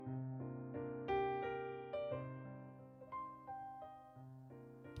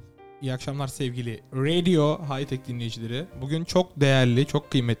İyi akşamlar sevgili Radio High Tech dinleyicileri. Bugün çok değerli,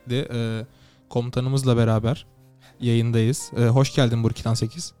 çok kıymetli komutanımızla beraber yayındayız. Hoş geldin Burki'den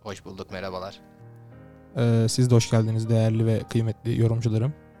 8. Hoş bulduk, merhabalar. Siz de hoş geldiniz değerli ve kıymetli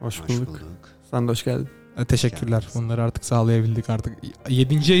yorumcularım. Hoş bulduk. Sen de hoş geldin. Teşekkürler. Bunları artık sağlayabildik artık.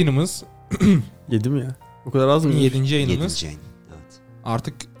 7. yayınımız. 7 mi ya? O kadar az mı? 7. yayınımız. 7. Evet.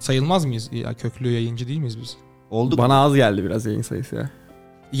 Artık sayılmaz mıyız? Ya, köklü yayıncı değil miyiz biz? Olduk. Bana az geldi biraz yayın sayısı ya.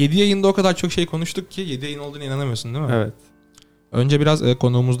 7 yayında o kadar çok şey konuştuk ki 7 yayın olduğuna inanamıyorsun değil mi? Evet. Önce biraz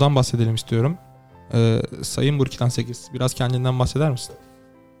konuğumuzdan bahsedelim istiyorum. Sayın Burki'den 8. Biraz kendinden bahseder misin?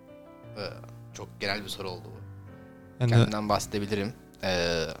 Çok genel bir soru oldu bu. Yani Kendimden bahsedebilirim.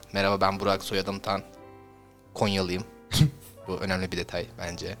 Merhaba, ben Burak, soyadım Tan. Konyalıyım. Bu önemli bir detay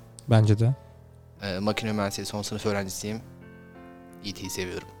bence. Bence de. Makine mühendisliği son sınıf öğrencisiyim. İT'yi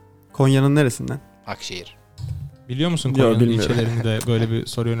seviyorum. Konya'nın neresinden? Akşehir. Biliyor musun Yok, Konya'nın bilmiyorum. ilçelerinde böyle bir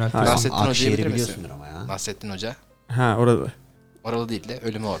soru yöneltiyorsun? Ha, Nasrettin Hoca'yı Akşehir'i bilir misin? biliyorsundur ama ya. Nasrettin Hoca. Ha orada. Oralı değil de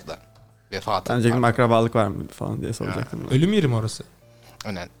ölümü orada. Vefatı. Ben diyecektim akrabalık var mı falan diye soracaktım. Ölüm yeri mi orası?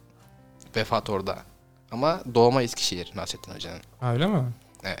 Önemli. Vefat orada. Ama doğma Eskişehir Nasrettin Hoca'nın. Ha, öyle mi?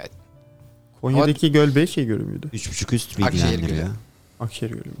 Evet. Konya'daki göl Beyşehir Gölü müydü? 3.5 üst Akşehir bilgilendiriyor. Gölü.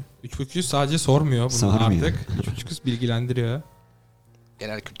 Akşehir Gölü mü? 3.500 sadece sormuyor bunu Sormuyor. artık. 3.500 bilgilendiriyor.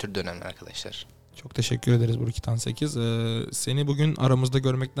 Genel kültür dönemi arkadaşlar. Çok teşekkür ederiz Burki'den 8. Seni bugün aramızda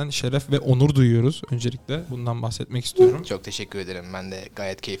görmekten şeref ve onur duyuyoruz. Öncelikle bundan bahsetmek istiyorum. Çok teşekkür ederim. Ben de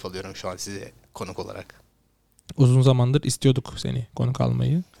gayet keyif alıyorum şu an size konuk olarak. Uzun zamandır istiyorduk seni konuk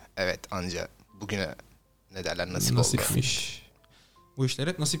almayı. Evet, anca bugüne ne derler nasip oldu. Nasipmiş. Bu işler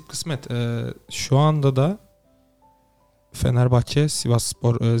hep nasip kısmet. Şu anda da Fenerbahçe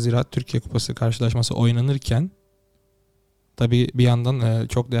Sivasspor Ziraat Türkiye Kupası karşılaşması oynanırken tabii bir yandan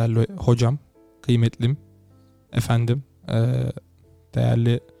çok değerli hocam, kıymetlim, efendim,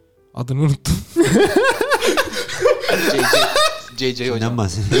 değerli adını unuttum. JJ hocam. Kimden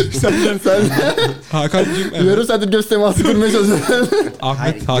bahsediyorsun? sen Hakan'cığım, evet. yarım saattir göz teması kurmaya çalışıyorsun.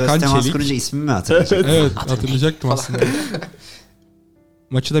 Ahmet Hakan göz teması Çelik. kurunca ismimi mi hatırlayacaksın? Evet, hatırlayacaktım aslında.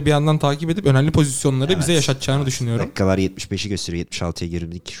 Maçı da bir yandan takip edip önemli pozisyonları bize yaşatacağını düşünüyorum. Dakikalar 75'i gösteriyor. 76'ya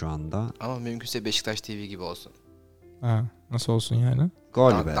girdik şu anda. Ama mümkünse Beşiktaş TV gibi olsun. Ha, nasıl olsun yani?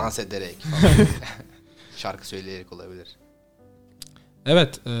 Gol be. Dans ederek falan. Şarkı söyleyerek olabilir.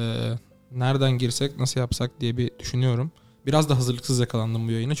 Evet, nereden girsek, nasıl yapsak diye bir düşünüyorum. Biraz da hazırlıksız yakalandım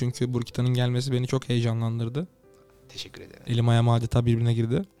bu yayına çünkü Burkita'nın gelmesi beni çok heyecanlandırdı. Teşekkür ederim. Elim ayağım adeta birbirine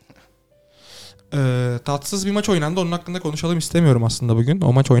girdi. Tatsız bir maç oynandı. Onun hakkında konuşalım istemiyorum aslında bugün.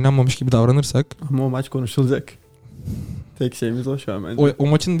 O maç oynanmamış gibi davranırsak. Ama o maç konuşulacak. Tek şeyimiz o şu an bence. O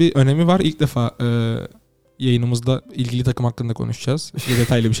maçın bir önemi var. İlk defa yayınımızda ilgili takım hakkında konuşacağız.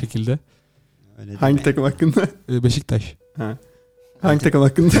 Detaylı bir şekilde. Öyle Hangi deme. takım hakkında? Beşiktaş. Ha. Hangi takım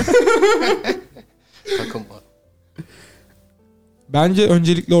hakkında? Takım o. Bence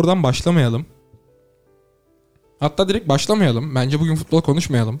öncelikle oradan başlamayalım. Hatta direkt başlamayalım. Bence bugün futbol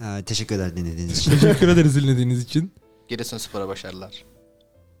konuşmayalım. Teşekkür ederim dinlediğiniz için. Teşekkür ederiz dinlediğiniz için. Giresunspor'a başarılar.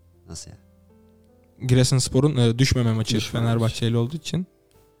 Nasıl ya? Giresunspor'un düşmeme maçı Düşmeme Fenerbahçeli olduğu için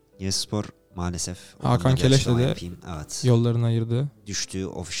Giresunspor maalesef. Hakan Onunla bir Keleş'le açıklama de yapayım. Evet. yollarını ayırdı. Düştüğü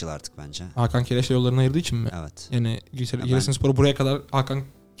official artık bence. Hakan Keleş'le yollarını ayırdığı için mi? Evet. Yani Giresunspor'u buraya kadar Hakan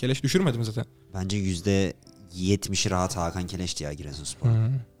Keleş düşürmedi mi zaten? Bence %70'i rahat Hakan Keleş'ti ya Giresunspor.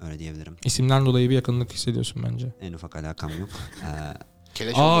 Öyle diyebilirim. İsimden dolayı bir yakınlık hissediyorsun bence. En ufak alakam yok.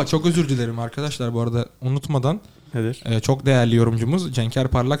 Keleş oldu. Çok özür dilerim arkadaşlar bu arada unutmadan. Nedir? Çok değerli yorumcumuz Cenker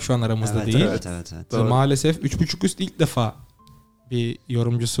Parlak şu an aramızda değil. Evet. Doğru. Maalesef 3.5 üst ilk defa bir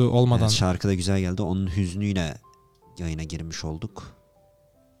yorumcusu olmadan Evet, şarkı da güzel geldi. Onun hüznüyle yayına girmiş olduk.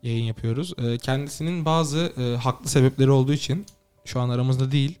 yayın yapıyoruz. Kendisinin bazı haklı sebepleri olduğu için şu an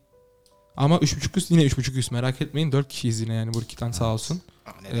aramızda değil. Ama 3.5 üst yine 3.5 üst merak etmeyin. 4 kişiyiz yine yani Burki'den sağ olsun.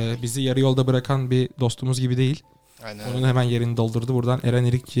 Ne demek? Bizi yarı yolda bırakan bir dostumuz gibi değil. Aynen. Onun hemen yerini doldurdu. Buradan Eren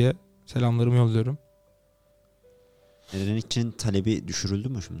İrikçi'ye selamlarımı yolluyorum. Eren için talebi düşürüldü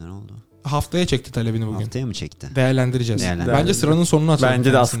mü şimdi, ne oldu? Haftaya çekti talebini bugün. Haftaya mı çekti? Değerlendireceğiz. Değerlendireceğiz. Bence sıranın sonuna atalım. Bence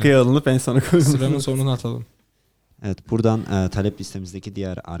de kendisini. askıya alınıp en sona koyulmuş. Sıranın sonuna atalım. Evet, buradan talep listemizdeki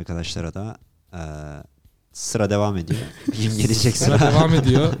diğer arkadaşlara da sıra devam ediyor. Bir gün gelecek Sıra sıra. devam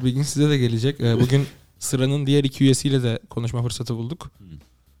ediyor. Bir gün size de gelecek. Bugün sıranın diğer iki üyesiyle de konuşma fırsatı bulduk.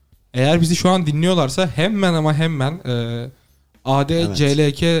 Eğer bizi şu an dinliyorlarsa hemen ama hemen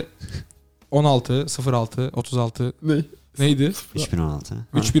ADCLK 16 06 36 Ne? neydi? 3016.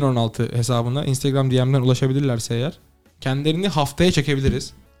 3016 hesabına Instagram DM'den ulaşabilirlerse eğer kendilerini haftaya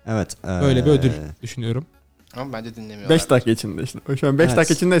çekebiliriz. Evet. Böyle bir ödül düşünüyorum. Ama bence dinlemiyorlar. 5 dakika içinde işte. Şu an 5 Evet.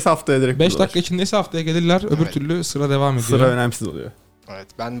 dakika içindeyse haftaya direkt 5 bulurlar. dakika içindeyse haftaya gelirler. Öbür Evet. türlü sıra devam ediyor. Sıra önemsiz oluyor. Evet,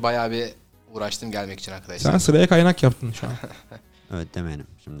 ben bayağı bir uğraştım gelmek için arkadaşlar. Sen sıraya kaynak yaptın şu an. Evet demeyelim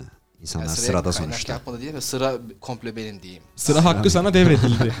şimdi. İnsanlar Yani sırada kaynak sonuçta. yapmadı diye mi? Sıra komple benim diyeyim. Sıra hakkı sana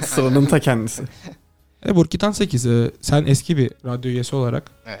devredildi. Sıranın ta kendisi. Burkitan 8. Sen eski bir radyo üyesi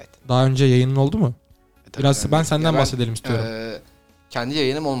olarak Evet. daha önce yayının oldu mu? Tabii Biraz yani. ben senden Ya bahsedelim istiyorum. Kendi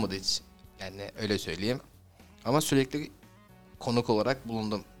yayınım olmadı hiç. Yani öyle söyleyeyim. Ama sürekli konuk olarak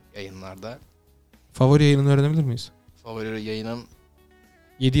bulundum yayınlarda. Favori yayınını öğrenebilir miyiz? Favori yayınım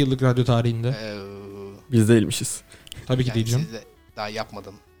 7 yıllık radyo tarihinde. Biz değilmişiz. Tabii ki yani diyeceğim. sizde daha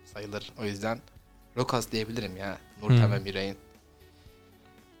yapmadım sayılır. O yüzden Rokas diyebilirim ya. Nur Hmm. Temel Biray'ın.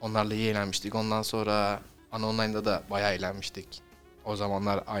 Onlarla iyi eğlenmiştik. Ondan sonra Ana Online'da da bayağı eğlenmiştik. O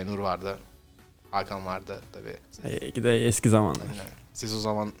zamanlar Aynur vardı. Hakan vardı tabii. Gide eski zamanlar. Aynen. Siz o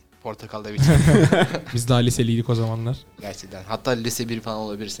zaman Portakal'da bitirdik Biz daha liseliydik o zamanlar. gerçekten. Hatta lise 1 falan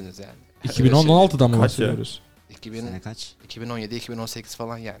olabilirsiniz yani. 2016'dan mı Kaç bahsediyoruz? 2000, Sene kaç? 2017-2018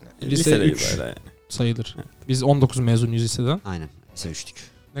 falan yani. Lise Lisedeyiz 3 öyle yani. sayılır. Biz 19 mezunuyuz liseden. Aynen. Lise 3'tük.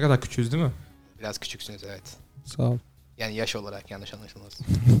 Ne kadar küçüğüz değil mi? Biraz küçüksünüz evet. Sağ ol. Yani yaş olarak yanlış anlaşılmasın.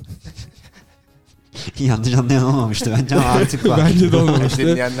 Yanlış anlayan olmamıştı bence ama artık var. Bence de olmamıştı.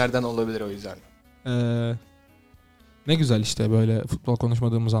 Dinleyenlerden olabilir o yüzden. Ne güzel işte böyle futbol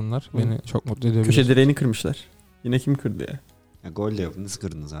konuşmadığımız anlar. Beni çok mutlu ediyor. Köşe direğini kırmışlar. Yine kim kırdı ya? Ya, gol de yok. Nasıl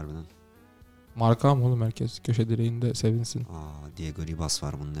kırdınız harbiden? Marka mı oğlum herkes? Köşe direğinde sevinsin. Diego Ribas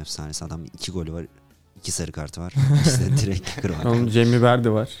var bunun efsanesi. Adam 2 golü var. 2 sarı kartı var. İkisi de direkt kırmak. Onun Cemil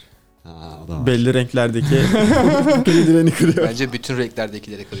Verdi var. O da var. Belli renklerdeki köşe direğini kırıyor. Bence bütün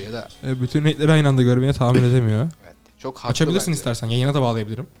renklerdekileri kırıyor da. Bütün renkleri aynı anda görmeye tahammül edemiyor. Evet. Çok haklı Açabilirsin bence. istersen. Yayına da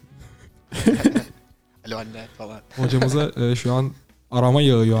bağlayabilirim. Alo anne falan. Hocamıza şu an arama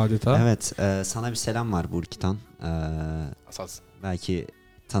yağıyor adeta. Evet. Sana bir selam var Burkitan. Asas Belki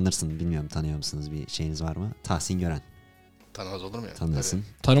tanırsın. Bilmiyorum tanıyor musunuz? Bir şeyiniz var mı? Tahsin Gören. tanımaz olur mu ya? Tanırsın.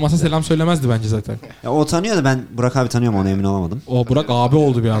 Tanımasa selam söylemezdi bence zaten. Ya, o tanıyor da ben Burak abi tanıyorum, ona emin olamadım. O Burak abi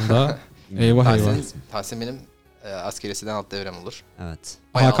oldu bir anda. Eyvah Tabii. eyvah. Tahsin benim askeriyesiden alt devrem olur. Evet.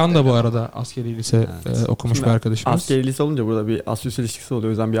 Bayağı Hakan alt da bu devrem. arada askeri lise Evet. okumuş Şimdi bir arkadaşımız. Askeri lise olunca burada bir asyus ilişkisi oluyor. O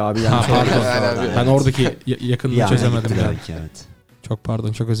yüzden bir abi Ha, yanlış pardon. oldu. Aynen, Ben oradaki yakınlığı Bir anda çözemedim gitti ya. belki, evet. Çok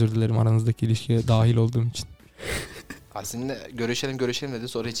pardon, çok özür dilerim aranızdaki ilişkiye dahil olduğum için. Tahsin'le görüşelim dedi,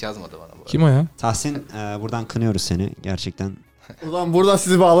 sonra hiç yazmadı bana bu arada. Kim o ya? Tahsin, buradan kınıyoruz seni. Gerçekten. O zaman buradan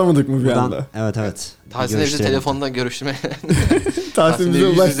sizi bağlamadık mı bir Buradan, anda? evet. Tahsin'le bize Görüşlerini- telefonda görüşme. Tahsin bize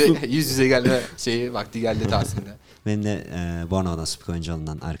ulaşsın. yüz yüze gelme vakti geldi Tahsin'le. Benim de Bornova'dan Spik oyuncu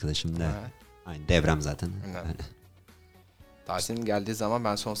alınan arkadaşım da. Ha. Aynı devrem zaten. Aynen. Tahsin geldiği zaman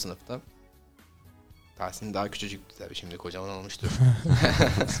ben son sınıftım. Tahsin daha küçücüktü tabii, şimdi kocaman olmuştur.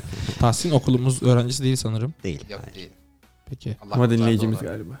 Tahsin okulumuz öğrencisi değil sanırım. Değil. Yok Hayır. değil. Peki. Allah Ama kurtardı dinleyicimiz onu.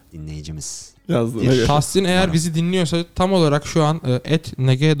 galiba. Dinleyicimiz. Yazdığına Bir- göre. Tahsin eğer bizi dinliyorsa tam olarak şu an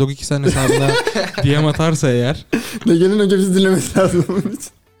 @nege_dogikisen hesabına DM atarsa eğer. Nege'nin önce bizi dinlemesi lazım onun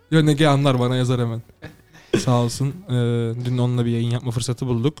için. Yo, Nege anlar, bana yazar hemen. Sağ olsun. Dün onunla bir yayın yapma fırsatı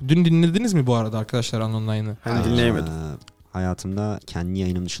bulduk. Dün dinlediniz mi bu arada arkadaşlar Online'ı? Ben dinleyemedim. Hayatımda kendi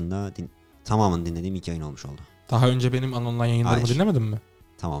yayınım dışında tamamını dinlediğim ilk yayın olmuş oldu. Daha önce benim Online yayınlarımı Hayır. dinlemedin mi?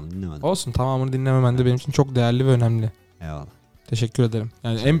 Tamam, dinlemedim. Olsun, tamamını dinlememen de benim için çok değerli ve önemli. Eyvallah. Teşekkür ederim.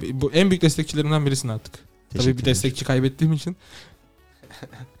 Yani en büyük destekçilerimden birisin artık. Tabii bir Teşekkürler. destekçi kaybettiğim için.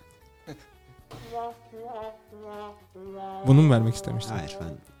 Bunu mu vermek istemiştin? Hayır, ben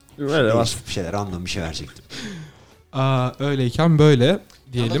Böyle var. değişik bir şeyler, random bir şey verecektim. Öyleyken böyle Yalnız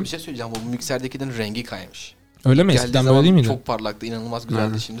diyelim. bir şey söyleyeceğim, bu mikserdekinin rengi kaymış. Öyle mi? Geldiği Eskiden zaman böyle değil miydi? çok parlaktı, inanılmaz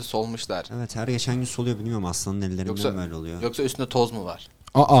güzeldi. Hı. Şimdi solmuşlar. Evet, her geçen gün soluyor, bilmiyorum, aslanın ellerinden Yoksa- böyle oluyor. Yoksa üstünde toz mu var?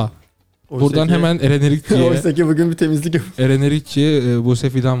 Buradan hemen Eren Erikçi'ye, Oysa ki bugün bir temizlik yap. Eren Erikçi, Buse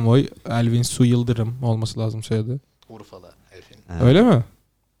Fidanboy, Elvin Su Yıldırım olması lazım soyadı. Urfalı herifin. Evet. Öyle mi?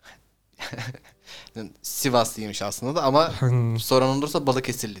 Sivaslıymış aslında da ama soran olursa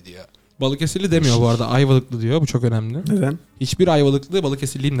Balıkesirli diyor. Balıkesirli demiyor bu arada. Ayvalıklı diyor. Bu çok önemli. Neden? Hiçbir Ayvalıklı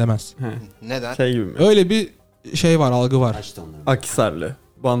Balıkesirliyim demez. He. Neden? Şey gibi mi? Öyle bir şey var, algı var. Açtı onları. Akhisarlı,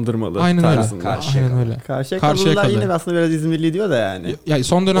 Bandırmalı Aynen öyle. tarzında. Karşıyaka. Aynen öyle. Karşıyakalılar Karşıyakalı. yine aslında biraz İzmirli diyor da yani. Ya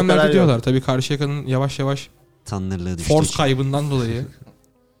son O kadar dönemlerde yok. diyorlar tabii, Karşıyaka'nın yavaş yavaş Tanrılığı düştü. force kaybından dolayı.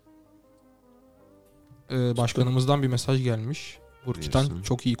 Başkanımızdan bir mesaj gelmiş. Burkitan Buyursun.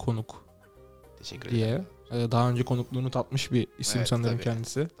 çok iyi konuk Teşekkür ederim. diye. Daha önce konukluğunu tatmış bir isim Evet, sanırım tabii.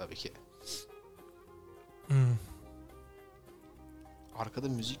 kendisi. Tabii ki. Hmm. Arkada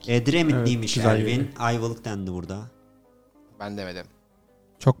müzik. Edremit'liymiş Evet, güzel Elvin. yeri. Ayvalık dendi burada. Ben demedim.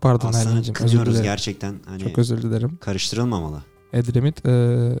 Çok pardon Aslanı Ermin'cim, özür kınıyoruz dilerim. gerçekten. Hani Çok özür dilerim. karıştırılmamalı. Edremit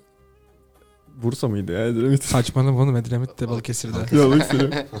Bursa mıydı ya? Edremit. saçmalama oğlum, Edremit de Balıkesir'de. Yok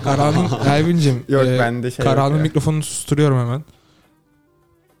istedim. Karahan'ın Ervin'cim, Yok bende şey yok Karahan'ın ya. mikrofonunu susturuyorum hemen.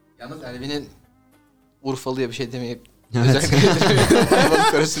 Yalnız Elvin'in Urfalı'ya bir şey demeyip Evet. özellikle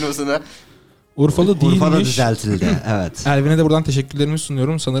Ayvalık karıştırmasına Urfalı değilmiş. Urfa'da düzeltildi. Evet. Elvin'e de buradan teşekkürlerimi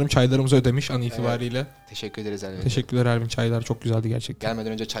sunuyorum. Sanırım çaylarımızı ödemiş an itibariyle. teşekkür ederiz Elvin. Teşekkürler Elvin. Çaylar çok güzeldi gerçekten.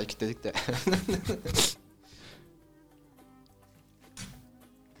 Gelmeden önce çay kitledik de.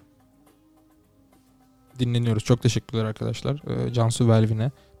 Dinleniyoruz. Çok teşekkürler arkadaşlar. Cansu ve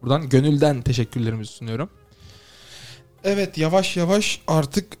Elvin'e. Buradan gönülden teşekkürlerimizi sunuyorum. Evet, yavaş yavaş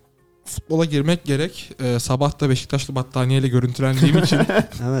artık futbola girmek gerek. Sabah da Beşiktaşlı battaniyeyle görüntülendiğim için.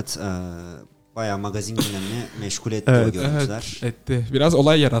 Evet. Bayağı magazin gündemini meşgul etti Evet, o görüntüler. Evet, etti. Biraz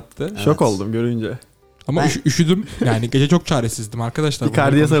olay yarattı. Evet. Şok oldum görünce. Ama üşüdüm. Yani gece çok çaresizdim arkadaşlar.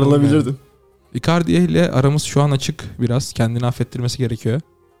 Icardi'ye Bunları konuşalım sarılabilirdin. yani. Icardi ile aramız şu an açık biraz. Kendini affettirmesi gerekiyor.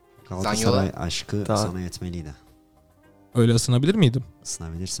 Galatasaray aşkı Tamam. sana yetmeliydi. Öyle ısınabilir miydim?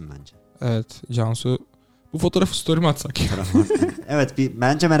 Isınabilirsin bence. Evet, Cansu. Bu fotoğrafı story'me atsak. Evet,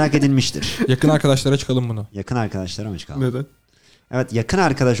 bence merak edilmiştir. Yakın arkadaşlara çıkalım bunu. Yakın arkadaşlara mı çıkalım? Neden? Evet, yakın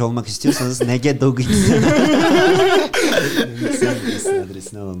arkadaş olmak istiyorsanız Nege Dogits'in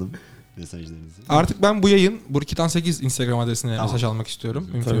adresini alalım. Mesajlarınızı. Artık ben bu yayın Burkitan 8 Instagram adresine Tamam. mesaj almak istiyorum.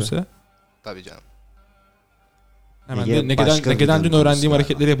 Mümkünse. Tabii canım. Hemen Ege de Nege'den başka bir dün konusu öğrendiğim var.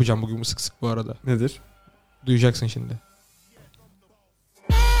 hareketleri yapacağım bugün sık sık bu arada. Nedir? Duyacaksın şimdi.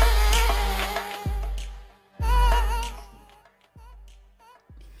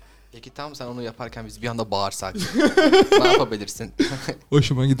 Peki tam sen onu yaparken biz bir anda bağırsak. Ne yapabilirsin?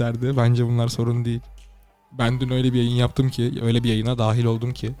 Hoşuma giderdi. Bence bunlar sorun değil. Ben dün öyle bir yayın yaptım ki, öyle bir yayına dahil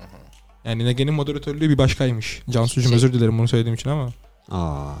oldum ki. Yani Nege'nin moderatörlüğü bir başkaymış. Cansu'cum özür dilerim bunu söylediğim için ama.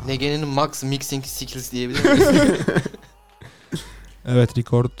 Nege'nin Max Mixing Skills diyebilir miyiz? Evet,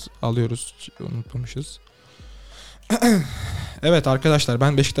 record alıyoruz. Unutmamışız. Evet arkadaşlar,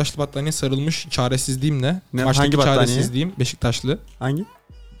 ben Beşiktaşlı battaniye sarılmış çaresizliğimle. Maçtaki hangi battaniye? çaresizliğim Beşiktaşlı. Hangi?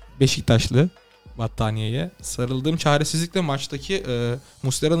 Beşiktaşlı battaniyeye sarıldığım çaresizlikle maçtaki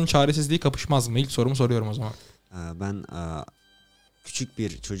Muslera'nın çaresizliği kapışmaz mı? İlk sorumu soruyorum o zaman. Ben küçük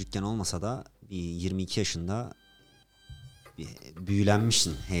bir çocukken olmasa da bir 22 yaşında bir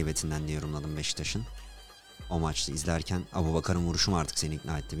büyülenmişsin heybetinden diye yorumladım Beşiktaş'ın. O maçta izlerken Abubakar'ın vuruşu mu artık seni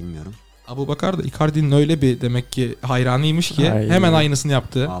ikna etti bilmiyorum. Abubakar da Icardi'nin öyle bir demek ki hayranıymış ki Aynen. hemen aynısını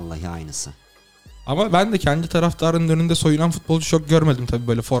yaptı. Vallahi aynısı. Ama ben de kendi taraftarın önünde soyunan futbolcu çok görmedim tabii,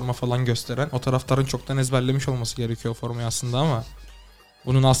 böyle forma falan gösteren. O taraftarın çoktan ezberlemiş olması gerekiyor formayı aslında ama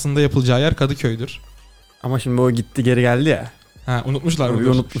bunun aslında yapılacağı yer Kadıköy'dür. Ama şimdi o gitti geri geldi ya. Ha, unutmuşlar Bir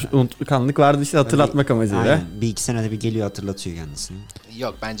mı? unutkanlık vardı işte hatırlatmak amacıyla. Aynen. Bir iki senede bir geliyor hatırlatıyor kendisini.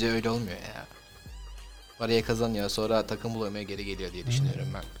 Yok bence öyle olmuyor ya. Parayı kazanıyor sonra takım bulamaya geri geliyor diye düşünüyorum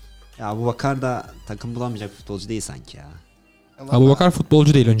ben. Ya Abubakar da takım bulamayacak futbolcu değil sanki ya. Ama Abubakar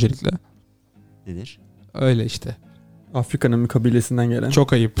futbolcu değil öncelikle. Nedir? Öyle işte. Afrika'nın bir kabilesinden gelen.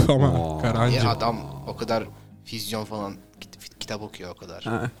 Çok ayıp ama Oo. Karahancı. adam o kadar fizyon falan kitap okuyor o kadar.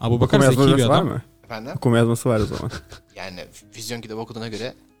 Ha. Abubakar Okuma zeki bir yazması var adam. mı? Efendim? Okuma yazması var o zaman. Yani vizyon kitabı okuduğuna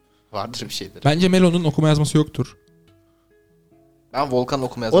göre vardır bir şeydir. Bence Melo'nun okuma yazması yoktur. Ben Volkan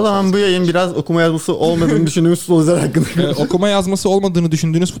okuma O yazması. zaman bu yayın biraz okuma yazması olmadığını düşündüğümüz futbolcular hakkında. Okuma yazması olmadığını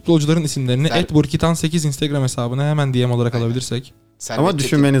düşündüğünüz futbolcuların isimlerini Ser- @burkitan8 Instagram hesabına hemen DM olarak Aynen. alabilirsek. Ama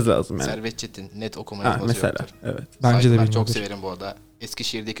düşünmeniz lazım yani. Servet Çetin net okuma Ha, yazması mesela yoktur. evet. Bence de Ben çok bilmiyordur. severim bu arada.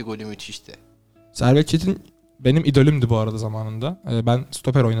 Eskişehir'deki golü müthişti. Servet Çetin benim idolümdü bu arada zamanında. Ben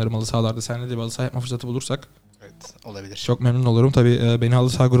stoper oynarım halı sahalarda. Seninle de bir halı saha yapma fırsatı bulursak Evet olabilir. çok memnun olurum. Tabii beni halı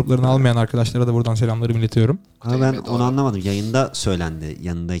saha gruplarına almayan arkadaşlara da buradan selamlarımı iletiyorum. Ama ben Evet, onu doğru. anlamadım. Yayında söylendi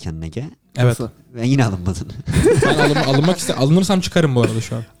yanındayken Nege. Evet. Nasıl? Ben yine alınmadın. Ben alınırsam çıkarım bu arada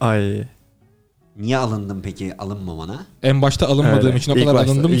şu an. Ay. Niye alındım peki alınmamana? En başta alınmadığım Öyle. için o İlk kadar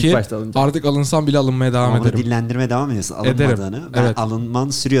başta- alındım ilk ki başta alınca. artık alınsam bile alınmaya devam Ama bunu ederim. dillendirmeye devam ediyorsun Ederim. alınmadığını. Ben Evet. alınman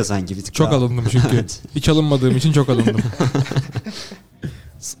sürüyor sanki bir tık Çok daha. alındım çünkü. Evet. Hiç alınmadığım için çok alındım.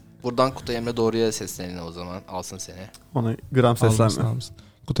 Buradan Kutay Emre Doğru'ya seslenin o zaman. Alsın seni. Ona gram Almışsın, seslenme. almışsın.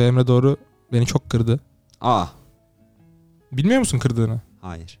 Kutay Emre doğru beni çok kırdı. Aa, Bilmiyor musun kırdığını?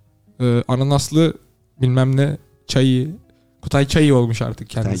 hayır. Ananaslı bilmem ne çayı. Kutay çayı olmuş artık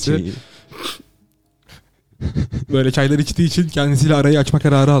kendisi. Bence- Böyle çaylar içtiği için kendisiyle arayı açma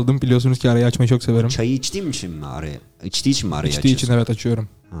kararı aldım. Biliyorsunuz ki arayı açmayı çok severim. Çayı içtiğim için mi araya? İçtiği için mi araya İçtiği için açıyorsun? evet açıyorum.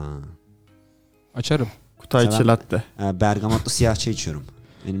 Ha. Açarım. Kutay Seven- latte. Bergamotlu siyah çay içiyorum.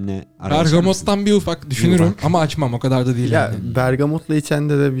 Benimle araya açar mısın? Bergamot'tan bir ufak düşünürüm ufak. ama açmam, o kadar da değil. Ya yani. bergamotla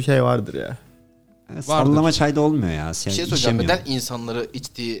içende de bir şey vardır ya. Sallama çayda olmuyor ya. Bir şey söyleyeceğim. içemiyorum. Neden insanları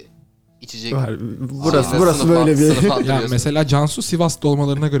içecek? Var. Şeyle Burası böyle bir. Ya sınıflandırıyorsun? mesela Cansu Sivas'ta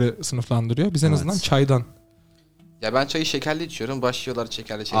olmalarına göre sınıflandırıyor. Biz en Evet. azından çaydan. Ya ben çayı şekerli içiyorum. Başlıyorlar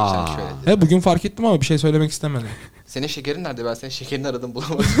şekerli çay içen şöyle dedi. He bugün fark ettim ama bir şey söylemek istemedim. Senin şekerin nerede? Ben senin şekerini aradım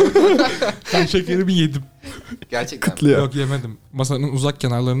bulamadım. Ben şekerimi yedim. Gerçekten. Kıtlıyor. Yok yemedim. Masanın uzak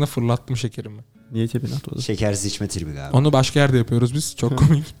kenarlarına fırlattım şekerimi. Niye cebine atmadın? Şekersiz içme tribi galiba. Onu başka yerde yapıyoruz biz. Çok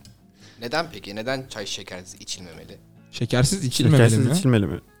komik. Neden peki? Neden çay şekersiz içilmemeli? Şekersiz içilmemeli Şekersiz mi? içilmeli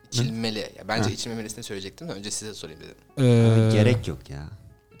mi? İçilmeli. Ya bence içilmemelisini söyleyecektim de önce size sorayım dedim. Gerek yok ya.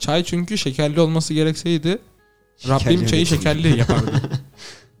 Çay çünkü şekerli olması gerekseydi Rabbim Şekerli çayı üretim. şekerli yapardı.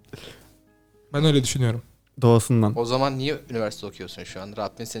 Ben öyle düşünüyorum. Doğasından. O zaman niye üniversite okuyorsun şu an?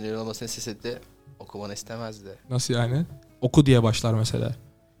 Rabbim senin öyle olmasını isteseydi okumanı istemezdi. Nasıl yani? Oku diye başlar mesela.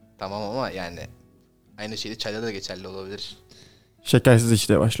 Tamam ama yani aynı şey de çayda da geçerli olabilir. Şekersiz iç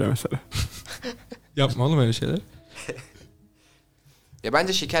diye başlıyor mesela. Yapma oğlum öyle şeyler. Ya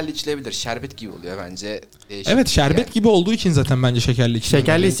bence şekerli içilebilir. Şerbet gibi oluyor bence. Değişik Evet bir şerbet yani. gibi olduğu için zaten bence şekerli içilmemeli.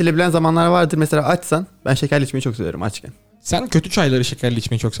 Şekerli içilebilen zamanlar vardır. Mesela açsan ben şekerli içmeyi çok severim açken. Sen kötü çayları şekerli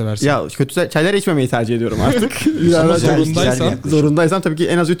içmeyi çok seversin. Ya kötü çayları içmemeyi tercih ediyorum artık. Ama Biraz zorundaysan, zorundaysam tabii ki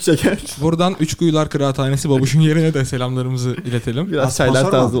en az 3 şeker. buradan Üç Kuyular Kıraathanesi Babuş'un yerine de selamlarımızı iletelim. Biraz sponsor çaylar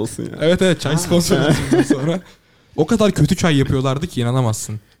mu? taze olsun ya. Evet çay sponsoru bundan sonra. O kadar kötü çay yapıyorlardı ki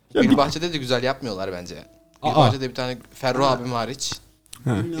inanamazsın. Gülbahçe'de de güzel yapmıyorlar bence. Gülbahçe'de bir tane Ferro abim hariç.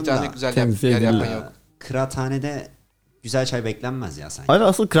 Bir tane güzel Temizliğe yer yapan edildi. yok. Kıraathanede güzel çay beklenmez ya sanki. Hayır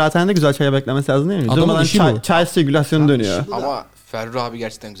asıl kıraathanede güzel çaya beklemesi lazım değil mi? Adamın Durmadan işi çay, bu. çay sirkülasyonu dönüyor. Bu da- Ama Ferro abi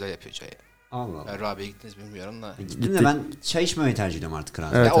gerçekten güzel yapıyor çayı. Allah Allah. Ferro abiye gittiniz bilmiyorum da. Gittim de ben çay içmemeyi tercih ediyorum artık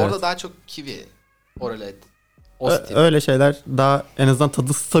kıraathanede. Evet, Ya orada daha çok kivi, oralet, o stil. Öyle şeyler daha en azından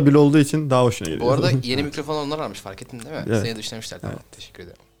tadı stabil olduğu için daha hoşuna gidiyor. Bu arada yeni mikrofon onlar almış fark ettin değil mi? Evet. Seni dışlamışlar tamam. Teşekkür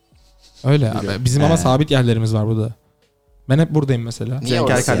ederim. Öyle abi. Bizim ama Ee. sabit yerlerimiz var burada. Ben hep buradayım mesela. Niye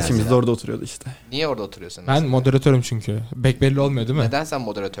Cenker orası kardeşimiz yani? de orada oturuyordu işte. Niye orada oturuyorsun? Ben mesela? moderatörüm çünkü. Bek belli olmuyor değil mi? Neden sen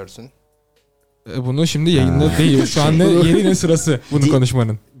moderatörsün? Bunu şimdi yayında değil. Şu an yeni ne sırası bunu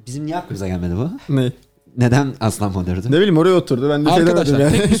konuşmanın. Bizim niye aklımıza gelmedi bu? Ne? Neden aslan moderatör? Ne bileyim oraya oturdu. Ben de şey demedim Arkadaşlar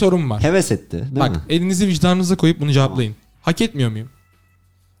yani. tek bir sorum var. Heves etti değil Bak mi? elinizi vicdanınıza koyup bunu cevaplayın. Hak etmiyor muyum?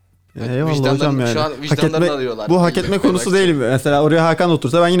 Eyvallah Vicdanlarını- hocam yani. Şu an Hak vicdanlarını etme, arıyorlar. bu hak etme konusu değil. Mesela oraya Hakan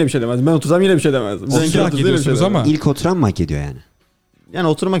otursa ben yine bir şey demezdim. Ben otursam yine bir şey demezdim. Siz Cenker hak otursa yine bir şey ediyorsunuz demezdim. ama. İlk oturan mı hak ediyor yani? Yani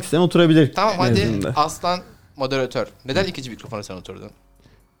oturmak isteyen oturabilir. Tamam hadi nezdinde. Aslan moderatör. Neden ikinci mikrofona sen oturdun?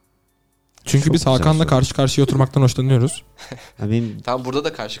 Çünkü Çok biz güzel Hakan'la soru. karşı karşıya oturmaktan hoşlanıyoruz. Ya benim Tamam burada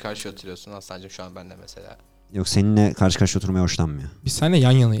da karşı karşıya oturuyorsun Aslancığım şu an bende mesela. yok seninle karşı karşıya oturmaya hoşlanmıyor. Biz seninle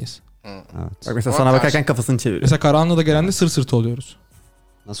yan yanayız. Hı. Evet. Bak mesela Ama sana karşı- bakarken kafasını çeviriyor. Mesela Karahan'la da gelende sır sırta oluyoruz.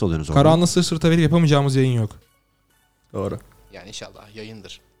 Nasıl oluyorsunuz orada? Karahan'la sır sırta verip yapamayacağımız yayın yok. Doğru. Yani inşallah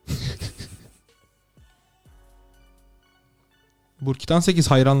yayındır. Burkitan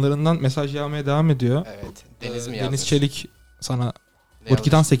 8 hayranlarından mesaj yağmaya devam ediyor. Evet. Deniz mi yazmış? Deniz Çelik sana Ne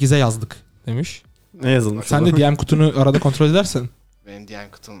Burkitan yazmış? 8'e yazdık demiş. Ne yazılmış? Sen de DM kutunu arada kontrol edersen Benim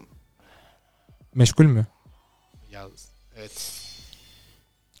diyen kutum meşgul mü? yaz. Evet.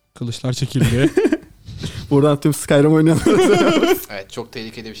 Kılıçlar çekildi. Buradan tüm Skyrim oynayanlar. Evet çok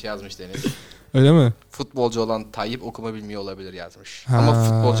tehlikeli bir şey yazmış Deniz. Öyle mi? Futbolcu olan Tayyip okuma bilmiyor olabilir yazmış. Ha. Ama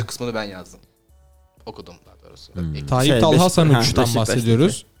futbolcu kısmını ben yazdım. Okudum daha doğrusu. Hmm. Tayyip Şey, Talha Beşik- Sanuç'tan Beşiktaş'taki.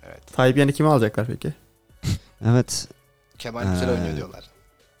 bahsediyoruz. Evet. Tayyip yani kimi alacaklar peki? Evet. Kemal güzel oynuyor diyorlar.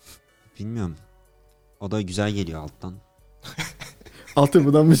 Bilmiyorum. O da güzel geliyor alttan.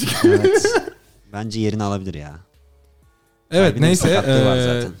 Altyapıdanmış. Evet. Bence yerini alabilir ya. Evet Tayyip'in neyse sakatlığı var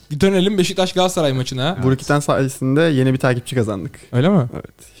zaten. dönelim Beşiktaş Galatasaray maçına. Evet. Burkitan sayesinde yeni bir takipçi kazandık. Öyle mi? Evet.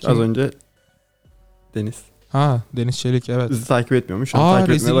 Kim? Az önce Deniz. Ha Deniz Çelik evet. Bizi takip etmiyormuş. Şu an Aa,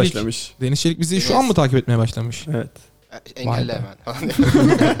 takip etmeye rezillik. başlamış. Deniz Çelik bizi şu Deniz. an mı takip etmeye başlamış? Evet. Engelle Vay be.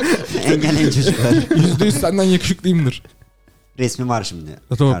 hemen. Engelleyin çocuklar. %100 senden yakışıklıyımdır. Resmi var şimdi.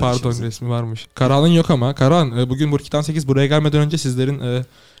 Tamam pardon Kardeşimizin. resmi varmış. Karahan'ın yok ama. Karahan bugün Burkitan 8 buraya gelmeden önce sizlerin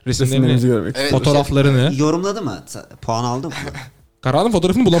Resimlerimizi resimlerini, görmek. Evet. fotoğraflarını. Yorumladı mı? Puan aldı mı? Karahan'ın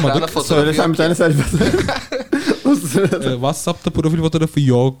fotoğrafını bulamadık. Karahan'ın fotoğrafı Söylesen yok bir tane ki. selfie. O sırada. WhatsApp'ta profil fotoğrafı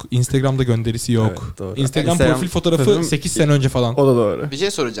yok. Instagram'da gönderisi yok. Evet, doğru. Instagram Instagram profil fotoğrafı fotoğrafım- 8 sene önce falan. O da doğru. Bir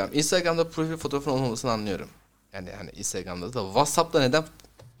şey soracağım. Instagram'da profil fotoğrafın olmamasını anlıyorum. Yani hani Instagram'da da WhatsApp'ta neden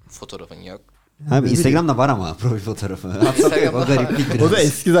fotoğrafın yok? Abi Instagram'da var ama profil fotoğrafı. Instagram'da O gariplik biraz. O da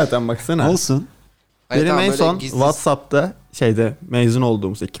eski zaten baksana. Olsun. Hani Benim tamam, en böyle son gizli- WhatsApp'ta mezun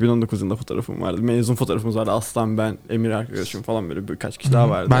olduğumuz 2019 yılında fotoğrafım vardı. Mezun fotoğrafımız vardı. Aslan, ben, Emir arkadaşım falan böyle birkaç kişi daha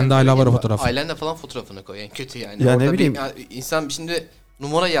vardı. Ben de hala var o fotoğraf. Ailenle falan fotoğrafını koy. En kötü yani. Ya Orada ne bileyim. insan şimdi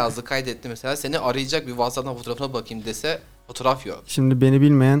numara yazdı, kaydetti mesela. Seni arayacak bir WhatsApp'tan fotoğrafına bakayım dese fotoğraf yok. Şimdi beni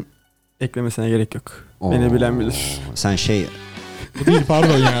bilmeyen eklemesine gerek yok. Beni bilen bilir. Sen şey... Bu değil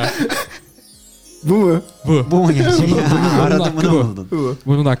pardon ya. Bu mu? Bu. Bu mu gerçekten? bunun Aradım hakkı bunu bu. buldun. Bu.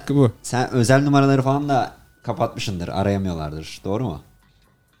 Bunun hakkı bu. Sen özel numaraları falan da kapatmışındır, arayamıyorlardır. Doğru mu?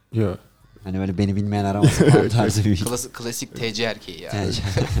 Yok. Hani böyle beni bilmeyen aramasın falan tarzı bir Klasik TC erkeği ya. TC.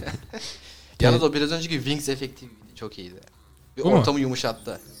 Yalnız o biraz önceki Wings efekti çok iyiydi. Bir Bu mu? ortamı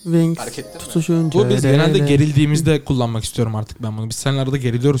yumuşattı. Wings Fark ettin mi? tutuşunca. Bu biz genelde gerildiğimizde kullanmak istiyorum artık ben bunu. Biz seninle arada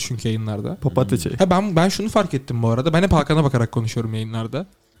geriliyoruz çünkü yayınlarda. Papatya çayı. Ha ben şunu fark ettim bu arada. Ben hep Hakan'a bakarak konuşuyorum yayınlarda.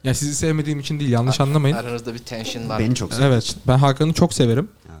 Ya sizi sevmediğim için değil, yanlış anlamayın. Aranızda bir tension var. Beni çok seviyor. Evet, ben Hakan'ı çok severim.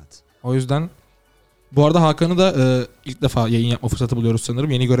 Evet. O yüzden bu arada Hakan'ı da ilk defa yayın yapma fırsatı buluyoruz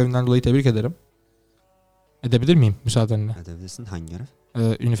sanırım. Yeni görevinden dolayı tebrik ederim. Edebilir miyim müsaadenle? Edebilirsin. Hangi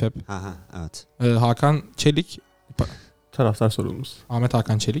görev? UNIFEP. Ha evet. Hakan Çelik, Taraftar sorumlusu. Ahmet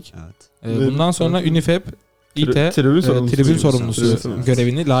Hakan Çelik. Evet. Bundan sonra UNIFEP İT tribün sorumlusu. tribün sorumlusu Tribün sorumlusu.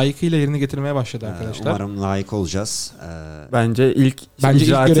 görevini layıkıyla yerine getirmeye başladı arkadaşlar. Umarım layık olacağız. Bence ilk Bence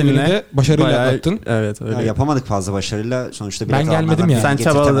ilk görevini icraatine de başarıyla bayağı- atlattın. Evet öyle. Yapamadık fazla başarıyla. Sonuçta bilet Ben gelmedim alanlardan ya. birini Sen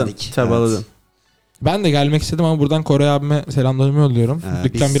getirtemedik. çabaladın. Evet. Ben de gelmek istedim ama buradan Koray abime selamlarımı yolluyorum.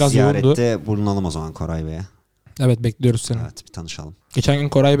 Dükkan Biz biraz yoğundu. ziyarette bulunalım o zaman Koray Bey'e. Evet, bekliyoruz seni. Evet, bir tanışalım. Geçen gün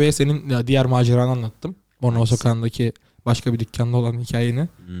Koray Bey'e senin diğer maceranı anlattım. Bornova Sokağı'ndaki başka bir dükkanda olan hikayeni.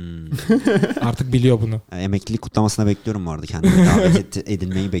 Artık biliyor bunu. Emeklilik kutlamasına bekliyorum bu arada. Kendimi davet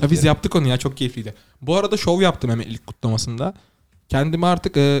edilmeyi Ya bekliyorum. biz yaptık onu ya, çok keyifliydi. Bu arada şov yaptım emeklilik kutlamasında. Kendime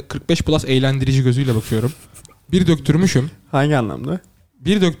artık 45 plus eğlendirici gözüyle bakıyorum. Bir döktürmüşüm. Hangi anlamda?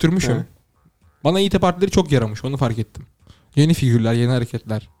 Bir döktürmüşüm. He. Bana İT partileri çok yaramış, onu fark ettim. Yeni figürler, yeni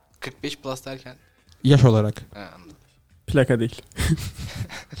hareketler. 45 plus derken. Yaş olarak. Ha, anladım. Plaka değil.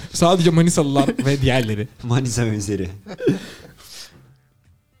 Sadece Manisalılar ve diğerleri. Manisa benzeri.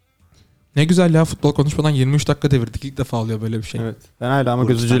 Ne güzel ya, futbol konuşmadan 23 dakika devirdik. İlk defa oluyor böyle bir şey. Evet. Ben hala ama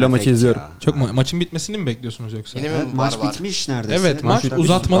Vuruş gözücüyle efekt maçı izliyorum. ya. Çok maçın bitmesini mi bekliyorsunuz yoksa? Yine mi Evet, maç var? bitmiş neredeyse. Evet, maç bitmiş.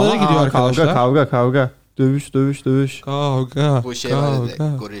 uzatmalara Ama, gidiyor aa, arkadaşlar. Kavga. Dövüş. Kavga. Bu şey var kavga.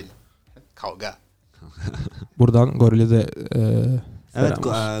 ya, goril. Kavga. Buradan Goril'e de Evet,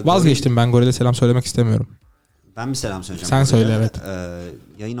 vazgeçtim, ben Goril'e selam söylemek istemiyorum. Ben bir selam söyleyeceğim. Sen Buraya. söyle, evet.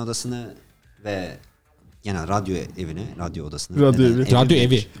 Yayın odasını ve genel radyo evini, radyo odasını. Radyo neden? evi. Radyo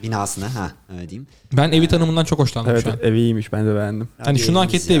evi. Binasını, öyle diyeyim. Ben evi tanımından çok hoşlandım Evet, şu an. evi iyiymiş, ben de beğendim. Hani Radyo şunu hak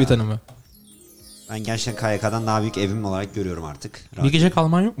evimiz etti ya. evi tanımı. Ben gerçekten KYK'dan daha büyük evim olarak görüyorum artık. Bir gece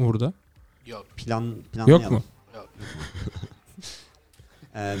kalman yok mu burada? Yok. planlayalım. Yok mu? Yok.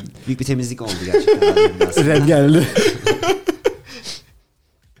 Büyük bir temizlik oldu gerçekten radyo binasında. Red geldi.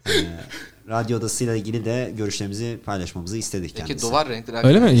 Radyo odasıyla ilgili de görüşlerimizi paylaşmamızı istedik Peki kendisi. duvar renkleri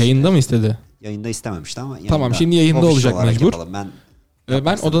Öyle mi? hakkında Yayında mı istedi? Yayında istememişti ama. Tamam, şimdi yayında official olacak olarak mecbur. yapalım. Ben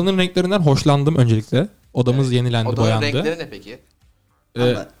Ben odanın renklerinden hoşlandım öncelikle. Odamız yenilendi, Odanın boyandı. renkleri ne peki?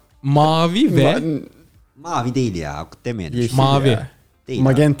 Ee, mavi ve mavi değil ya, demeyelim. Yeşil mavi. ya. Değil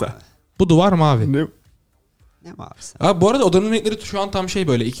Magenta. abi. Bu duvar mavi. Ne? Ne mavisi? Abi bu arada odanın renkleri şu an tam şey,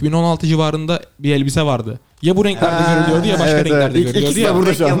 böyle 2016 civarında bir elbise vardı. Ya bu renklerde Ha, görülüyordu ya başka evet, renklerde evet. görülüyordu İkisi ya. de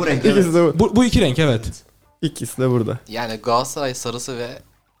burada şu Ya an. bu renk, İkisi de, Bu iki renk, evet. ikisi de burada. Yani Galatasaray sarısı ve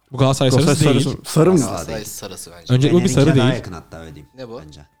Bu Galatasaray sarısı değil. Sarı mı? Galatasaray sarısı bence. Önce bu bir sarı Daha değil. yakın hatta, öyle diyeyim. Ne bu?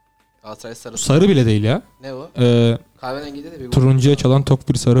 Bence. Galatasaray Bu sarısı. sarı bile değil ya. Ne bu? Kahverengide de bir Turuncuya çalan tok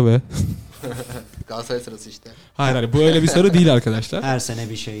bir sarı ve... Galatasaray sarısı işte. Hayır, bu öyle bir sarı değil arkadaşlar. Her sene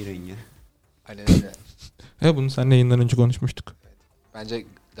bir şey rengi. Aynen öyle. Bunu seninle yayından önce konuşmuştuk. Bence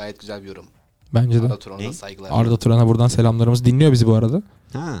gayet güzel bir yorum. Bence de. Arda Turan'a da Ne? saygılar. Arda Turan'a buradan selamlarımız. Dinliyor bizi bu arada.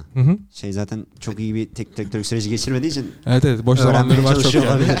 Ha. Hı hı. Şey zaten çok iyi bir teknik süreci geçirmediği için Evet, boş öğrenmeye zamanları var çok. çalışıyor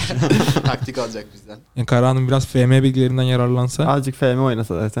Yani. olabilir. Taktik alacak bizden. Yani Karahan'ın biraz FM bilgilerinden yararlansa. Azıcık FM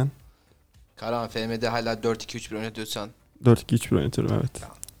oynasa zaten. Karahan FM'de hala 4-2-3-1 oynatıyorsan 4-2-3-1 oynatıyorum, evet.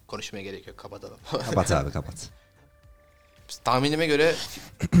 konuşmaya gerek yok, kapatalım. Kapat abi, kapat. Tahminime göre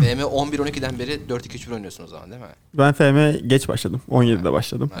FM 11-12'den beri 4-2-3-1 oynuyorsun o zaman değil mi? Ben FM'ye geç başladım. 17'de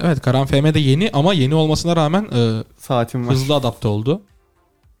başladım. Evet, Karahan FM'de yeni ama yeni olmasına rağmen Saatim var. hızlı adapte oldu.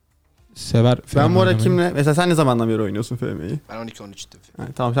 Sever FM Ben bu ara oynamayı. kimle... Mesela sen ne zamandan beri oynuyorsun FM'yi? Ben 12-13'tüm.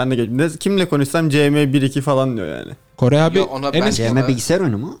 Tamam, sen de geç. Kimle konuşsam CM 1-2 falan diyor yani. Kore abi Yo, ona en ben- eski CM bilgisayar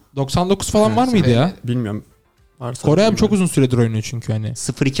oyunu mu? 99 falan var mıydı ya? Bilmiyorum. Varsa Kore abi bilmiyorum. çok uzun süredir oynuyor çünkü hani.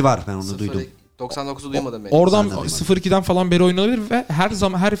 02 var, ben onu duydum. 99'u duymadım ben. Oradan Sen de duymadın. 02'den falan beri oynanabilir ve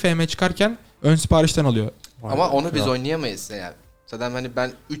her FM çıkarken ön siparişten alıyor. Ama onu biz Ya. oynayamayız yani. Zaten hani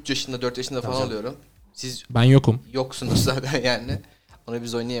ben 3 yaşında 4 yaşında falan alıyorum. Siz Ben yokum. yoksunuz zaten yani. Onu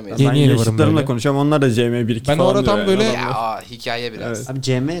biz oynayamayız. Yeni Ben yeni varım yaşıtlarımla böyle. konuşuyorum. Onlar da CM 1-2 Ben falan orada tam diyor böyle- yani. Ya hikaye biraz. Evet. Abi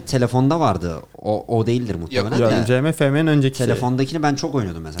CM telefonda vardı. O değildir muhtemelen. Yok, de. Yani CM FM'nin önceki Telefondakini ben çok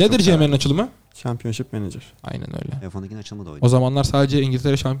oynuyordum mesela. Nedir çok CM'nin severdim. açılımı? Championship Manager. Aynen öyle. Telefondakinin açılımı da oydu. O zamanlar sadece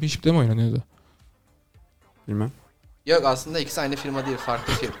İngiltere Championship'te mi oynanıyordu? Bilmem. Yok, aslında ikisi aynı firma değil.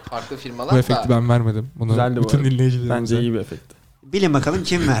 Farklı firmalar Bu da. efekti ben vermedim. Bunu Güzeldi bu bütün arada. dinleyicilerimize. Bence iyi bir efekti. Bilin bakalım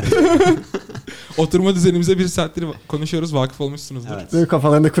kim verdi. Oturma düzenimize 1 saattir konuşuyoruz. Vakıf olmuşsunuzdur. Evet. Benim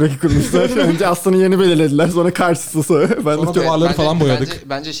kafalarında kuraki kurmuşlar. Önce aslanı yeni belirlediler. Sonra karşısı. Ben Sonra de duvarları falan boyadık.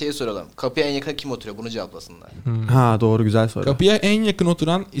 Bence şeyi soralım. Kapıya en yakın kim oturuyor? Bunu cevaplasınlar. Ha doğru, güzel soru. Kapıya en yakın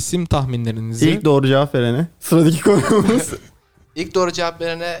oturan isim tahminlerinizi. İlk doğru cevap verene. Sıradaki konumuz. İlk doğru cevap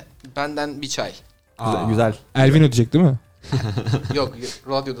verene benden bir çay. Güzel. Elvin ödeyecek değil mi? Yok,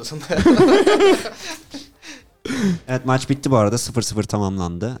 radyodasın. Evet, maç bitti bu arada. 0-0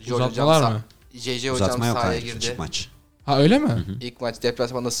 tamamlandı. Uzatmalar mı? JJ hocam Uzatma yok, sahaya hayır. girdi. Küçük maç. Ha öyle mi? İlk maç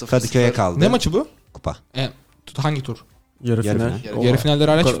deplasmanda 0-0. Kadıköy'e kaldı. Ne maçı bu? Kupa. Hangi tur? Yarı Yarı final. final. Yarı finaller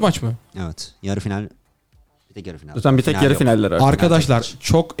hala çift maç mı? Evet. Yarı final. Bir tek yarı final. Zaten bir tek Final yarı yok. finaller var. Arkadaşlar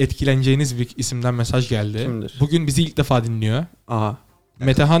çok etkileneceğiniz bir isimden mesaj geldi. Kimdir? Bugün bizi ilk defa dinliyor. Aha.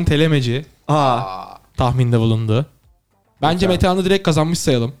 Metehan Telemeci Aa, tahminde bulundu. Bence Metehan. Metehan'ı direkt kazanmış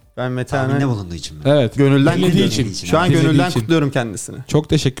sayalım. Ben Tahminde Metehan'ı bulunduğu için mi? Evet. gönülden Dinlediği kutluyorum. için. Şu an Dinlediği gönülden için. kutluyorum kendisini. Çok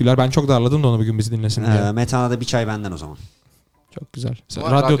teşekkürler. Ben çok darladım da onu bugün bizi dinlesin diye. Metehan'a da bir çay benden o zaman. Çok güzel.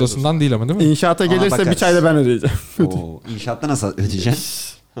 Ama Radyo radyo odasından değil ama değil mi? İnşaata Ona gelirse bir bakarız. çay da ben ödeyeceğim. Oo, inşaatta nasıl ödeyeceksin?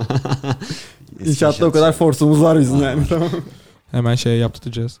 Eski İnşaatta o kadar inşaatçı. forsumuz var bizim Aa. yani. Tamam. Hemen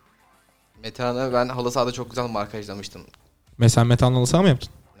yaptıracağız. Metehan'ı ben halı sahada çok güzel markajlamıştım. Mesela Metehan'la halı saha mı yaptın?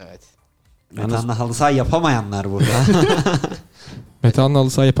 Evet. Metehan'la halı saha yapamayanlar burada. Metehan'la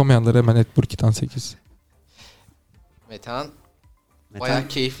halı saha yapamayanları hemen Etburki'den 8. Metehan Metehan, bayağı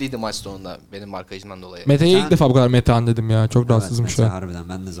keyifliydi maç sonunda benim markajımdan dolayı. Mete'ye Metehan- ilk defa bu kadar Metehan dedim ya. Çok rahatsızım evet, şu an. harbiden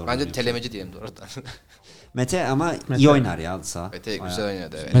ben de zorlanıyorum. Bence telemeci diyelim doğru. Mete ama Mete. iyi oynar ya halı saha. Mete Bayağı güzel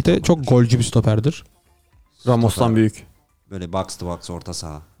oynadı evet. Mete çok golcü bir stoperdir. Ramos'tan büyük. Böyle box to box orta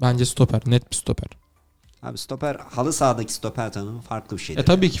saha. Bence stoper. Net bir stoper. Abi stoper, halı sahadaki stoper tanımı farklı bir şeydir.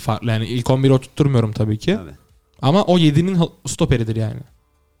 Tabii ki farklı. Yani ilk 11'i oturtturmuyorum tabii ki. Tabii. Ama o 7'nin stoperidir yani.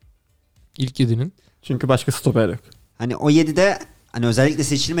 İlk 7'nin. Çünkü başka stoper yok. Hani o 7'de hani özellikle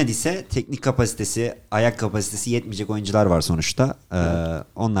seçilmediyse teknik kapasitesi, ayak kapasitesi yetmeyecek oyuncular var sonuçta.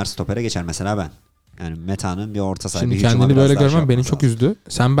 Onlar stopere geçer mesela ben. Yani Meta'nın bir orta saha, Şimdi bir hücuma kendini biraz böyle daha görmem beni yapması çok lazım. üzdü.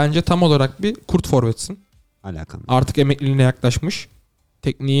 Sen bence tam olarak bir kurt forvetsin. Alakam. Artık emekliliğine yaklaşmış.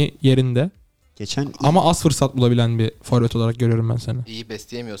 Tekniği yerinde. Geçen Ama az fırsat bulabilen bir forvet olarak görüyorum ben seni. İyi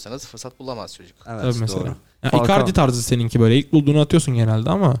besleyemiyorsanız fırsat bulamaz çocuk. evet, Tabii mesela. doğru. Yani Falcao. Icardi tarzı seninki böyle. İlk bulduğunu atıyorsun genelde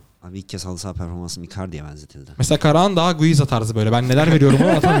ama. Abi ilk kez halı saha performansım Icardi'ye benzetildi. Mesela Karahan daha Guiza tarzı böyle. Ben neler veriyorum onu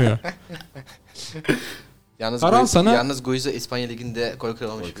atamıyor. Yalnız Karan sana- yalnız Guiza İspanya Ligi'nde gol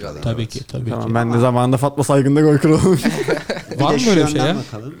kralmış bir adam. Tabii ki tabii Tamam, ki. ben de zamanında Fatma Saygın'da gol kralıyım. Bir Var de mı şu böyle bir şey yönden ya?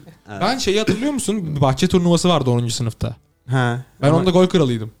 bakalım. Evet. Ben şeyi hatırlıyor musun? Bir bahçe turnuvası vardı 10. sınıfta. Ha. Ben ama- onda gol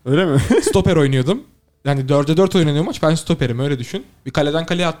kralıydım. Öyle mi? Stoper oynuyordum. Yani 4'e 4 oynanıyor maç. Ben stoperim öyle düşün. Bir kaleden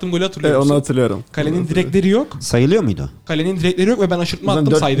kaleye attığım golü hatırlıyor Onu musun? hatırlıyorum. Kalenin direkleri yok. Sayılıyor muydu? Kalenin direkleri yok ve ben aşırtma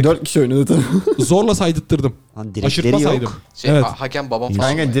attım 4, saydık. 4 kişi oynadı tabii. Zorla saydırttırdım. Lan Aşırtma direkleri saydım. yok. Evet. Hakem babam falan.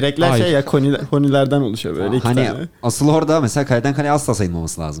 Kanka var. direkler Hayır. şey ya konilerden oluşuyor böyle iki Hani tane. asıl orada mesela kaleden kaleye asla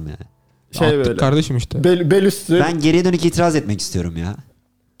sayılmaması lazım yani. Şey Attık böyle. kardeşim işte. Bel üstü. Ben geriye dönük itiraz etmek istiyorum ya.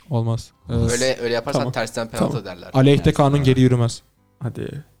 Olmaz. Öyle yaparsan Tamam. tersten penaltı Tamam. derler. Aleyhte kanun geri yürümez.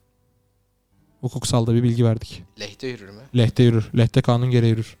 Hadi. Hukuksal da bir bilgi verdik. Lehte yürür mü? Lehte yürür. Lehte kanun geri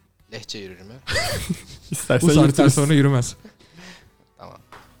yürür. Lehçe yürür mü? İstersen Bu saatten yürütürüz. sonra yürümez. Tamam.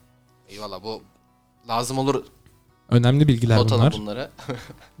 Eyvallah bu lazım olur. Önemli bilgiler Not alın bunlar. bunları.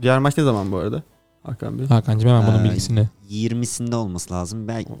 Diğer maç ne zaman bu arada? Hakan Bey. Hakan'cığım hemen bunun bilgisini. 20'sinde olması lazım.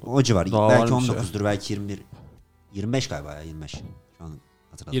 Belki o civar. Daha Belki varmış 19'dur, belki 21. 25 galiba ya, 25. Şu an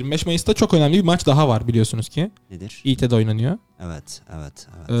hatırladım. 25 Mayıs'ta çok önemli bir maç daha var biliyorsunuz ki. Nedir? İT'de oynanıyor. Evet, evet,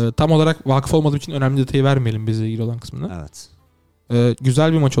 evet. Tam olarak vakıf olmadığım için önemli detayı vermeyelim bize ilgili olan kısmını. Evet.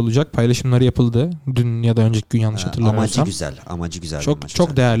 Güzel bir maç olacak. Paylaşımları yapıldı. Dün ya da önceki gün yanlış Amacı hatırlamıyorsam. güzel. Amacı güzel. bir Çok maç çok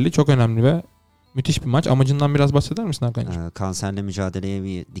zaten. değerli, çok önemli ve müthiş bir maç. Amacından biraz bahseder misin Hakan'cığım? Kanserle mücadeleye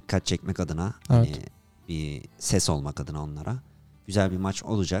bir dikkat çekmek adına, Evet. hani bir ses olmak adına onlara güzel bir maç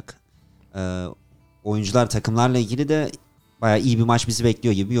olacak. Oyuncular, takımlarla ilgili de bayağı iyi bir maç bizi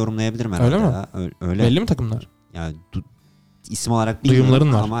bekliyor gibi yorumlayabilirim herhalde. Öyle mi? Ya. Öyle. Belli mi takımlar? Yani isim olarak bilmiyorum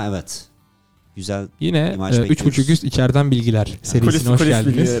Duyumların var. ama evet. Güzel. Yine Bir maç 3.5 bekliyoruz. üst içeriden bilgiler serisine hoş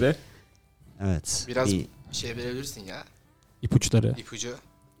geldiniz. bilgileri. Evet. Biraz Bir şey verebilirsin ya. İpuçları. İpucu.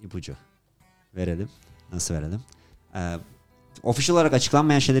 ipucu verelim. Nasıl verelim? Official olarak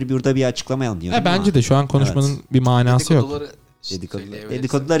açıklanmayan şeyleri burada bir açıklamayalım diyorum. Bence de şu an konuşmanın bir manası yok. Dedikoduları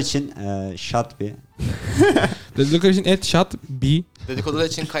Dedikodular için shot bir. Dedikodular için @shot b Dedikodular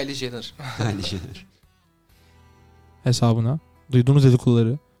için Kylie Jenner. Aynı şeyler. hesabına duyduğunuz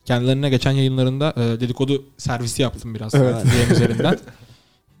dedikoduları kendilerine geçen yayınlarında dedikodu servisi yaptım biraz Evet. DM üzerinden.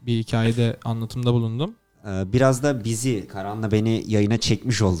 Bir hikayede anlatımda bulundum. Biraz da bizi, Karan'la beni yayına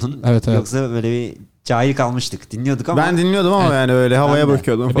çekmiş oldun. Evet. Yoksa böyle bir cahil kalmıştık. Dinliyorduk ama. Ben dinliyordum ama Evet. yani öyle havaya Ben de.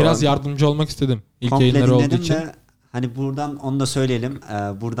 bakıyordum falan. Biraz yardımcı olmak istedim. İlk komple yayınları olduğu dinledim için. de hani buradan onu da söyleyelim.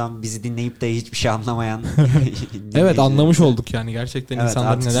 Buradan bizi dinleyip de hiçbir şey anlamayan Evet, anlamış olduk yani gerçekten Evet,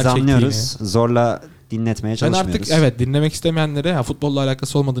 insanların artık neler sizi çektiğini. anlıyoruz. Zorla dinletmeye Ben çalışmıyoruz. artık dinlemek istemeyenlere footbolla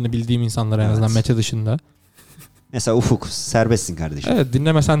alakası olmadığını bildiğim insanlara en Evet. azından Mete dışında. Mesela Ufuk serbestsin kardeşim. Evet,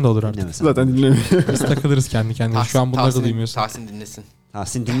 dinlemesen de olur artık. Dinlemesen. Zaten dinlemiyor. Biz takılırız kendi kendine. Şu an bunları da duymuyorsun. Tahsin dinlesin.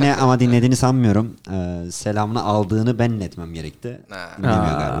 Tahsin dinle ama dinlediğini sanmıyorum. Selamını aldığını ben netmem gerekti. Ha. Dinlemiyor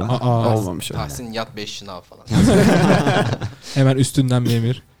galiba. Olmamış öyle. Tahsin yat 5 şınav falan. Hemen üstünden bir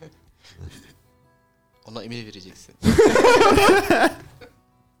emir. Ona emir vereceksin.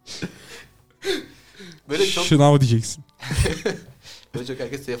 Böyle çok Şınav diyeceksin. böyle çok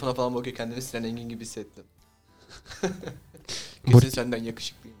herkes telefona falan bakıyor, kendimi Sinan Engin gibi hissettim. Bur- Kesin senden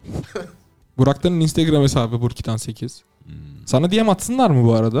yakışıklıyım. Burak'tanın Instagram hesabı Burkitan8. Sana DM atsınlar mı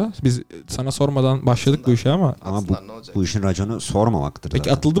bu arada? Biz sana sormadan başladık bu işe ama. Ama Aslında ne olacak? Bu işin raconu sormamaktır Peki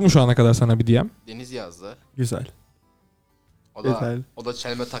zaten. atıldı mı şu ana kadar sana bir DM? Deniz yazdı. Güzel. O da Güzel. o da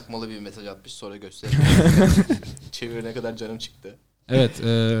çelme takmalı bir mesaj atmış, sonra gösterdi. Çevirene kadar canım çıktı. Evet.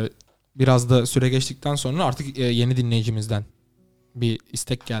 Biraz da süre geçtikten sonra artık yeni dinleyicimizden bir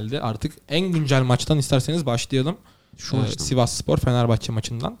istek geldi. Artık en güncel maçtan isterseniz başlayalım. Şu maçtan. Sivasspor Fenerbahçe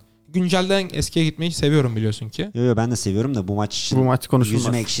maçından. Güncelden eskiye gitmeyi seviyorum biliyorsun ki. Yo ben de seviyorum da bu maç için Bu maç konuşulmaz.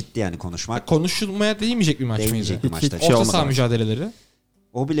 yüzüme ekşitti yani konuşmak. Konuşulmaya değmeyecek bir maç mıydı? Değmeyecek bir Hiç- maçta. hiç şey Orta olmadı. saha mücadeleleri.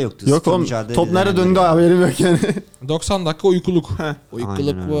 O bile yoktu. Yok Sıfır oğlum. mücadele Top nerede edilenleri. döndü haberim yok yani. 90 dakika uykuluk.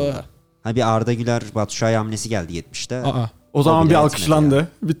 Uykuluk bu. Ha bir Arda Güler Batshuayi hamlesi geldi 70'te. Aa, O zaman bile bir yetmedi alkışlandı. yani.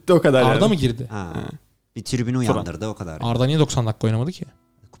 Bitti o kadar Arda yani. mı girdi? Ha. Bir tribünü uyandırdı o kadar. Arda niye 90 dakika oynamadı ki?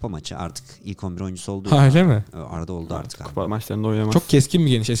 Kupa maçı artık ilk 11 oyuncusu oldu. Ha, öyle mi? Arda oldu artık abi. Kupa maçlarında oynamaz. Çok keskin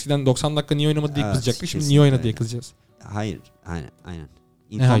bir geniş. Eskiden 90 dakika niye oynamadı diye Evet, kızacaktık. Şimdi kesinlikle niye oynadı diye öyle. kızacağız. Hayır. Aynen.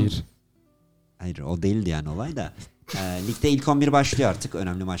 İlk Ne on- hayır? Hayır o değildi yani olay da. Ligde ilk 11 başlıyor artık.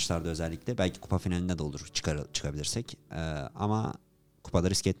 Önemli maçlarda özellikle. Belki kupa finalinde de olur çıkabilirsek. Ama kupada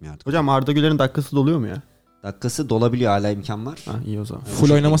risk etmiyor artık. Hocam Arda Güler'in dakikası doluyor mu ya? Dakikası dolabiliyor, hala imkan var. Ha iyi o zaman.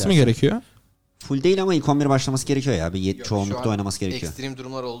 Full oynaması mı gerekiyor? Full değil ama ilk 11 başlaması gerekiyor ya. Bir Yok, şu çoğunlukta an oynaması gerekiyor. Ekstrem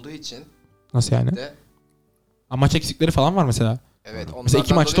durumlar olduğu için Nasıl yani? de Maç eksikleri falan var mesela. evet, Mesela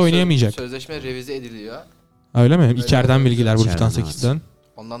iki onlardan maçta dolayı oynayamayacak. Sözleşme revize ediliyor. Öyle mi? Öyle İçeriden oluyor. bilgiler Burkitan İçeriden, 8'den.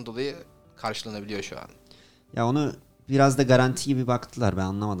 Ondan dolayı karşılanabiliyor şu an. Ya onu biraz da garanti gibi baktılar. Ben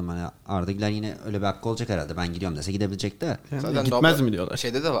anlamadım. Hani Arda Güler yine öyle bir hakkı olacak herhalde. Ben gidiyorum dese gidebilecek de. Yani Zaten gitmez normal- mi diyorlar?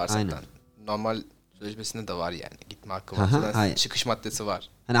 Şeyde de var zaten. Aynen. Normal sözleşmesinde de var yani. Gitme hakkı var. Aha, Zaten hayır. çıkış maddesi var.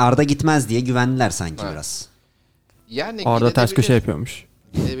 Hani Arda gitmez diye güvendiler sanki Evet. biraz. Yani Arda ters gidebilir, köşe yapıyormuş.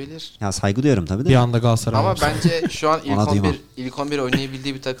 gidebilir. Ya saygı duyuyorum tabii de. Bir anda Galatasaray. Ama olmuş. bence şu an Ona duymam. ilk 11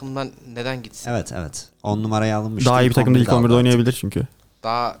 oynayabildiği bir takımdan neden gitsin? Evet. 10 numaraya alınmıştı. Daha iyi bir takımda ilk 11'de aldı. oynayabilir çünkü.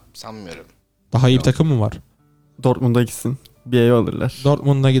 Daha sanmıyorum. Daha iyi bir takım mı var? Dortmund'a gitsin. Bir ev alırlar.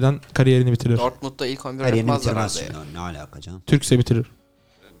 Dortmund'a giden kariyerini bitirir. Dortmund'da ilk 11 Kariyerini oynatmazlar bitirmez Arda'ya. şimdi. Ne alaka canım? Türkse bitirir.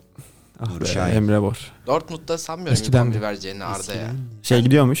 Ah Nuri be, Şahin. Emre Bor. Dortmund'da sanmıyorum Eskiden ilk 11 de. vereceğini Arda'ya. Şey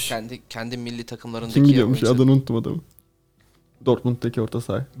gidiyormuş. Kendi milli takımlarındaki Kim gidiyormuş? oyuncu. Adını unuttum adamı. Dortmund'daki orta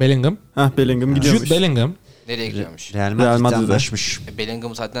saha. Bellingham. Bellingham gidiyormuş. Jude Bellingham. Nereye gidiyormuş? Real Real Madrid'de Madrid'de. anlaşmış.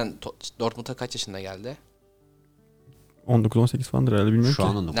 Bellingham zaten Dortmund'a kaç yaşında geldi? 19-18 falandır herhalde bilmiyorum Şu ki.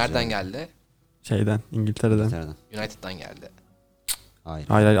 an 19. Nereden yani. geldi? Şeyden, İngiltere'den. İngiltere'den. United'dan geldi. Hayır.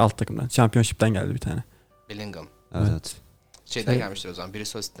 Hayır alt takımdan. Championship'ten geldi bir tane. Bellingham. Evet. Şeyden Şey- gelmiştir o zaman.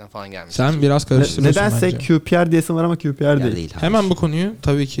 Bristol City'den falan gelmiştir. Sen biraz karıştırıyorsun Nedense bence. QPR diyesim var ama QPR Yer değil. değil. hayır. Hemen bu konuyu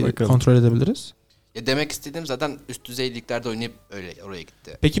tabii ki Bakalım. kontrol edebiliriz. Ya demek istediğim zaten üst düzey liglerde oynayıp öyle oraya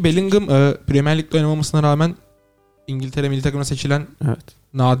gitti. Peki Bellingham Premier Lig'de oynamamasına rağmen İngiltere milli takımına seçilen Evet.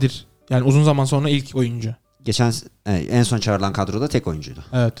 nadir. Yani uzun zaman sonra ilk oyuncu. Geçen en son çağrılan kadroda tek oyuncuydu.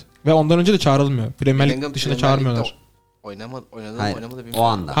 Evet. Ve ondan önce de çağrılmıyor. Premier Lig Bellingham dışında Premier çağırmıyorlar. Lig'de oynadı mı Hayır. oynamadı O bilmiyorum.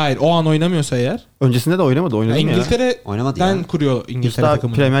 anda. Hayır, o an oynamıyorsa eğer Öncesinde de oynamadı. Oynadı mı ya? İngiltere'den Oynamadı ya. kuruyor Hiç İngiltere daha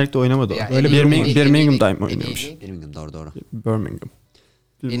takımını. Premier Lig'de oynamadı o. Ya Öyle en iyi- Birmingham- en iyi- Birmingham'da en iyi- oynuyormuş. en iyi- Birmingham doğru. Birmingham.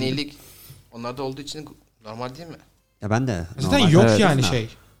 En iyi lig onlarda olduğu için normal değil mi? Ya ben de. Zaten normal- yok Evet. yani Ha. şey.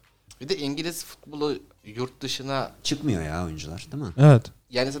 Bir de İngiliz futbolu yurt dışına Çıkmıyor ya oyuncular değil mi? Evet.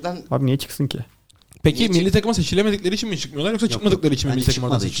 yani zaten Abi niye çıksın ki? Peki Niye milli takıma seçilemedikleri için mi çıkmıyorlar yoksa çıkmadıkları için mi Bence milli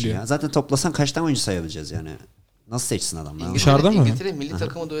takımlardan çıkmadığı için seçiliyor? ya. Zaten toplasan kaç tane oyuncu sayabileceğiz yani? Nasıl seçsin adamlar? Dışarıda mı? İngiltere milli Aha.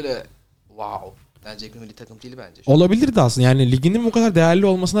 takımı da öyle wow. Bence bir milli takım değil bence. Olabilirdi aslında. Yani liginin bu kadar değerli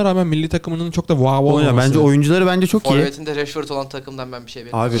olmasına rağmen milli takımının çok da wow olmaması. Ya bence oyuncuları bence çok iyi. Forvet'inde Rashford olan takımdan ben bir şey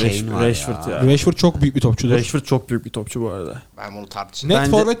bekliyorum. Abi Kane var Rashford ya. ya. Rashford çok büyük bir topçudur. Rashford çok büyük bir topçu bu arada. Ben bunu tartışırım. Net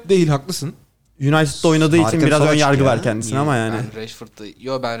Bence- forvet değil, haklısın. United'da oynadığı için Harika bir biraz sol ön yargı açık var ya. kendisine İyi. ama yani. Ben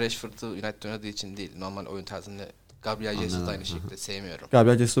Rashford'u United'da oynadığı için değil. Normal oyun tarzını Gabriel Jesus da Anladım. aynı şekilde sevmiyorum.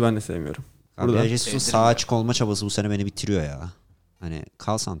 Gabriel Jesus'u ben de sevmiyorum. Gabriel Burada. Jesus'un sağ Sevdirmiyor. açık olma çabası bu sene beni bitiriyor ya. Hani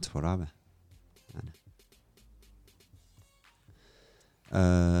kal santifor abi. Yani.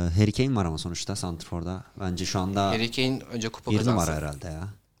 Harry Kane var ama sonuçta santiforda. Bence şu anda Harry Kane önce kupa bir kazansın. numara herhalde ya.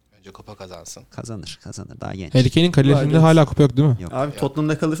 Önce kupa kazansın. Kazanır daha genç. Harry Kane'in kariyerinde Evet. hala kupa yok değil mi? Yok. Abi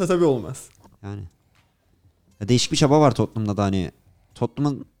Tottenham'da kalırsa tabii olmaz. Yani. Ya değişik bir çaba var Tottenham'da da hani.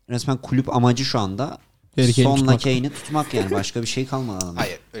 Tottenham'ın resmen kulüp amacı şu anda Harry Kane'i sonla tutmak. Kane'i tutmak yani. Başka bir şey kalmadı adamda.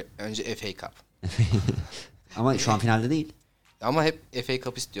 Hayır. Önce FA Cup. Ama şu an finalde değil. Ama hep FA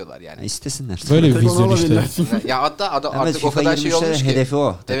Cup istiyorlar Ya yani. istesinler. Böyle bir Tek onu vizyon alabilirler işte. çünkü. Ya hatta Evet, artık o FIFA kadar şey 23'te olmuş ki. hedefi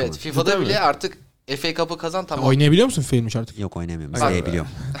o. Evet, takımın. FIFA'da Cidden bile mi? artık FA Cup'ı kazan tamam. Oynayabiliyor musun filmmiş artık? Yok oynayamıyorum. Bak-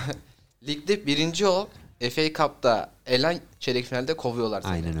 İzleyebiliyorum. Ligde birinci ol. FA Cup'ta elen çeyrek finalde kovuyorlar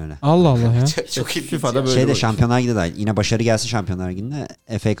seni. Aynen öyle. Allah Allah ya. Çok ilginç FIFA'da ya. böyle Şeyde olur. Şampiyonlar Ligi'de dahil. Yine başarı gelsin Şampiyonlar Ligi'nde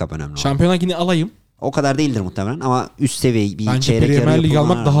FA Cup önemli. olan. Şampiyonlar Ligi'ni alayım. O kadar değildir muhtemelen ama üst seviye bir Bence çeyrek yarı Premier Lig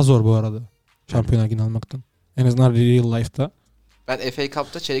yapılma- almak daha zor bu arada. Şampiyonlar Ligi'ni almaktan. En azından real life'da. Ben FA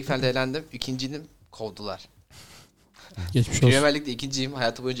Cup'ta çeyrek finalde elendim. İkinciydim. Kovdular. Geçmiş olsun. Premier Lig'de ikinciyim.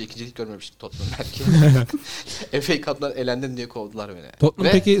 Hayatım boyunca ikincilik görmemiştim Tottenham belki. FA Cup'tan elendim diye kovdular beni. Tottenham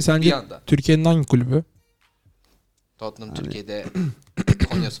Ve peki bir sence anda Türkiye'nin hangi kulübü? Tottenham Türkiye'de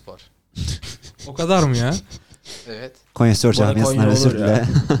Konyaspor. O kadar mı ya? Evet. Konyaspor Bu arada camiasının Konya arası olur bile. ya.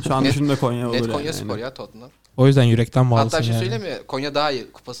 Şu an Net- düşündüğümde Konya olur Net yani. Konyaspor ya Tottenham. O yüzden yürekten bağlısın Hatta bir şey yani. söyleyeyim mi? Konya daha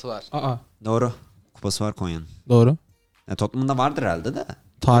iyi. Kupası var. Aa, Doğru. Kupası var Konya'nın. doğru. Ya Tottenham'ın da vardır herhalde de.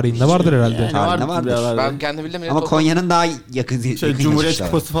 Tarihinde vardır herhalde. Yani Tarihinde vardır. birader. Ben kendim bildim Ama Konya'nın daha yakın Cumhuriyet geçmişler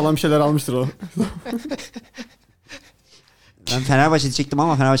var. Kupası falan bir şeyler almıştır o. Ben Fenerbahçe diyecektim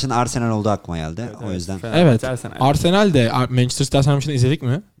ama Fenerbahçe'nin Arsenal olduğu aklıma geldi. Evet, o evet. yüzden Evet. Arsenal. Arsenal de Manchester City Arsenal maçını izledik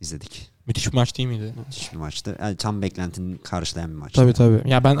mi? izledik. Müthiş bir maç değil miydi? Müthiş bir maçtı. Yani tam beklentinin karşılayan bir maç. Tabii tabii.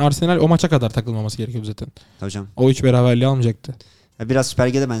 Ya ben Arsenal o maça kadar takılmaması gerekiyordu zaten. Tabii canım. O üç beraberliği almayacaktı. Ya biraz Süper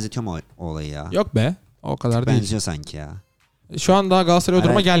Lig'e de benzetiyorum o olayı ya. Yok be. O kadar değil. Benziyor sanki ya. Şu an daha Galatasaray o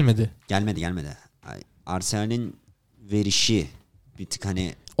duruma Evet. gelmedi. Gelmedi. Arsenal'in verişi bir tık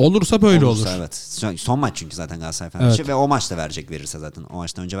hani Olursa böyle olursa olur. Evet. Son maç çünkü zaten Galatasaray Fenerbahçe Evet. ve o maçta verecek verirse zaten. O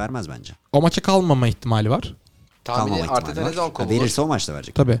maçtan önce vermez bence. O maça kalmama ihtimali var. Tahmini Kalmama ihtimali Arteta ne var. zaman Ha, kovulur? verirse o maçta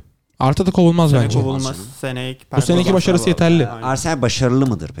verecek. Tabii. Arta da kovulmaz Sene bence. kovulmaz. Seneki Bu seneki başarısı yeterli. Arsenal başarılı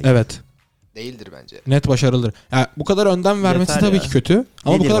mıdır peki? Evet. Değildir bence. Net başarılıdır. Yani bu kadar önden vermesi Yeter tabii ya. ki kötü.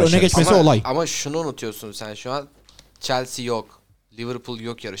 Ama Nedir bu kadar öne başarısı? geçmesi olay. Ama şunu unutuyorsun sen şu an. Chelsea yok. Liverpool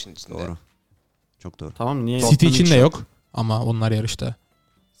yok yarışın içinde. Doğru. Çok doğru. Tamam niye? City için de yok. Ama onlar yarışta.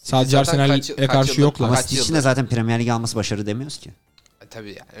 Sadece Zaten Arsenal'e karşı yıldır- yoklar. Ama Kaç City için yıldır? de zaten Premier Lig alması başarı demiyoruz ki. Tabii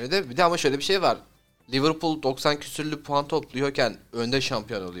yani. Öyle bir de ama şöyle bir şey var. Liverpool 90 küsürlü puan topluyorken önde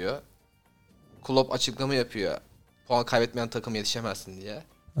şampiyon oluyor. Klopp açıklama yapıyor. Puan kaybetmeyen takım yetişemezsin diye.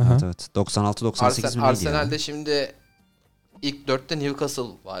 Aha. Evet. 96-98 mi neydi Arsenal'de ya? şimdi ilk 4'te Newcastle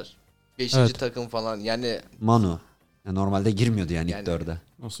var. 5. Evet. takım falan. Yani Manu. Ya normalde girmiyordu yani ilk Yani- dörde.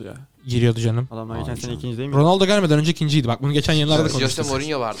 Nasıl ya? Giriyordu canım. Adamlar Ay geçen sene canım. ikinci değil mi? Ronaldo gelmeden önce ikinciydi. Bak bunu geçen yıllarda da Jose konuştuk.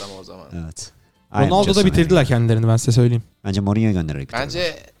 Mourinho vardı ama o zaman. Evet. Aynen, Ronaldo'da Jose bitirdiler Mourinho. kendilerini ben size söyleyeyim. Bence Mourinho gönderirdik.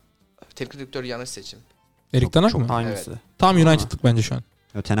 Bence teknik direktör yanlış seçim. Erik Ten Hag mı? Hangisi? Tam United'lık bence şu an.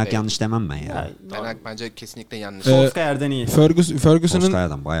 Ten Hag Evet. yanlış demem ben ya. Ya, Ben bence kesinlikle yanlış. Solskjaer'den iyi. Ferguson'ın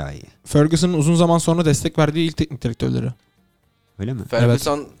Solskjaer'dan bayağı iyi. uzun zaman sonra destek verdiği ilk teknik direktörleri. Öyle mi?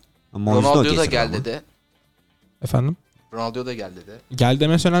 Ferguson Ama Mourinho Ronaldo'ya da getirdi gel ama. dedi. Efendim? Ronaldo'ya da gel dedi. Gel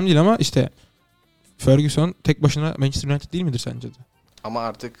demesi önemli değil ama işte Ferguson tek başına Manchester United değil midir sence de? Ama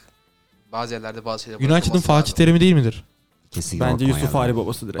artık bazı yerlerde bazı şeyler United'ın bırakılması Fatih lazım. Terim'i değil midir? Kesinlikle Bence bakma Yusuf ya. Ali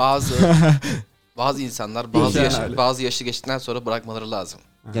babası direkt. Bazı insanlar Yani. bazı yaşı geçtikten sonra bırakmaları lazım.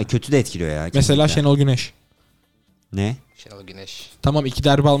 Ya kötü de etkiliyor ya. Mesela kesinlikle. Şenol Güneş. Ne? Şenol Güneş. Tamam 2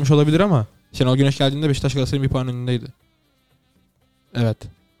 derbi almış olabilir ama Şenol Güneş geldiğinde Beşiktaş Galatasaray'ın bir puan önündeydi. Evet.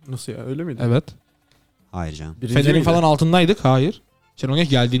 Nasıl ya öyle miydi? Evet. Hayır canım. Birinci Fener'in miydi? falan altındaydık. Hayır. Şenol Güneş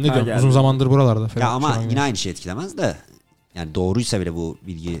geldiğinde Ha, diyorum. geldi. Uzun zamandır buralarda. Ya ama Şenol Güneş. yine aynı şey etkilemez de. Yani doğruysa bile bu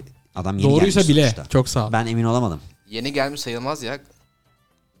bilgi adam yeni Doğruysa gelmiş bile. sonuçta. Çok sağ ol. Ben emin olamadım. Yeni gelmiş sayılmaz ya.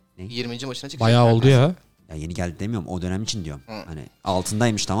 Ne? 20. maçına çıkacak. Bayağı oldu ya. Ya yeni geldi demiyorum. O dönem için diyorum. Hı. Hani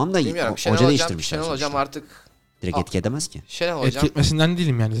altındaymış tamam da Bilmiyorum. hoca Şenol Hocam, değiştirmişler Şenol Hocam sonuçta. artık Direkt etki edemez ki. Şenol Hocam Etki etmesinden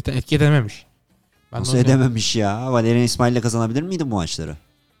değilim yani. Zaten etki edememiş. Ben de Nasıl onu diyorum. edememiş ya? Valerian İsmail'le kazanabilir miydi bu maçları?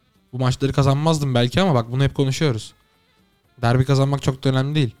 Bu maçları kazanmazdım belki ama bak bunu hep konuşuyoruz. Derbi kazanmak çok da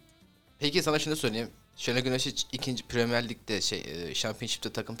önemli değil. peki sana şunu söyleyeyim. Şenol Güneş hiç ikinci Premier Lig'de Championship'te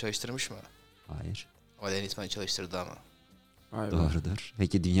takım çalıştırmış mı? Hayır. Valerian İsmail çalıştırdı ama. Vay be. Doğrudur.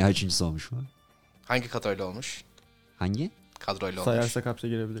 Peki dünya üçüncüsü olmuş mu? Hangi kadroyla olmuş? Hangi? Kadroyla olmuş. Sayarsak hapse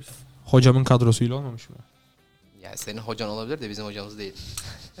girebiliriz. Hocamın kadrosuyla olmamış mı? Yani senin hocan olabilir de bizim hocamız değil.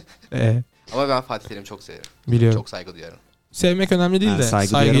 Ee, Ama ben Fatih Terim'i çok severim. biliyorum. Çok saygı duyuyorum. Sevmek önemli değil Ben de saygı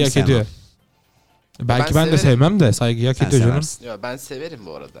saygıyı duyarım, hak sevmem. ediyor. Belki ben de severim. sevmem de saygıyı hak Sen ediyor canım. seversin. Yo, ben severim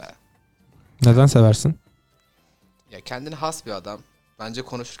bu arada. Neden seversin? Ya kendine has bir adam. Bence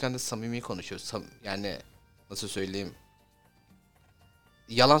konuşurken de samimi konuşuyor. Yani nasıl söyleyeyim?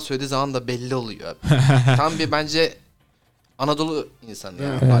 Yalan söylediği zaman da belli oluyor. Tam bir bence Anadolu insanı ya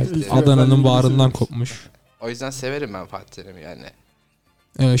Evet. Fatih Terim. Adana'nın bağrından kopmuş. O yüzden severim ben Fatih Terim'i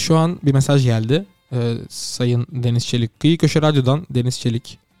yani. Şu an bir mesaj geldi. Sayın Deniz Çelik. Kıyı Köşe Radyo'dan Deniz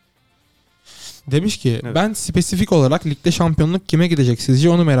Çelik. Demiş ki Evet. ben spesifik olarak ligde şampiyonluk kime gidecek sizce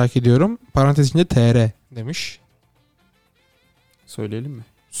onu merak ediyorum. Parantez içinde TR demiş. Söyleyelim mi?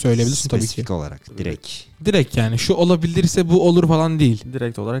 Söyleyebilirsin tabii ki. Spesifik olarak direkt. Direkt yani şu olabilirse bu olur falan değil.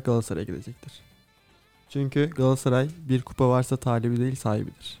 Direkt olarak Galatasaray'a gidecektir. Çünkü Galatasaray bir kupa varsa talibi değil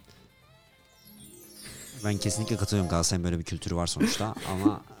sahibidir. Ben kesinlikle katılıyorum. Galatasaray'ın böyle bir kültürü var sonuçta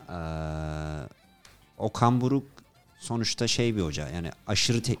ama Okan Buruk sonuçta şey bir hoca. Yani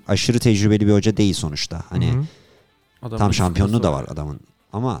aşırı tecrübeli bir hoca değil sonuçta. Hani Hı-hı. Adamın tam üç şampiyonluğu kupası da var adamın.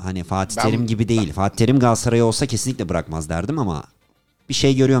 Ama hani Fatih Ben- Terim gibi değil. Fatih Terim Galatasaray olsa kesinlikle bırakmaz derdim ama bir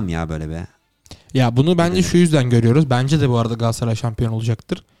şey görüyorum ya böyle be. Ya bunu bence Gidelim. şu yüzden görüyoruz. Bence de bu arada Galatasaray şampiyon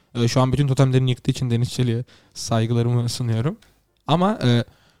olacaktır. Şu an bütün totemlerini yıktığı için Deniz Çelik'e saygılarımı sunuyorum. Ama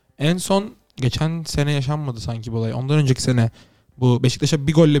en son geçen sene yaşanmadı sanki bu olay. Ondan önceki sene bu Beşiktaş'a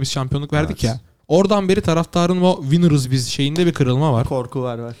bir golle biz şampiyonluk verdik Evet. ya. Oradan beri taraftarın o winner'ız biz şeyinde bir kırılma var. Korku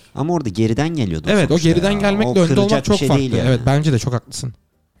var. Ama orada geriden geliyordu. Evet o sonuçta geriden ya. gelmekle O önde kırılacak olmak bir çok şey farklı. değil yani. Evet bence de çok haklısın.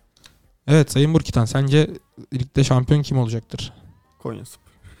 Evet Sayın Burkitan sence ligde şampiyon kim olacaktır? Konyaspor.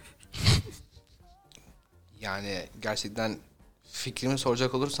 Yani gerçekten fikrimi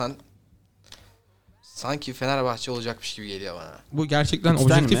soracak olursan sanki Fenerbahçe olacakmış gibi geliyor bana. Bu gerçekten İkiden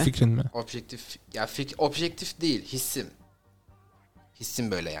objektif mi? fikrin mi? Objektif ya objektif değil, hissim.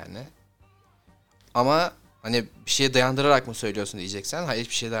 Hissim böyle yani. Ama hani bir şeye dayandırarak mı söylüyorsun diyeceksen, hayır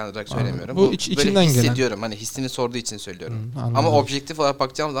hiçbir şeye dayandırarak söylemiyorum. Bu Böyle içinden gelen. hissediyorum. Hani hissini sorduğu için söylüyorum. Anladım. Ama objektif olarak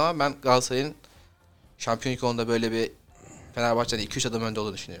bakacağım zaman ben Galatasaray'ın şampiyonluk yolunda böyle bir Fenerbahçe'den 2-3 adım önde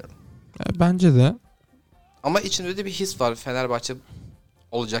olduğunu düşünüyorum. Bence de. Ama içimde de bir his var. Fenerbahçe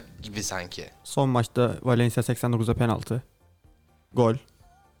olacak gibi sanki. Son maçta Valencia 89'da penaltı. Gol.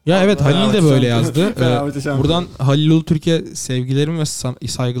 Ya evet Halil de böyle yazdı. Fenerbahçe şampiyon. Buradan Halil Ulu Türkiye sevgilerimi ve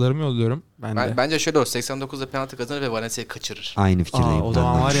saygılarımı yolluyorum. Ben de. Bence şöyle olur. 89'da penaltı kazanır ve Valencia'yı kaçırır. Aynı fikirdeyim. O ben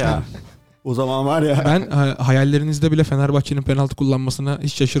zaman de var ya. O zaman var ya. Ben hayallerinizde bile Fenerbahçe'nin penaltı kullanmasına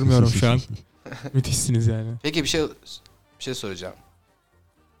hiç şaşırmıyorum şu an. Müthişsiniz yani. Peki bir şey soracağım.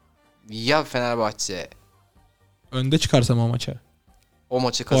 Ya Fenerbahçe Önde çıkarsam o maça. o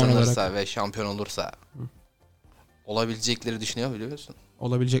maçı Puan kazanırsa ve şampiyon olursa olabilecekleri düşünüyor biliyor musun?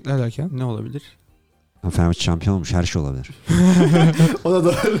 Olabilecekler derken. Ne olabilir? Fenerbahçe şampiyon olmuş. Her şey olabilir. O da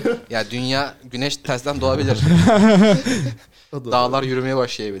doğru. Ya dünya güneş tersten doğabilir. Dağlar yürümeye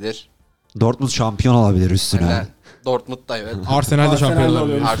başlayabilir. Dortmund şampiyon olabilir üstüne. Aynen. Dortmund da evet. Arsenal de şampiyon Arsenal de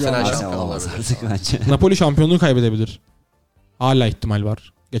olabilir. oluyor. Arsenal Arsenal şampiyon olamaz olabilir. artık bence. Napoli şampiyonluğu kaybedebilir. Hala ihtimal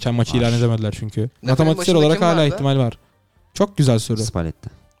var. Geçen maçı Var. ilan edemediler çünkü. Napoli'nin Matematiksel başında olarak kim hala vardı? ihtimal var. Çok güzel soru. Spalletti.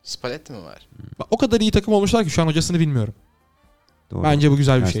 Spalletti mi var? Bak, o kadar iyi takım olmuşlar ki şu an hocasını bilmiyorum. Doğru. Bence bu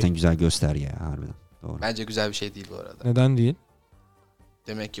güzel bir Gerçekten şey. güzel gösterge ya harbiden. Doğru. Bence güzel bir şey değil bu arada. Neden değil?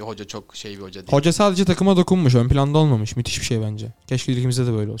 Demek ki hoca çok şey bir hoca değil. Hoca sadece takıma dokunmuş. Ön planda olmamış. Müthiş bir şey bence. Keşke ligimizde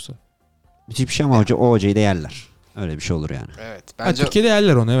de böyle olsa. Müthiş bir şey ama o hocayı da yerler. Öyle bir şey olur yani. Evet. Ha, Bence Türkiye'de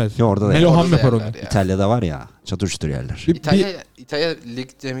yerler onu evet. Ya orada da Melo yerler. Ham Orada yapar onu. yerler ya. İtalya'da var ya çatır çutur yerler. İtalya lig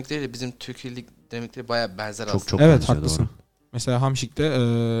dinamikleriyle bizim Türkiye lig dinamikleri baya benzer Çok aslında. çok Evet benziyor, haklısın. doğru. Mesela Hamşik'te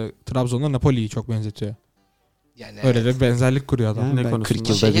Trabzon'la Napoli'yi çok benzetiyor. Yani Öyle evet. de bir benzerlik kuruyor adam. Yani Ne ben konusunda? 40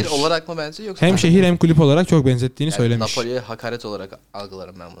 yılda Şehir bir olarak mı benziyor yoksa? Hem şehir hem kulüp olarak çok benzettiğini Yani söylemiş. Napoli'ye hakaret olarak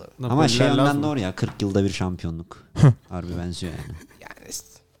algılarım ben bunu. ama şey Napoliler yönden lazım. doğru ya 40 yılda bir şampiyonluk. Harbi benziyor yani. Yani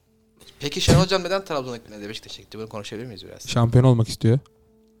peki Şenol Hocam neden Trabzon'a gitmedi? Beşiktaş'a gitti. Bunu konuşabilir miyiz biraz? Şampiyon olmak istiyor.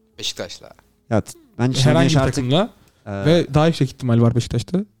 Beşiktaş'la. Ya bence Şenol Herhangi bir Hoca artık takımla e, ve daha yüksek ihtimal var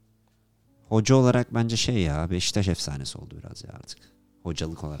Beşiktaş'ta. hoca olarak bence şey ya Beşiktaş efsanesi oldu biraz ya artık.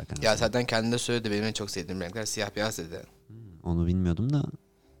 Hocalık olarak. en Ya azından. zaten kendi de söyledi. Benim en çok sevdiğim renkler siyah beyaz dedi. Onu bilmiyordum da.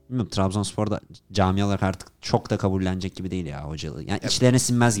 Bilmiyorum Trabzonspor'da cami olarak artık çok da kabullenecek gibi değil ya hocalığı. Yani içlerine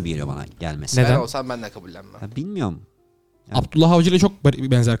sinmez gibi geliyor bana gelmesi. Neden? Ben olsam ben de kabullenmem. Ya bilmiyorum. Yani- Abdullah Avcı ile çok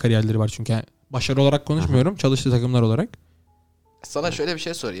benzer kariyerleri var çünkü. Yani başarı olarak konuşmuyorum. Çalıştığı takımlar olarak. Sana şöyle bir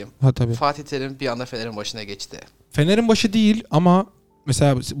şey sorayım. Ha tabii. Fatih Terim bir anda Fener'in başına geçti. Fener'in başı değil ama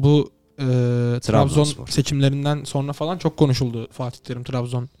mesela bu Trabzon Trabzonspor. seçimlerinden sonra falan çok konuşuldu Fatih Terim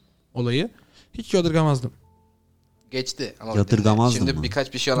Trabzon olayı. Hiç yadırgamazdım. geçti. Ama Yadırgamazdın şimdi mı?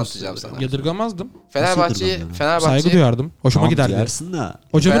 birkaç bir şey anlatacağım sana. Yadırgamazdım. yadırgamıyorum? Saygı duyardım. Hoşuma Tamam, giderdi. duyarsın da.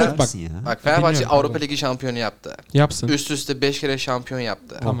 Hocamı Fener- bak Ya. Bak Fenerbahçe Dinliyorum, Avrupa pardon. Ligi şampiyonu yaptı. yapsın. Üst üste 5 kere şampiyon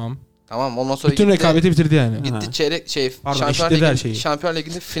yaptı. Tamam. Tamam ondan sonra Bütün rekabeti bitirdi yani. gitti çeyrek Pardon, Şampiyonlar eşitledi her Ligi şeyi. Şampiyonlar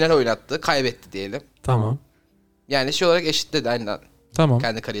Ligi'nde final oynattı. Kaybetti diyelim. Tamam. Yani şey olarak eşitledi aynen Tamam.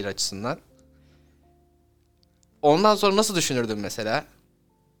 kendi kariyeri açısından. Ondan sonra nasıl düşünürdün mesela?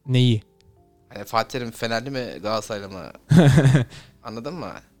 Neyi? Hani Fatih Terim Fenerli mi Galatasaraylı mı? Anladın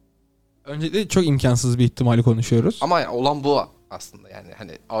mı? Öncelikle çok imkansız bir ihtimali konuşuyoruz. Ama olan bu aslında yani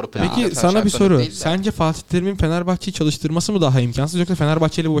hani Avrupa Ya, Peki Ligi'nde sana bir şampiyonluk soru. değil de. Sence Fatih Terim'in Fenerbahçe'yi çalıştırması mı daha imkansız yoksa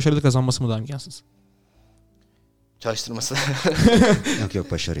Fenerbahçe ile bu başarılı kazanması mı daha imkansız? Çalıştırması.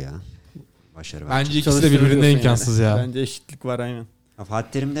 Yok başarı ya. Başarı Bence ikisi de Çalıştırır birbirinden diyorsun imkansız yani. ya. Bence eşitlik var aynen. Ya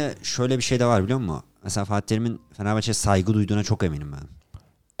Fatih Terim'de şöyle bir şey de var biliyor musun? Mesela Fatih Terim'in Fenerbahçe'ye saygı duyduğuna çok eminim ben.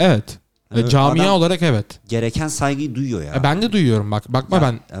 Evet. Evet, Camia adam olarak evet. gereken saygıyı duyuyor ya. Ben de duyuyorum bak. Bakma Ya,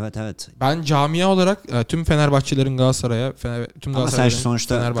 ben. Evet. Ben camia olarak tüm Fenerbahçelerin Galatasaray'a, tüm Ama sen Galatasaray'ın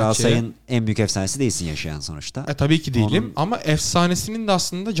sonuçta Fenerbahçe'ye. Galatasaray'ın en büyük efsanesi değilsin yaşayan sonuçta. Tabii ki değilim Onun- ama efsanesinin de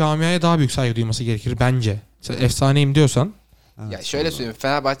aslında camiaya daha büyük saygı duyması gerekir bence. Sen efsaneyim diyorsan Evet, Ya şöyle doğru. söyleyeyim,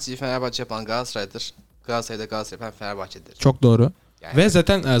 Fenerbahçe'yi Fenerbahçe yapan Galatasaray'dır. Galatasaray'da Galatasaray yapan Fenerbahçe'dir. çok doğru. Yani Ve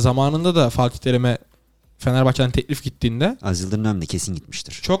zaten zamanında da Fatih Terim'e Fenerbahçe'den teklif gittiğinde Aziz Yıldırım da kesin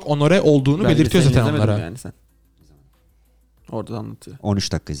gitmiştir. çok onore olduğunu belirtiyor zaten izlemedin onlara. mi yani sen? Orada anlatıyor.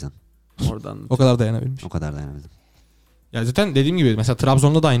 13 dakika izledim. Orada anlatıyor. O kadar dayanabilmiş. O kadar dayanamadım. Ya zaten dediğim gibi mesela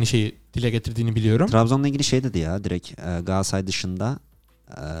Trabzon'da da aynı şeyi dile getirdiğini biliyorum. Trabzon'la ilgili şey dedi ya direkt Galatasaray dışında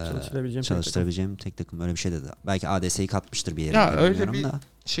Çalıştırabileceğim tek takım öyle bir şey dedi. Belki ADS'yi katmıştır bir yere. Ya öyle bilmiyorum bir da.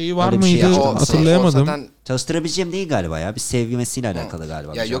 şeyi var Öyle bir şey mıydı yaptı. o hatırlayamadım. zaten Çalıştırabileceğim değil galiba ya. Bir sevgimesiyle alakalı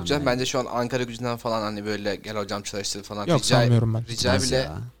galiba. ya bir yok canım camiayı. bence şu an Ankara Gücü'nden falan hani böyle gel hocam çalıştır falan. Yok sanmıyorum ben. Rica Nasıl bile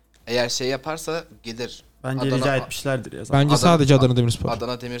ya? eğer şey yaparsa gelir. Bence Adana- rica etmişlerdir ya zaten. Bence sadece Adana Demirspor.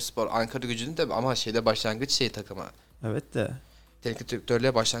 Adana Demirspor, Ankara Gücü'nün de ama şeyde başlangıç şey takımı. Evet de. Teknik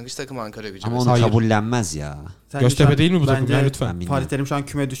direktörlüğe başlangıç takımı Ankara Gücü. Ama mesela. onu Hayır. kabullenmez ya. Sence Göztepe şu an- değil mi bu takım bence ya lütfen? Ben bilmiyorum. Fatih Terim şu an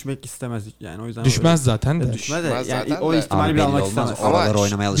küme düşmek istemez yani o yüzden. Düşmez zaten de. Düşmez de Düşmez yani zaten o de. ihtimali Abi bile belli almak olmaz. istemez. Ama Oralar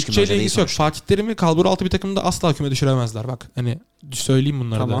oynamaya alışkın bir Bütçeyle hoca değil ilgisi yok. sonuçta. Fatih Terim'i kalbur altı bir takımda asla küme düşüremezler bak. Hani söyleyeyim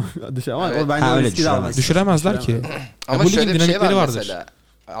bunları Tamam. da. Ama Evet. o bence Ha, o öyle riski de almak Düşüremezler ki. Ama bu ligin şöyle bir şey var dinamikleri vardır. mesela.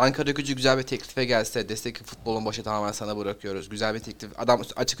 Ankara Gücü güzel bir teklife gelse destek ki futbolun başı tamamen sana bırakıyoruz. Güzel bir teklif. Adam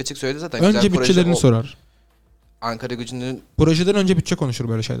açık açık söyledi zaten. Önce güzel proje bütçelerini sorar. Ankara Gücü'nün Projeden önce bütçe konuşur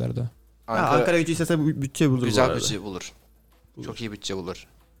böyle şeylerde. Ankara Gücü istese bu bütçe bulur bu güzel arada. bütçe bulur. Çok iyi bütçe bulur.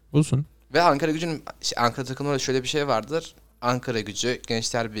 Bulsun. Ve Ankara Gücü'nün Ankara takımında şöyle bir şey vardır. Ankara Gücü,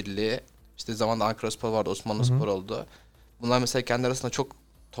 Gençler Birliği, işte zamanında Ankara Spor vardı, Osmanlı Spor oldu. Bunlar mesela kendi arasında çok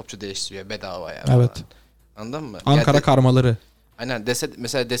topçu değiştiriyor bedavaya. falan. Evet. Anladın mı? Ankara Yani karmaları. aynen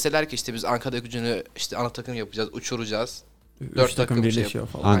mesela deseler ki işte biz Ankara Gücü'nü işte ana takım yapacağız, uçuracağız. Üç Dört takım takım birleşiyor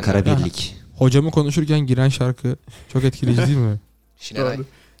falan. Ankara Aynen. Birlik. Hocamı konuşurken giren şarkı çok etkileyici değil mi? Şinelay. Doğru.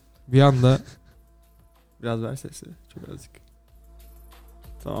 Bir anda Biraz ver sesi. Çok azıcık.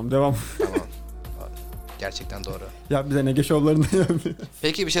 Tamam devam. Tamam. Gerçekten doğru. Ya bize ne şovlarında yap.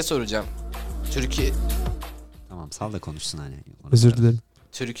 Peki bir şey soracağım. Tamam sal da konuşsun hani. özür dilerim.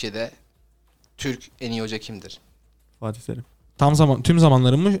 Türkiye'de Türk en iyi hoca kimdir? Fatih Terim. Tüm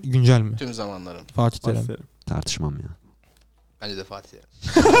zamanların mı güncel mi? Tüm zamanların. Fatih Fatih Terim. Terim. Tartışmam ya. Bence de Fatih.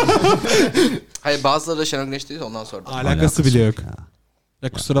 Hayır bazıları da Şenol Güneş değil ondan sonra. Alakası bile yok. Ya. Ya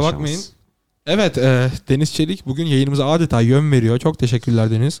kusura Yaklaşamaz. bakmayın. Evet Deniz Çelik bugün yayınımıza adeta yön veriyor. Çok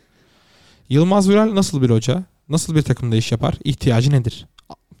teşekkürler Deniz. Yılmaz Vural nasıl bir hoca? Nasıl bir takımda iş yapar? İhtiyacı nedir?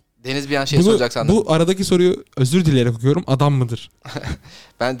 Deniz bir an şey soracak sandım. Bu aradaki soruyu özür dileyerek okuyorum. Adam mıdır?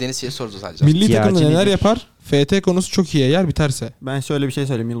 Ben Deniz şey sordu sadece. Milli İhtiyacı takımda neler nedir? yapar? FT konusu çok iyi eğer biterse. Ben şöyle bir şey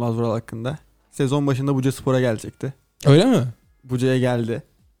söyleyeyim Yılmaz Vural hakkında. Sezon başında Bucaspor'a gelecekti. Öyle mi? Buca'ya geldi.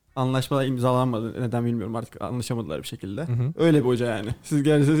 Anlaşmalar imzalanmadı. Neden bilmiyorum artık anlaşamadılar bir şekilde. Hı hı. Öyle bir hoca yani. Siz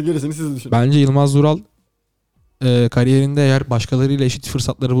gerisini siz düşünün. Bence Yılmaz Vural kariyerinde eğer başkalarıyla eşit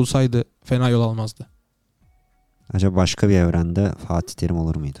fırsatları bulsaydı fena yol almazdı. Acaba başka bir evrende Fatih Terim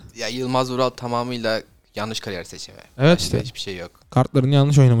olur muydu? Ya Yılmaz Vural tamamıyla yanlış kariyer seçimi. Evet Başka işte. hiçbir şey yok. Kartlarını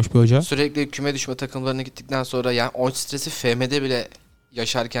yanlış oynamış bir hoca. Sürekli küme düşme takımlarına gittikten sonra yani o stresi FM'de bile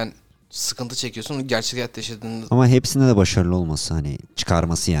yaşarken sıkıntı çekiyorsun. Onu gerçek hayatta yaşadığında Ama hepsinde de başarılı olması hani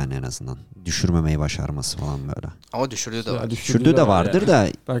çıkarması yani en azından. Düşürmemeyi başarması falan böyle. ama düşürdüğü de var. Düşürdüğü de vardır da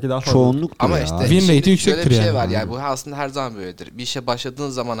Belki daha fazla. çoğunluk Ama ya. işte Win şimdi rate'i şöyle yüksektir bir şey yani. var yani bu aslında her zaman böyledir. Bir işe başladığın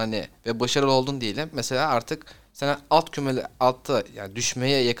zaman hani ve başarılı oldun diyelim. Mesela artık sana alt kümeli altta yani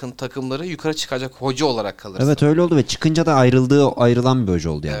düşmeye yakın takımları yukarı çıkacak hoca olarak kalırsın. Evet öyle oldu ve çıkınca da ayrılan bir hoca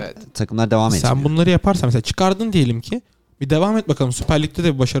oldu yani. Evet. Takımlar devam etmiyor. Sen bunları yaparsan mesela çıkardın diyelim ki Bir devam et bakalım. Süper Lig'de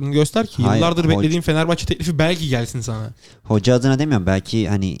de bir başarını göster ki Hayır, yıllardır beklediğim Fenerbahçe teklifi belki gelsin sana. Hoca adına demiyorum. Belki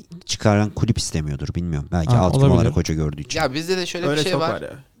hani çıkaran kulüp istemiyordur. Bilmiyorum. Belki altyapı olabilir. olarak hoca gördüğü için. Ya bizde de şöyle Öyle bir şey çok var. ya.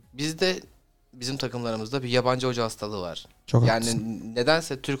 Bizim takımlarımızda bir yabancı hoca hastalığı var. Çok Yani haklısın.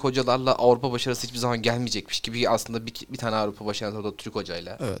 nedense Türk hocalarla Avrupa başarısı hiçbir zaman gelmeyecekmiş gibi aslında bir tane Avrupa başarısı o da Türk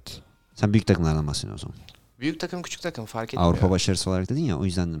hocayla. Evet. Sen büyük takımlardan bahsediyorsun o zaman. Büyük takım küçük takım fark etmiyor. Avrupa başarısı olarak dedin ya, o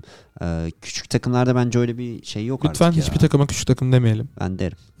yüzden dedim. Küçük takımlarda bence öyle bir şey yok Lütfen artık ya. hiçbir takıma küçük takım demeyelim. Ben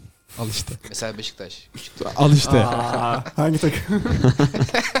derim. Al işte. Mesela Beşiktaş. Küçük takım. Al işte. Hangi takım?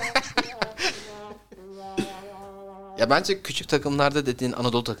 Ya bence küçük takımlarda dediğin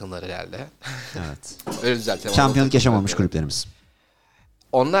Anadolu takımları herhalde. Evet. Öyle düzeltelim. Şampiyonluk yaşamamış kulüplerimiz.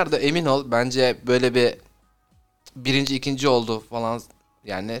 Onlar da emin ol bence böyle bir birinci ikinci oldu falan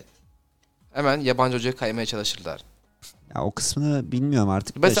yani hemen yabancı hocaya kaymaya çalışırlar. Ya o kısmını bilmiyorum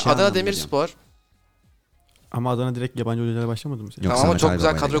artık. Mesela Adana anlamda Demirspor Ama Adana direkt yabancı hocalara başlamadı mı? Yok, tamam ama Samet çok güzel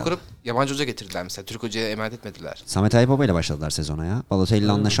Aybaba'yla kadro geldi. kurup yabancı hoca getirdiler mesela. Türk hocaya emanet etmediler. Samet Aybaba ile başladılar sezona ya. Balotelli ile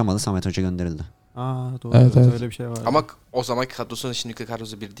Evet. anlaşamadı. Samet Hoca gönderildi. Doğru. Evet, evet. Öyle bir şey var. Ama o zamanki kadrosunun şimdiki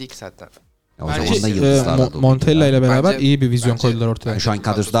kadrosu bir değil ki zaten. Ya o Bence zaman da yıldızlarla doluydu Montella ya. ile beraber Bence- iyi bir vizyon bence- koydular ortaya. Yani şu an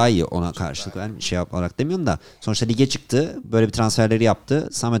kadrosu daha iyi, ona karşılık vermiş şey olarak demiyorum da sonuçta lige çıktı, böyle bir transferleri yaptı,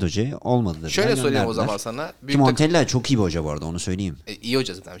 Samet Hoca'yı olmadı dediler, Şöyle söyleyeyim o gönderdiler. zaman sana. Ki Büyük takım, Montella çok iyi bir hoca bu arada, onu söyleyeyim. iyi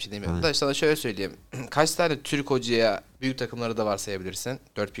hoca zaten bir şey demiyorum. Evet. Da sana şöyle söyleyeyim. Kaç tane Türk hocaya büyük takımları da varsayabilirsin.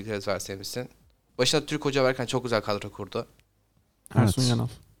 4 büyük kredi varsayabilirsin. Başına Türk hoca varken çok güzel kadro kurdu. Ersun Evet. Yanal.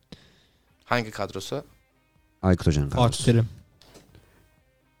 Hangi kadrosu? Aykut Hoca'nın Fatih kadrosu. Terim.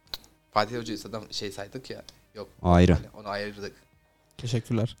 Fatih Hoca'yı zaten şey saydık ya. Yok. O ayrı. Yani onu ayırdık.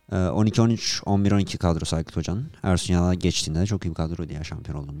 Teşekkürler. 12-13, 11-12 kadrosu Aykut Hoca'nın. Ersun Yanal'a geçtiğinde de çok iyi bir kadroydu ya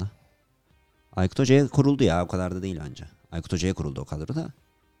şampiyon olduğunda. Aykut Hoca'ya kuruldu ya, o kadar da değil bence. Aykut Hoca'ya kuruldu o kadro da.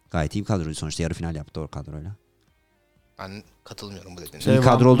 Gayet iyi bir kadroydu sonuçta, yarı final yaptı o kadroyla. Ben katılmıyorum bu dediğine. İyi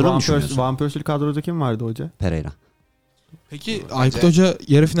kadro olduğunu mu düşünüyorsun? Van Persie'li kadroda kim vardı hoca? Pereira. Peki Bence- Aykut Hoca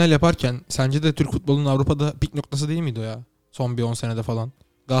yarı final yaparken sence de Türk futbolunun Avrupa'da pik noktası değil miydi o ya? Son bir 10 senede falan.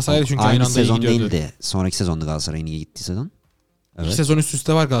 Galatasaray da çünkü aynı Aynı anda iyi sezon gidiyordu. değildi. Sonraki sezonda Galatasaray'ın iyi gittiği sezon. İki Evet. sezon üst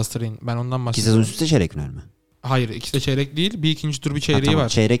üste var Galatasaray'ın. Ben ondan 2 bahsediyorum. sezon üst üste çeyrek final mi? Hayır, ikisi de çeyrek değil. Bir ikinci tur bir Ha, çeyreği tamam. var.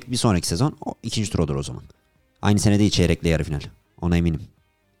 Çeyrek bir sonraki sezon. O ikinci tur olur o zaman. Aynı sene değil, çeyrekle yarı final. Ona eminim.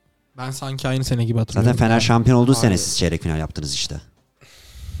 Ben sanki aynı sene gibi hatırlıyorum. Zaten Fener ya. şampiyon olduğu sene Hayır. siz çeyrek final yaptınız işte.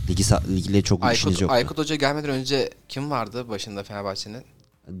 Ligle çok işiniz yoktu. Aykut Hoca gelmeden önce kim vardı başında Fenerbahçe'nin?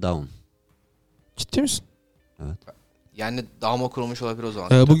 Down. Ciddi misin? Yani dağma kurulmuş olabilir o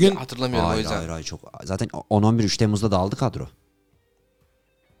zaman. Bugün- Hatırlamıyorum o Hayır, yüzden. hayır çok. Zaten 10-11 3 Temmuz'da dağıldı kadro.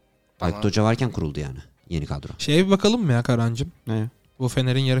 Tamam. Aykut Hoca varken kuruldu yani yeni kadro. Şeye bir bakalım mı ya Karancığım? Ne? Bu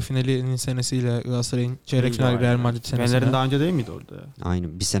Fener'in yarı finalinin senesiyle Galatasaray'ın çeyrek Neydi final o Real yani? Madrid senesine. Fener'in daha önce değil miydi orada ya?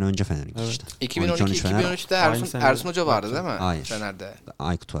 Aynı bir sene önce Fener'in Evet. işte. 2012-2013'te Aynı Ersun, sene. Ersun Hoca vardı değil mi? Hayır. Fener'de.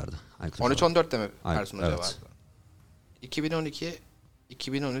 Aykut vardı. Aykut Hoca vardı. 13-14'te mi Ay- Ersun Hoca evet. vardı?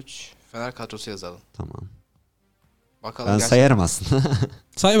 2012-2013 Fener kadrosu yazalım. Tamam. Bakalım Ben gerçekten. sayarım aslında.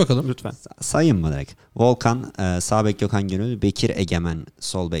 Say bakalım. Lütfen. Sayayım mı direkt? Volkan, sağ bek Gökhan Gönül, Bekir Egemen,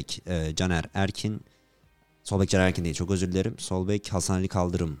 sol bek Caner Erkin. Sol bek Caner Erkin değil, çok özür dilerim. Sol bek Hasan Ali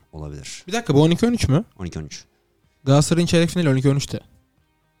Kaldırım olabilir. Bir dakika, bu 12-13 mü? 12-13. Galatasaray'ın çeyrek finali 12-13'te.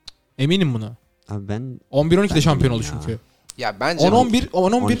 Eminim buna. Abi ben 11-12'de Ben şampiyon eminim oldu ya. çünkü. Ya bence 10-11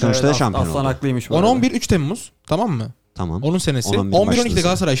 13 Evet, de şampiyon Aslan oldu. haklıymış bu arada. 10-11 3 Temmuz, tamam mı? Tamam. Onun senesi. 10-11 11-12'de başladı.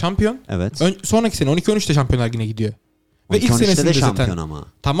 Galatasaray şampiyon. Evet. Sonraki sene 12-13'te Şampiyonlar Ligi'ne gidiyor. Ve ilk 12-13'te de senesinde şampiyon zaten. ama.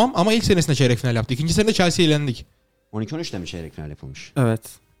 Tamam ama ilk senesinde çeyrek final yaptı. İkinci senede Chelsea'ye elendik. 12-13'te mi çeyrek final yapılmış? Evet.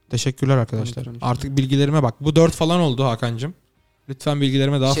 Teşekkürler arkadaşlar. 12-13. Artık bilgilerime bak. Bu 4 falan oldu Hakan'cığım. Lütfen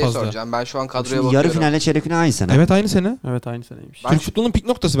bilgilerime daha bir şey fazla. soracağım. Ben şu an kadroya Şimdi bakıyorum. yarı finalle çeyrek final aynı sene. Evet, aynı sene. Evet aynı seneymiş. Ben- Türk futbolunun pik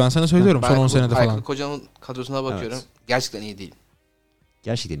noktası, ben sana söylüyorum, son 10 senede falan. Aykut Hoca'nın kadrosuna bakıyorum. Evet. Gerçekten iyi değil.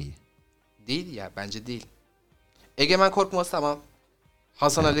 Gerçekten iyi. Değil ya bence değil. Egemen Korkmaz tamam.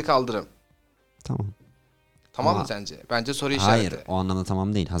 Hasan Evet. Ali Kaldırım. Tamam. Tamam Ama- mı sence? Bence soru Hayır, işareti. o anlamda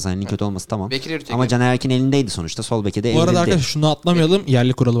tamam değil. Hasan Ali'nin kötü olması tamam. Bekir Ertekin. Ama Caner Erkin elindeydi sonuçta. Sol beke de Bu arada evrildi. arkadaşlar şunu atlamayalım.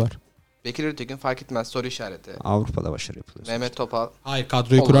 Yerli kuralı var. Bekir Ertekin fark etmez soru işareti. Avrupa'da başarı yapılıyor. Mehmet Topal. Hayır,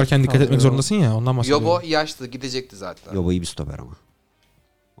 kadroyu Olur. kurarken dikkat etmek Kadroyu- zorundasın ya, ondan bahsediyorum. Yobo yaşlı gidecekti zaten. Yobo iyi bir stoper ama.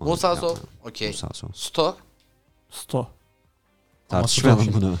 Onu Musa Sow. yapma. Okey. Musa Sow. Sto. Sto. Tartışmayalım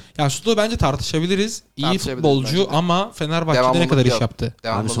Ama bunu. Ya Suto bence tartışabiliriz. İyi Tartışabiliriz futbolcu bence de. ama Fenerbahçe'de ne Devamlılık kadar iş yok. yaptı? Abi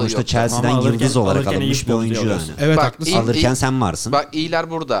Devamlılığı sonuçta yok. Chelsea'den Ama alırken- yıldız olarak alırken iyi alınmış bir futbolcu oyuncu alıyorsun. yani. Evet, Bak, haklısın. iyi- Alırken sen varsın. Bak iyiler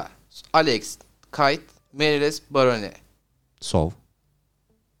burada. Alex, Kayt, Meireles, Barone. Sov.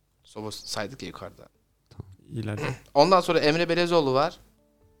 Sobo saydık ya yukarıda. İyiler. Ondan sonra Emre Belezoğlu var.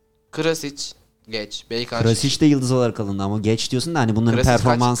 Krasic, Geç. Beykan Krasic de yıldız olarak alındı ama geç diyorsun da hani bunların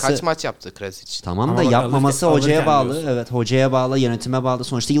performansı... Kaç maç yaptı Krasic? Tamam Ama da bak, yapmaması alırken hocaya bağlı. diyorsun. Evet, hocaya bağlı, yönetime bağlı.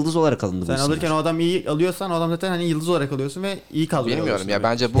 Sonuçta yıldız olarak alındı bu Sen isimler. alırken o adam iyi alıyorsan o adam zaten hani yıldız olarak alıyorsun ve iyi kadroya Bilmiyorum ya, alıyorsun.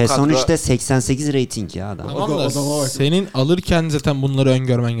 bence bu Son kadro... 3'te 88 rating ya adam. Tamam da adama bak. senin alırken zaten bunları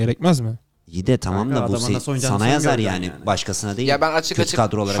öngörmen gerekmez mi? İyi de tamam Kanka, da bu adama nasıl oynayacağını sana sen yazar göreceksin yani. Başkasına değil. Ya ben açık Kötü açık-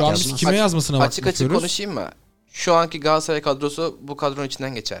 kadro olarak Şu an yazmaz. kime yazmasına Açık bakıyoruz. konuşayım mı? Şu anki Galatasaray kadrosu bu kadronun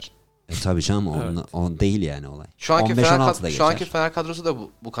içinden geçer. Tabii canım Evet. o değil yani olay. Şu anki 15-16'da geçer. Şu anki Fener kadrosu da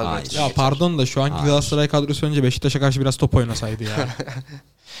bu kadronun Hayır. içinden Ya geçer. pardon da şu anki Hayır. Galatasaray kadrosu önce Beşiktaş'a karşı biraz top oynasaydı ya.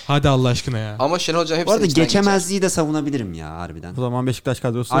 Hadi Allah aşkına ya. Ama Şenol Hocam Bu hepsinin arada içinden geçemezliği de savunabilirim ya harbiden. O zaman Beşiktaş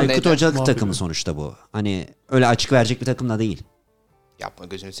kadrosu... Aykut neyden? Hocalık Muhabbeti. takımı sonuçta bu. Hani öyle açık verecek bir takım da değil. geçer. Yapma,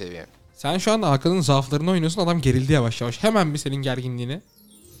 gözünü seveyim. Sen şu anda Hakan'ın zaaflarını oynuyorsun, adam gerildi yavaş yavaş. Hemen bir senin gerginliğini.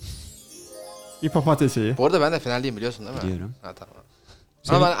 Bir papatya şeyi. Bu arada ben de Fenerliyim, biliyorsun değil mi? Biliyorum. Ha, tamam.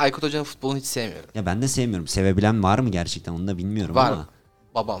 Senin- Ama ben Aykut Hoca'nın futbolunu hiç sevmiyorum. Ya ben de sevmiyorum. Sevebilen var mı gerçekten onu da bilmiyorum Var. ama.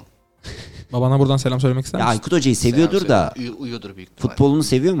 Babam. Babana buradan selam söylemek ister Ya misin? Aykut Hoca'yı seviyordur da Uyuyordur büyük ihtimalle. futbolunu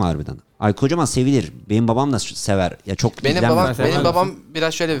seviyor mu harbiden? Aykut Hocam sevilir. Benim babam da sever. Ya çok Benim ilgilenmez. babam, Sen benim sevmez babam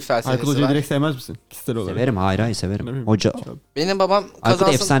biraz şöyle bir Aykut felsefesi Hoca'yı var. direkt sevmez misin? Kişisel olarak. Severim, hayır Ne severim. bileyim. Hoca Benim babam Aykut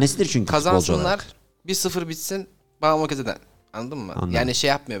efsanesidir çünkü futbolcu kazansınlar. olarak. 1-0 bitsin. Babam o kezeden. Anladın mı? Anladım. Yani şey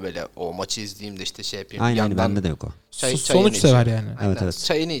yapmıyor böyle, o maçı izleyeyim de işte şey yapayım. Aynen Yandan bende de yok o. çayını Sonuç içiyor. sever yani. Aynen. Evet, evet.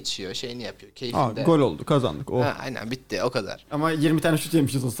 Çayını içiyor, şeyini yapıyor. Aa, Keyfinde. gol oldu, kazandık. Oh. Ha, aynen, bitti, o kadar. Ama 20 tane şut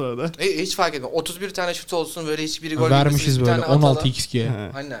yemişiz o sırada. Hiç fark etmez. 31 tane şut olsun, böyle hiçbiri gol Vermişiz yemesin, bir böyle tane atalım. 16-2'ye.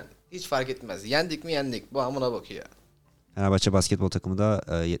 He. Aynen. Hiç fark etmez. Yendik mi yendik. Bu amına bakıyor. Fenerbahçe basketbol takımı da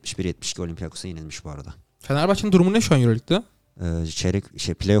 71-72 Olympiakos'a yenilmiş bu arada. Fenerbahçe'nin durumu ne şu an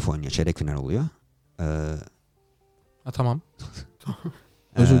Euroleague'de? Playoff oynuyor. Çeyrek final oluyor. Ha tamam.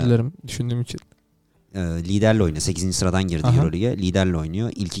 Özür Ee, dilerim düşündüğüm için. Liderle oynuyor. 8. sıradan girdi Aha. Euroleague'e. Liderle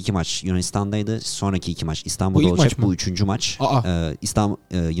oynuyor. İlk 2 maç Yunanistan'daydı. Sonraki 2 maç Bu İstanbul'da ilk olacak. maç mı? Bu 3. maç. Aa.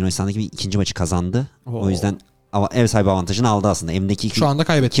 Yunanistan'daki bir ikinci maçı kazandı. Oo. O yüzden ev sahibi avantajını aldı aslında. Evindeki Şu anda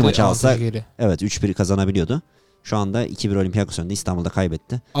kaybetti. iki maçı alsa- avantajı geri. evet 3-1 kazanabiliyordu. Şu anda 2-1 Olympiakos önünde, İstanbul'da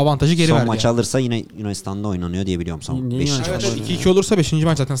kaybetti. Avantajı geri Son verdi. maçı yani. alırsa yine Yunanistan'da oynanıyor diye biliyorum son Niye 5. Yunanistan maç. Evet, maçı? 2-2 olursa 5.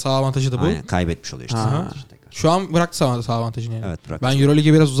 maç zaten sağ avantajı da bu. Aynen, kaybetmiş oluyor işte. Ha. Avantajı tekrar. Şu an bıraktı sağ avantajını yani. Evet bırak. Ben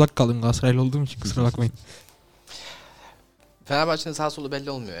Euroleague'e biraz uzak kaldım Galatasaraylı olduğum için, kusura bakmayın. Fenerbahçe'nin sağ solu belli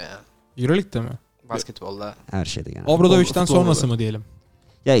olmuyor ya. Euroleague'de mi? Basketbolda. Her şeyde yani. Obradoviç'ten futbolda. sonrası mı diyelim?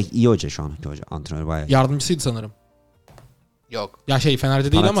 Ya iyi hoca şu anki hoca. Antrenör bayağı iyi. Yardımcısıydı sanırım. Yok. Ya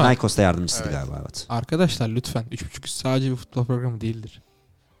Fener'de değil ama. Panathinaikos'ta yardımcısıydı Evet. galiba evet. Arkadaşlar lütfen. 3.5 üst sadece bir futbol programı değildir.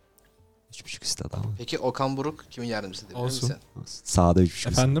 3.5 üst adam. Peki Okan Buruk kimin yardımcısıydı bilir Olsun. misin? Sağda 3.5 üst.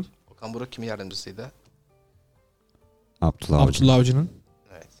 Efendim? Okan Buruk kimin yardımcısıydı? Abdullah Avcı. Abdullah Avcı'nın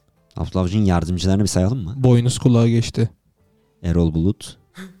Evet. Abdullah Avcı'nın yardımcılarını bir sayalım mı? boynuz kulağı geçti. Erol Bulut,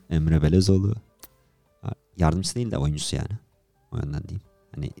 Emre Belezoğlu. Yardımcısı değil de oyuncusu yani. O yönden diyeyim.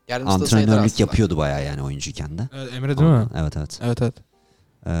 Hani Yardımcısı da sayılır antrenörlük aslında. yapıyordu bayağı yani oyuncuyken de. Evet, Emre değil mi? Evet evet. Evet evet.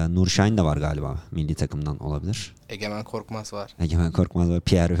 Nur Şahin de var galiba. Milli takımdan olabilir. Egemen Korkmaz var. Egemen Korkmaz var.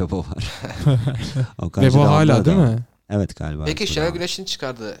 Pierre Webo var. Okan Ve bu Cıdağlı hala da- değil mi? Evet galiba. Peki Bu da Şenol var. Güneş'in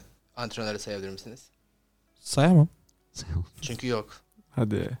çıkardığı antrenörleri sayabilir misiniz? Sayamam. Çünkü yok.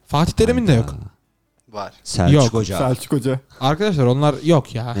 Hadi. Fatih Terim'in de yok. Hayda. Var. Selçuk Yok. Hoca. Selçuk Hoca. Arkadaşlar onlar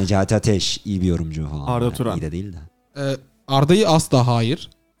yok ya. Necati Ateş iyi bir yorumcu falan. Arda Yani Turan. İyi de değil de. Arda'yı asla hayır.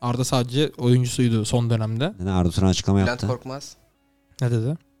 Arda sadece oyuncusuydu son dönemde. Neden Arda Turan açıklama Bülent yaptı? Korkmaz. Ne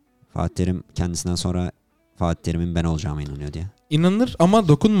dedi? Fatih Terim kendisinden sonra Fatih Terim'in ben olacağıma inanıyor diye. İnanır ama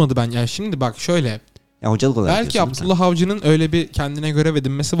dokunmadı ben. Yani şimdi bak şöyle. Ya hocalık olarak Belki diyorsun değil mi Abdullah Avcı'nın öyle bir kendine görev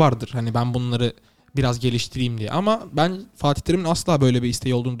edinmesi vardır. Hani ben bunları biraz geliştireyim diye. Ama ben Fatih Terim'in asla böyle bir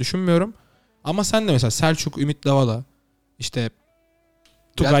isteği olduğunu düşünmüyorum. Ama sen de mesela Selçuk, Ümit Davala, işte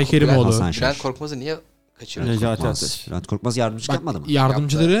Tugay Bülent- Kerimoğlu. Hasan Şaş. Bülent Korkmaz'ı niye kaçırıyorsun? Necati Korkmaz. Ateş. Bülent Korkmaz yardımcı Bak, yapmadı mı?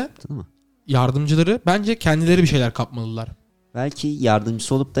 yardımcıları Yaptı mı? bence kendileri bir şeyler kapmalılar.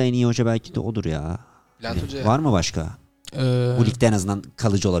 Yardımcısı olup da en iyi hoca belki de odur ya. Bülent Hoca. Var mı başka? Ee, Bu ligde en azından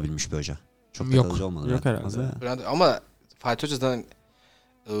kalıcı olabilmiş bir hoca. Çok da Yok. kalıcı olmadı. Yok Bülent herhalde. Korkmaz da. Ama Fatih Hoca zaten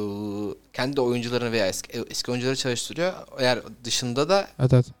kendi oyuncularını veya eski oyuncuları çalıştırıyor. Eğer dışında da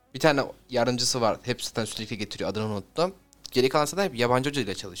evet. bir tane yardımcısı var. Hep zaten sürekli getiriyor. Adını unuttum. Geri kalansa da hep yabancı hoca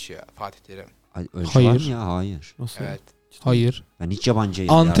ile çalışıyor Fatih Terim. Ay, öyle Hayır. var mı ya? Hayır. Nasıl? Evet. Hayır. Ben hiç yabancı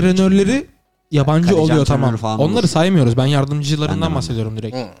Antrenörleri yabancı Kaleci oluyor antrenörü tamam. falan Onları olur. saymıyoruz. Ben Ben yardımcılarından de bahsediyorum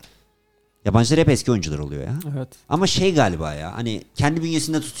direkt. Hı. Yabancılar hep eski oyuncular oluyor ya. Evet. Ama galiba ya hani kendi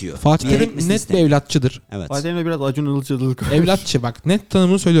bünyesinde tutuyor. Fatih Bir yere Terim gitmesini net bir istemiyor. evlatçıdır. Evet. Fatih Terim'de biraz Acun Ilıcalı'lık var. Evlatçı bak net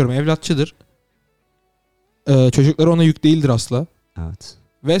tanımını söylüyorum. Evlatçıdır. Çocukları ona yük değildir asla. Evet.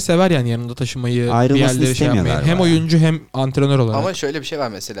 Ve sever yani yanında taşımayı, bir Ayrılmasını yerleri şey istemiyor yapmayı. galiba Hem ya. oyuncu hem antrenör olarak. Ama şöyle bir şey var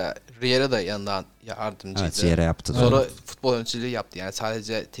mesela. Riera da yanında yardımcıydı. Evet, yere yaptı. Sonra futbol yöneticiliği yaptı. Yani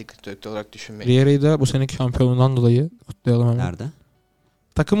sadece teknik direktör olarak düşünmeyin. Riera'yı da bu seneki şampiyonluğundan dolayı kutlayalım hemen. Nerede?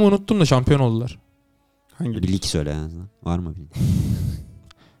 Takımı unuttum da şampiyon oldular. Hangi? Bir lig söyle yani. Var mı bir lig?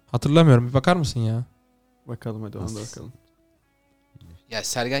 Hatırlamıyorum. Bir bakar mısın ya? Bakalım hadi ona da Nasıl? bakalım. Ya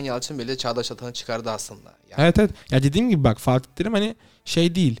Sergen Yalçın bile Çağdaş Atan'ı çıkardı aslında. Yani Evet evet. Ya dediğim gibi bak Fatih Terim hani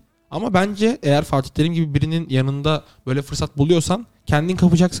şey değil. Ama bence eğer Fatih Terim gibi birinin yanında böyle fırsat buluyorsan kendin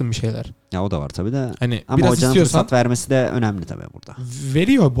kapacaksın bir şeyler. Ya o da var tabii de. Hani Ama biraz hocanın istiyorsan fırsat vermesi de önemli tabii burada.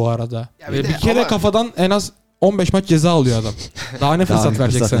 veriyor bu arada. Ya Bir bir de kere ama- kafadan en az 15 maç ceza alıyor adam. Daha ne fırsat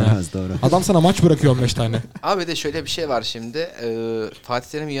verecek sana? vermez, doğru. Adam sana maç bırakıyor 15 tane. Abi de şöyle bir şey var şimdi. Fatih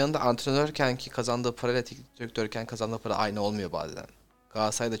Terim'in yanında antrenörken ki kazandığı parayla teknik direktörken kazandığı para aynı olmuyor bazen.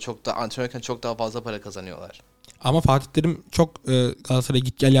 Galatasaray'da çok da antrenörken çok daha fazla para kazanıyorlar. Ama Fatih Terim çok Galatasaray'a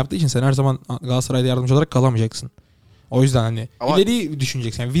git gel yaptığı için sen her zaman Galatasaray'da yardımcı olarak kalamayacaksın. O yüzden hani Ama ileri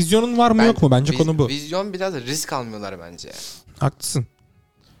düşüneceksin. Yani vizyonun var mı yok mu? Bence konu bu. Vizyon biraz risk almıyorlar bence. Haklısın.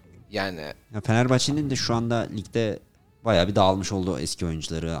 Yani Ya Fenerbahçe'nin de şu anda ligde bayağı bir dağılmış oldu eski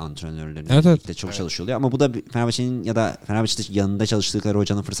oyuncuları, antrenörlerini. Evet, evet. Ligde çok Evet. çalışılıyor ama bu da Fenerbahçe'nin ya da Fenerbahçe'de yanında çalıştıkları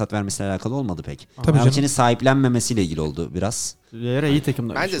hocanın fırsat vermesiyle alakalı olmadı pek. Tabii canım. Fenerbahçe'nin sahiplenmemesiyle ilgili oldu biraz. Riera iyi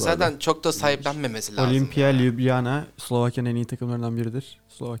takımda. bence zaten çok da sahiplenmemesi lazım. Olimpia ya. Ljubljana Slovakya'nın en iyi takımlarından biridir.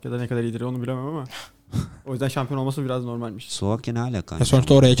 Slovakya'da ne kadar iyidir onu bilemem ama. O yüzden şampiyon olması biraz normalmiş. Slovakya ne alaka? Ya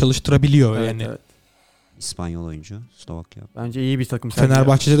sonuçta oraya çalıştırabiliyor Evet, yani. evet. İspanyol oyuncu Slovakya. Bence iyi bir takım.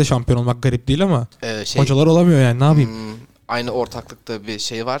 Fenerbahçe'de de şampiyon olmak garip değil ama hocalar Hmm, olamıyor yani ne yapayım? Aynı ortaklıkta bir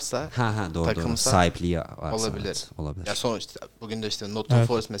şey varsa Ha doğru doğru. Takımsa Sahipliği varsa olabilir. evet, olabilir. ya sonuçta bugün de işte Nottingham Evet.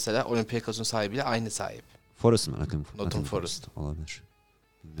 Forest mesela Olympiakos'un sahibiyle aynı sahip. Forest mı? Nottingham Forest. Olabilir.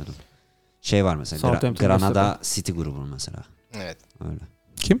 Bilmiyorum. Şey var mesela Southampton, Granada City grubu mesela. Evet. Öyle.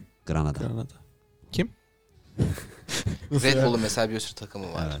 Kim? Granada. Red Bull'un mesela bir sürü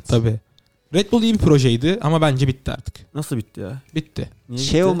takımı var. Evet. Tabii. Red Bull iyi bir projeydi ama bence bitti artık. Nasıl bitti ya? Bitti. Niye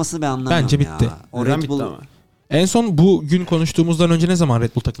Şey bitti? olmasını ben anlamıyorum Bence ya. bitti. O Neden Red bitti Bull ama? En son bugün konuştuğumuzdan önce ne zaman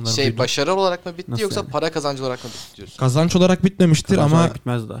Red Bull takımlarını duydun? Başarı olarak mı bitti Nasıl yoksa yani? para kazancı olarak mı bitti diyorsun? Kazanç olarak bitmemiştir Kazanç ama olarak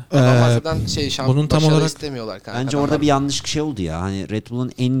bitmez daha. Adamlar e, zaten bunun tam başarı olarak- istemiyorlar kanka. bence Adamlar- orada bir yanlış şey oldu ya. Hani Red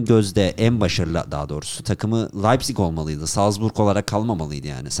Bull'un en gözde, en başarılı daha doğrusu takımı Leipzig olmalıydı. Salzburg olarak kalmamalıydı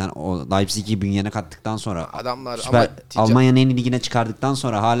yani. Sen o Leipzig'i bünyene kattıktan sonra adamlar Süper ama Almanya'nın en iyi ligine çıkardıktan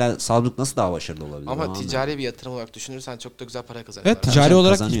sonra hala Salzburg nasıl daha başarılı olabilir? ama Onu ticari bir yatırım olarak düşünürsen çok da güzel para kazanıyorlar. evet ticari Canım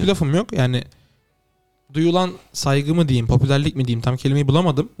olarak kazanıyor. hiçbir lafım yok. Yani duyulan saygı mı diyeyim, popülerlik mi diyeyim tam kelimeyi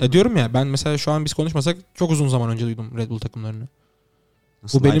bulamadım. Diyorum ya ben mesela şu an biz konuşmasak çok uzun zaman önce duydum Red Bull takımlarını.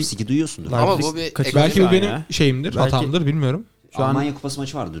 Nasıl bu benim- Leipzig'i duyuyorsundur. Ama Leipzig bu bir kaçıncı Belki şu bu an benim ya? şeyimdir, Belki- hatamdır bilmiyorum. Şu an Almanya Kupası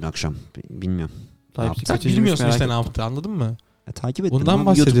maçı vardı dün akşam. Bilmiyorum. Leipzig Sen kaçıncıymış bilmiyorsun merak işte ne ettim. yaptı anladın mı? Takip ettim. Bundan Ama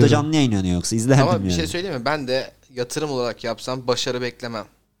YouTube'da bahsediyorum. canlı yayınlanıyor yoksa izlerdim Ama yani. bir şey söyleyeyim mi? Ben de yatırım olarak yapsam başarı beklemem.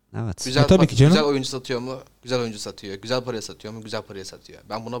 Evet. Güzel, tabii ki canım. güzel oyuncu satıyor mu? Güzel oyuncu satıyor. Güzel paraya satıyor mu? Güzel paraya satıyor.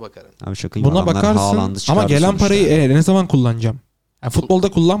 Ben buna bakarım. Abi şaka gibi Buna adamlar bakarsın Haaland'ı ama çıkardı gelen sonuçta. parayı ne zaman kullanacağım? Yani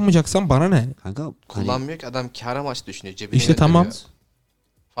futbolda kullanmayacaksan bana ne? Kanka hani- Kullanmıyor ki adam kâr amaçlı düşünüyor. Cebine İşte tamam. yatırıyor.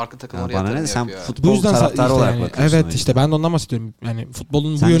 Farklı Ya takımlara bana ne yatırım sen yapıyor. futbol Bu yüzden taraftarı işte olarak yani, bakıyorsun. evet o işte yüzden. ben de ondan bahsediyorum. Yani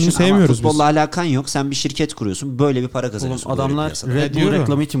futbolun Sen bu yönünü düşün ama sevmiyoruz biz. futbolla alakan yok. Sen bir şirket kuruyorsun. Böyle bir para kazanıyorsun. Oğlum böyle adamlar piyasada. Red Bull diyorum.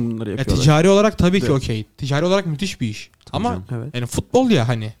 reklamı için bunları yapıyorlar. Ticari olarak tabii ki Evet. okey. Ticari olarak müthiş bir iş. Ama canım. Evet. yani futbol ya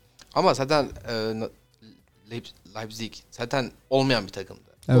hani. Ama zaten Leipzig zaten olmayan bir takımdı.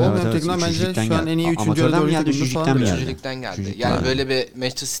 Evet. Olmayan takımlar bence Üçüncülükten şu an geldi. en iyi 3. Amatörden mi geldi, takımı üçüncülükten falan mi yani. geldi? Üçüncülükten geldi. Üçüncülükten Yani geldi. böyle bir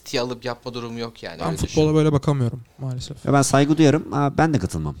Manchester City alıp yapma durumu yok yani. Ben öyle futbola böyle bakamıyorum maalesef. Ya ben saygı duyarım ama ben de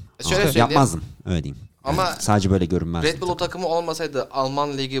katılmam. Şöyle Ama söyleyeyim. yapmazdım öyle diyeyim. Ama Yani sadece böyle görünmez. Red Bull o takımı olmasaydı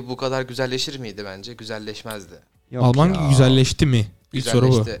Alman ligi bu kadar güzelleşir miydi bence? Güzelleşmezdi. Alman güzelleşti mi? İlk soru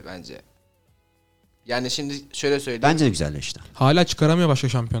bu. Güzelleşti bence. Yani şimdi şöyle söyleyeyim. Bence de güzelleşti. Hala çıkaramıyor başka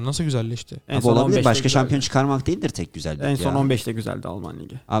şampiyon. Nasıl güzelleşti? En Abi son olabilir. 15'te Başka güzeldi. şampiyon çıkarmak değildir tek güzellik En son ya. 15'te güzeldi Alman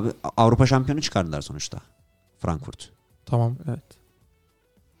Ligi. Abi Avrupa şampiyonu çıkardılar sonuçta. Frankfurt. Tamam. Evet.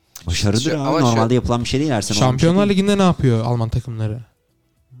 Başarıdır Ama abi. Normalde yapılan bir şey değil. Her sene olan bir Şampiyonlar şey değil. Ligi'nde ne yapıyor Alman takımları?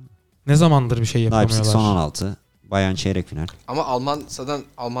 Ne zamandır bir şey Leipzig yapamıyorlar? son 16. Bayern çeyrek final. Ama zaten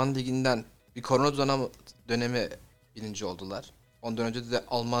Alman liginden bir korona dönemi birinci oldular. Ondan önce de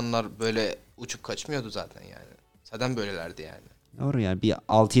Almanlar böyle uçup kaçmıyordu zaten yani. Zaten böylelerdi yani. Doğru yani bir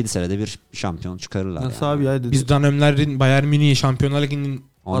 6-7 senede bir şampiyon çıkarırlar. Nasıl yani. abi ya? Dedi. Biz dönemlerin Bayern Münih'i Şampiyonlar Ligi'nin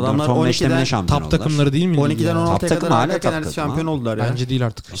 14, Adamlar 15'te mi ne 12'den şampiyon top oldular? takımları değil mi? 12'den ya? 16'ya Top takım kadar hala erken top takım şampiyon ha. oldular ya. Bence değil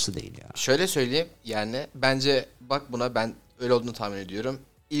artık. Nasıl değil ya? Şöyle söyleyeyim yani bence bak buna ben öyle olduğunu tahmin ediyorum.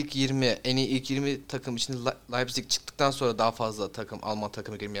 İlk 20 en iyi ilk 20 takım içinde Leipzig çıktıktan sonra daha fazla Alman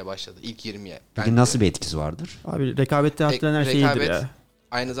takımı girmeye başladı. İlk 20'ye. Peki nasıl bir etkisi vardır? Abi rekabette arttıran her şey iyidir rekabet- ya.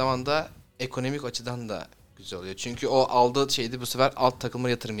 aynı zamanda ekonomik açıdan da güzel oluyor. Çünkü o aldığı şeydi bu sefer alt takımlara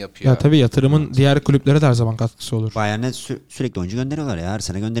yatırım yapıyor. Ya tabii yatırımın diğer kulüplere de her zaman katkısı olur. Bayern'e sürekli oyuncu gönderiyorlar ya. Her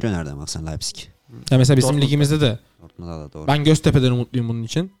sene gönderiyor nereden baksan Leipzig. Ya mesela bizim Dortmund'da. ligimizde de Dortmund'a da doğru. ben Göztepe'den umutluyum bunun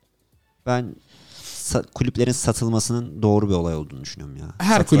için. Ben kulüplerin satılmasının doğru bir olay olduğunu düşünüyorum ya.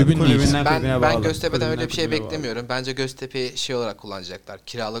 Her kulübün değil. Kulübünden kulübüne Ben bağlı. Göztepe'den öyle bir Kulübünden şey kulübüne bağlı. beklemiyorum. Bence Göztepe'yi şey olarak kullanacaklar.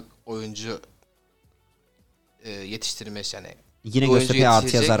 Kiralık oyuncu yetiştirme yani. Yine Bu oyuncu Göztepe'ye artı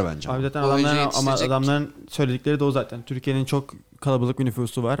yetişecek. yazar bence. Abi zaten Bu oyuncu ama yetiştirecek- adamların söyledikleri de o zaten. Türkiye'nin çok kalabalık bir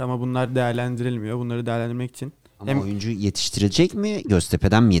nüfusu var ama bunlar değerlendirilmiyor. Bunları değerlendirmek için. Ama Hem- oyuncu yetiştirilecek mi?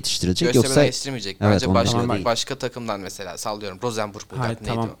 Göztepe'den mi yetiştirilecek Göztepe'den yoksa yetiştirmeyecek. Evet, Bence onu başka, diyorum ben. başka takımdan mesela sallıyorum. Rosenborg bu hayır, neydi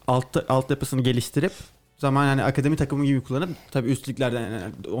tamam. o? Altyapısını geliştirip zaman yani akademi takımı gibi kullanıp tabii üst liglerden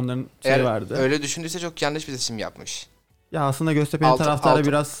yani onların Eğer şeyi vardı. öyle düşündüyse çok yanlış bir seçim yapmış. Ya aslında Göztepe'nin Altın- taraftarı altın-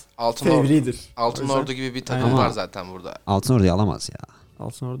 biraz Altınordu, fevridir. O Altınordu yüzden- gibi bir takım Aynen. var zaten burada. Altınordu'yu alamaz ya.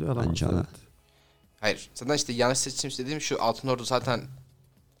 Altınordu'yu alamaz. Bence Evet. alamaz. Hayır. Zaten işte yanlış seçim dediğim şu Altınordu zaten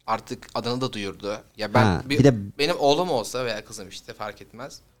artık adını da duyurdu. Ya ben Ha, bir de benim oğlum olsa veya kızım işte fark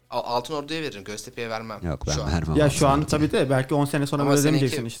etmez. Altınordu'ya veririm. Göztepe'ye vermem. yok ben şu an. vermem. Ya şu an Altınordu'yu. tabii de belki 10 sene sonra Ama böyle seninki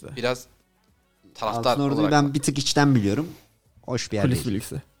demeyeceksin işte. biraz taraftar Altınordu'yu olarak. ben bir tık içten biliyorum. Hoş bir yer Kulis değil.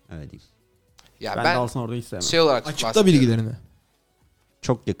 bilgisi. Öyle diyeyim. Ya Ben de ben Altınordu'yu hiç sevmem. şey olarak Açıkta bahsediyorum. bilgilerini.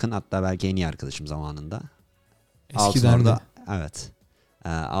 Çok yakın, hatta belki en iyi arkadaşım zamanında. Eskiden de. Evet.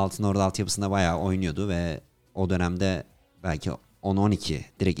 Altınordu altyapısında bayağı oynuyordu ve o dönemde belki 10-12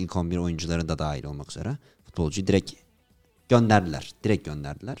 direkt ilk 11 oyuncuları da dahil olmak üzere futbolcuyu direkt gönderdiler. Direkt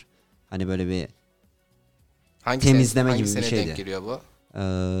gönderdiler. Hani böyle bir temizleme hangi gibi bir seneye şeydi. denk geliyor bu?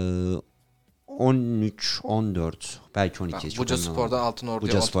 13, 14 belki 12. Ha, çok Buca emin olamadım. Spor'dan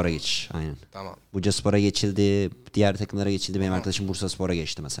Altınordu'ya Buca Spor'a geç. Aynen. Tamam. Buca Spor'a geçildi. Diğer takımlara geçildi. Benim arkadaşım Bursa Spor'a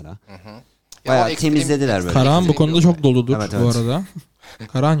geçti mesela. Hı hı. Bayağı o ekstrem- temizlediler böyle. Karahan bu ekstrem konuda bir çok olay. doludur Evet, bu evet. arada.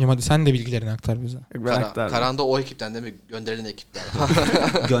 Karahan'cığım hadi sen de bilgilerini aktar bize. Ben aktardım. Karan'da o ekipten değil mi? Gönderilen ekipten.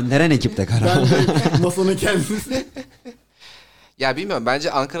 Gönderen ekip de Karahan. Masanın kendisi. Ya bilmiyorum.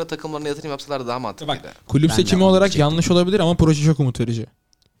 Bence Ankara takımlarına yatırım yapsalar daha mantıklıydı. Kulüp Ben de seçimi onu olarak diyecektim. yanlış olabilir ama proje çok umut verici. Ya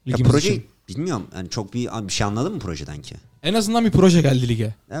Ligimiz proje için. bilmiyorum. Yani çok bir şey anladın mı projeden ki? En azından bir proje geldi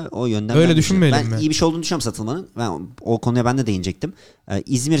lige. Evet, o yönden Öyle ben düşünmeyelim Ben mi? iyi bir şey olduğunu düşünüyorum satılmanın. Ben o konuya ben de değinecektim.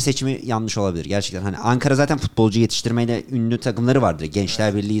 İzmir seçimi yanlış olabilir gerçekten. Hani Ankara zaten futbolcu yetiştirmeyle ünlü takımları vardır.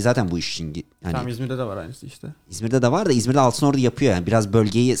 Gençler Birliği zaten bu işin hani Tamam, İzmir'de de var aynısı işte. İzmir'de de var da İzmir'de Altınordu yapıyor yani. Biraz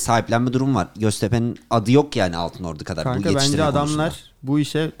bölgeyi sahiplenme durumu var. Göztepe'nin adı yok yani Altınordu kadar bu Kanka yetiştirme bence adamlar konusunda. bu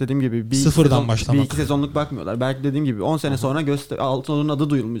işe dediğim gibi Sıfırdan başlamak. bir iki sezonluk bakmıyorlar. Belki dediğim gibi 10 sene sonra Altınordu'nun adı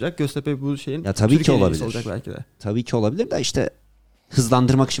duyulmayacak. Göztepe bu şeyin Ya tabii ki Türkiye olabilir. olacak belki de. Tabii ki olabilir de işte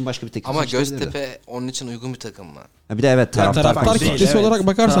hızlandırmak için başka bir teknik Ama seçilebilir de. Göztepe onun için uygun bir takım mı? Ha bir de evet Yani taraftar taraftar konusu var. kitlesi olarak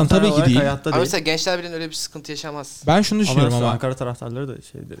bakarsan Taraftar tabii ki olarak değil. hayatta Ama değil. mesela Gençler Birliği'nin öyle bir sıkıntı yaşamaz. Ben şunu düşünüyorum Ama ama. Ankara taraftarları da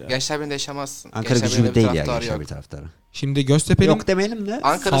şeydir ya. Gençler Birliği'nde yaşamazsın. Ankara Gençler gücü Birliği'nde değil bir ya taraftarı Gençler yok. bir taraftarı. Şimdi Göztepe'nin Yok demeyelim de.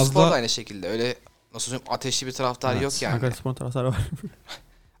 Ankara Fazla- Spor da aynı şekilde. Öyle nasıl söyleyeyim ateşli bir taraftar Evet. yok yani. Ankara Spor'un taraftarı var.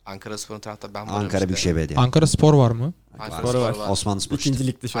 Ankara Spor'un taraftarı ben varım Ankara işte. Büyükşehir Belediye. Ankara Spor var mı? Ankara Sporu var. Spor var. Osmanlı Spor işte. İkinci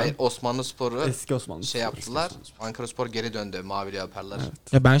ligde şu an. Hayır Osmanlı Spor'u Eski Osmanlı. şey yaptılar. Ankara Spor geri döndü. Mavili yaparlar.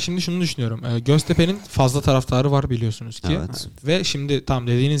 Ya ben şimdi şunu düşünüyorum. Göztepe'nin fazla taraftarı var biliyorsunuz ki. Evet. Ve şimdi tam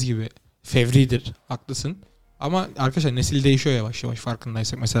dediğiniz gibi fevridir. Haklısın. Ama arkadaşlar nesil değişiyor yavaş yavaş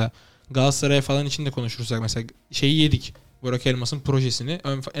farkındaysak. Mesela Galatasaray falan için de konuşursak mesela şeyi yedik. Burak Elmas'ın projesini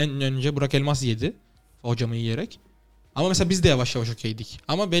en önce Burak Elmas yedi. Hocamı yiyerek. Ama mesela biz de yavaş yavaş okeydik.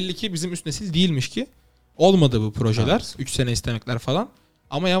 Ama belli ki bizim üst nesil değilmiş ki. Olmadı bu projeler. Evet. 3 sene istemekler falan.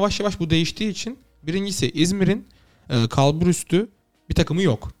 Ama yavaş yavaş bu değiştiği için birincisi İzmir'in kalburüstü bir takımı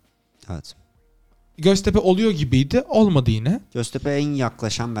yok. Evet. Göztepe oluyor gibiydi. Olmadı yine. Göztepe en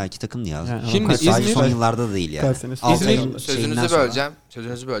yaklaşan belki takımdı ya. Yani Şimdi ama Sadece İzmir- son yıllarda da değil yani. Kaç sene Altı İzmir- yıl şeyinden sonra.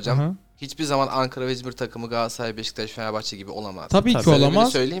 Sözünüzü böleceğim. Aha. Hiçbir zaman Ankara ve İzmir takımı Galatasaray, Beşiktaş, Fenerbahçe gibi olamaz. Tabii ki Tabii. Sebebini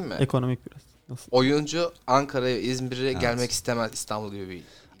olamaz. söyleyeyim mi? ekonomik biraz. Nasıl? Oyuncu Ankara'ya, İzmir'e Evet. gelmek istemez İstanbul gibi bir.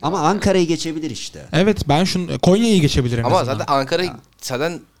 Ama Ankara'yı geçebilir işte. Evet ben şunu Konya'yı geçebilir en Ama azından. zaten Ankara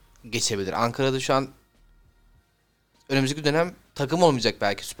zaten geçebilir. Ankara'da şu an önümüzdeki dönem takım olmayacak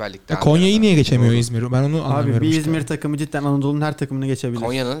belki Süper Lig'de. Konya'yı Ankara'da. niye geçemiyor İzmir? Ben onu anlamıyorum. Abi bir işte. İzmir takımı cidden Anadolu'nun her takımını geçebilir.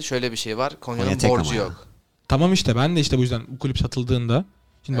 Konya'nın şöyle bir şey var. Konya'nın Konya tek borcu ama ya. yok. Tamam işte ben de işte bu yüzden bu kulüp satıldığında.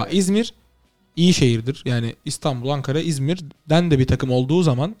 Şimdi bak Evet. İzmir iyi şehirdir. Yani İstanbul, Ankara, İzmir'den de bir takım olduğu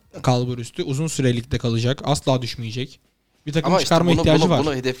zaman kalburüstü uzun sürelikte kalacak. Asla düşmeyecek. Bir takım Ama işte çıkarma ihtiyacı var.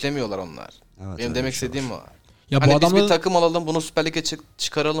 bunu hedeflemiyorlar onlar. Evet, Benim öyle demek bir şey istediğim var. o. Ya Hani bu biz bir adamların takım alalım, bunu Süper Lig'e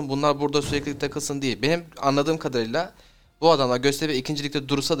çıkaralım. Bunlar burada sürekli takılsın değil. Benim anladığım kadarıyla bu adamlar Göztepe 2. Lig'de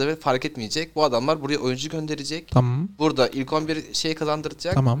dursa da fark etmeyecek. Bu adamlar buraya oyuncu gönderecek. tamam. Burada ilk 11 şey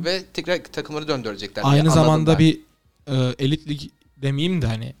kazandıracak Tamam. ve tekrar takımları döndürecekler. Aynı diye zamanda anladım ben. bir elit lig demeyeyim de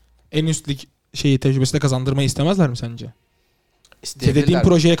hani en üst lig şeyi tecrübesi de kazandırmayı istemezler mi sence? İsteyebilirler. Dediğin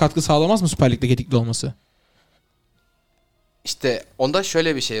projeye katkı sağlamaz mı Süper Lig'de gedikli olması? İşte onda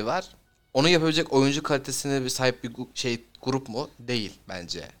şöyle bir şey var. Onu yapabilecek oyuncu kalitesine bir sahip bir grup mu? Değil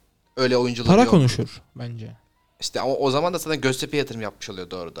bence. Öyle oyuncular Para yok. konuşur bence. İşte ama o zaman da zaten Göztepe yatırım yapmış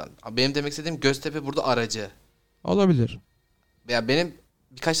oluyor doğrudan. Benim demek istediğim Göztepe burada aracı. Olabilir. Ya benim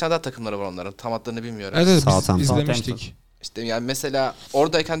birkaç tane daha takımları var onların. Tam adlarını bilmiyorum. Evet biz Southampton. izlemiştik. İşte yani mesela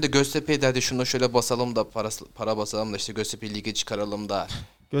oradayken de Göztepe'yi derdi şunu şöyle basalım da para basalım da işte Göztepe'yi lige çıkaralım da.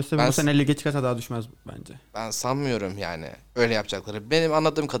 Göztepe bu sene lige çıkarsa daha düşmez bence. Ben sanmıyorum yani öyle yapacakları. Benim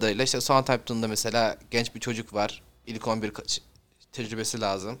anladığım kadarıyla işte Southampton'da mesela genç bir çocuk var. İlk 11 tecrübesi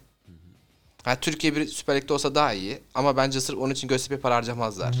lazım. Yani Türkiye bir Süper Lig'de olsa daha iyi. Ama bence sırf onun için Göztepe'ye para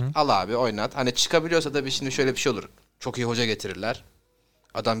harcamazlar. Al abi oynat. Hani çıkabiliyorsa da şimdi şöyle bir şey olur. Çok iyi hoca getirirler.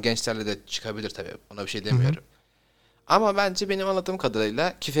 Adam gençlerle de çıkabilir tabii. Ona bir şey demiyorum. Ama bence benim anladığım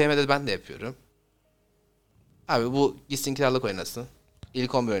kadarıyla ki FM'de ben de yapıyorum. Abi bu gitsin kiralık oynasın.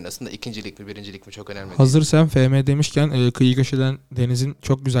 İlk 11 oynasın da ikincilik mi birincilik mi çok önemli değil. Hazır sen FM demişken kıyı köşeden Deniz'in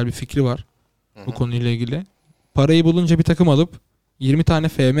çok güzel bir fikri var bu konuyla ilgili. Parayı bulunca bir takım alıp 20 tane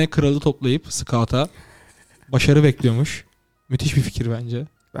FM kralı toplayıp scout'a başarı bekliyormuş. Müthiş bir fikir bence.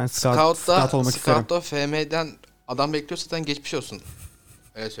 Ben scout olmak isterim. Scout'ta FM'den adam bekliyorsa zaten geçmiş olsun.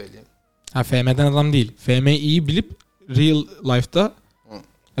 Öyle söyleyeyim. Ha FM'den adam değil. FM'yi bilip real life'da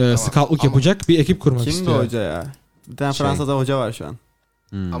Tamam. scout'luk Ama- yapacak bir ekip kurmak Kimdi istiyor. hoca ya? Bir tane Şey. Fransa'da hoca var şu an.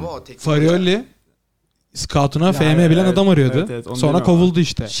 Ama o teknik Farioli scout'una FM bilen evet, adam arıyordu. evet, onu Sonra demiyorum kovuldu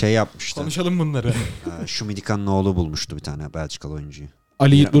işte. Şey yapmıştı. Konuşalım bunları. Şu Midikan'ın oğlu bulmuştu bir tane Belçikalı oyuncuyu.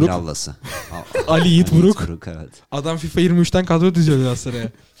 Ali Yiğit Buruk. Mirallası. Ali Yiğit Buruk. Evet. Adam FIFA 23'ten kadro diziyor Galatasaray'a.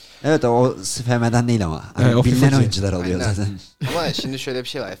 Evet o FM'den değil ama. Hani Evet, o bilinen FIFA'cı. oyuncular oluyor Aynen. zaten. Ama şimdi şöyle bir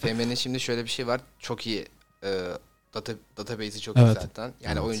şey var. FM'nin şimdi şöyle bir şey var. Çok iyi database'i çok Evet. iyi zaten.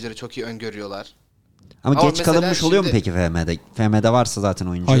 Yani Evet. oyuncuları çok iyi öngörüyorlar. Ama Ama geç mesela kalınmış oluyor mu şimdi- peki FM'de? FM'de varsa zaten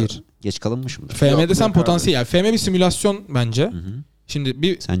oyuncu. Hayır. Geç kalınmış mıdır? FM'de sen yok potansiyel. Yani FM bir simülasyon bence. Hı hı. Şimdi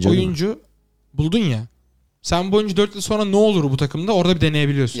bir Sence öyle mi? oyuncu buldun ya. Sen bu oyuncu 4 yıl sonra ne olur bu takımda orada bir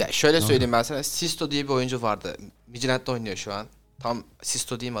deneyebiliyorsun. Ya şöyle söyleyeyim ben sana. Sisto diye bir oyuncu vardı. Midtjylland'da oynuyor şu an. Tam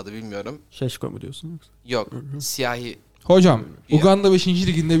Sisto değil mi adı bilmiyorum. Şeşko mu diyorsun yoksa? Yok. Siyahi. Hocam Ya. Uganda 5.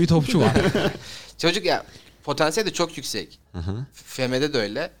 liginde bir topçu var. Çocuk ya potansiyeli de çok yüksek. Hı hı. FM'de de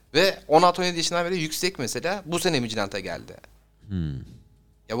öyle. Ve 16-17 yaşından beri yüksek mesela. Bu sene Midtjylland'a geldi. Hmm.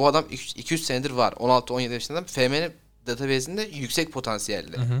 Ya bu adam 2-3 senedir var. 16-17 yaşından FM'nin database'inde yüksek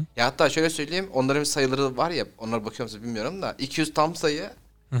potansiyelli. Hı hı. Ya hatta şöyle söyleyeyim. Onların sayıları var ya. Onlara bakıyor musunuz bilmiyorum da. 200 tam sayı.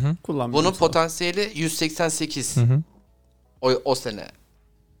 Hı hı. Kullanmıyorum. Bunun potansiyeli 188. Hı hı. O sene.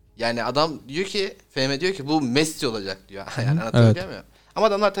 Yani adam diyor ki FM diyor ki bu Messi olacak diyor. Yani anlatabiliyor muyum? Ama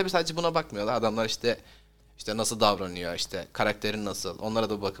adamlar tabii sadece buna bakmıyorlar. Adamlar işte nasıl davranıyor, işte karakterin nasıl. Onlara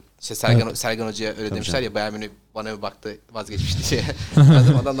da bakıp işte Sergen Hoca'ya öyle demişler canım. ya, Bayern Münih bana bir baktı vazgeçmişti diye.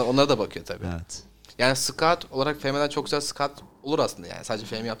 Adamlar onlara da bakıyor tabii. Evet. Yani scout olarak FM'den çok güzel scout olur aslında yani. Sadece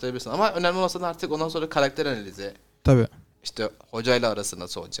FM yaptırabilirsin ama önemli olan artık ondan sonra karakter analizi. Tabii. İşte hocayla arası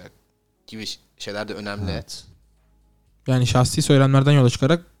nasıl olacak gibi şeyler de önemli. Evet. Yani şahsi söylemlerden yola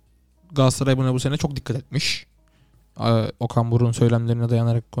çıkarak Galatasaray buna bu sene çok dikkat etmiş. Okan Buruk'un söylemlerine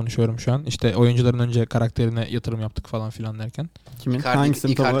dayanarak konuşuyorum şu an. İşte oyuncuların önce karakterine yatırım yaptık falan filan derken. Kimin?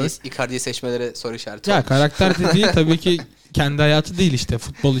 Hangisini tam olarak? Icardi'yi seçmeleri soru işareti Ya olmuş. karakter dediği tabii ki kendi hayatı değil işte.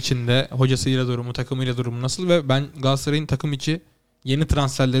 Futbol içinde hocasıyla durumu, takımıyla durumu nasıl ve ben Galatasaray'ın takım içi yeni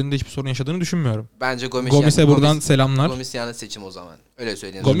transferlerinde hiçbir sorun yaşadığını düşünmüyorum. Bence Gomis'e buradan selamlar. Gomis yanlış seçim o zaman. Öyle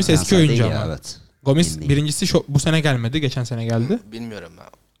söyleyeyim. Gomis sana. eski Transfer oyuncu değil ya, ama. Evet. Gomis Değil. birincisi bu sene gelmedi. Geçen sene geldi. Bilmiyorum ben.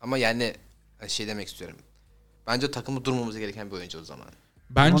 Ama yani şey demek istiyorum. Bence takımı durmamız gereken bir oyuncu o zaman.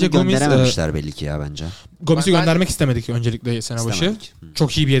 Bence Onu Gomis gönderememişler belli ki ya bence. Gomis'i Ben- göndermek istemedik öncelikle sene başı. İstemedik. Hı.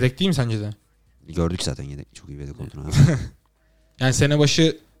 Çok iyi bir yedek değil mi sence de? Gördük zaten yedek. Çok iyi bir yedek olduğunu. Yani sene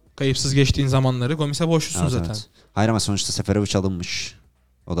başı kayıpsız geçtiğin zamanları Gomis'e borçlusun Evet, zaten. evet. Hayır ama sonuçta Seferovic alınmış.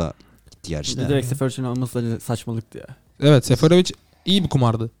 O da gitti gerçi de. Direkt Seferovic'in alması da saçmalıktı ya. Evet, Seferovic iyi bir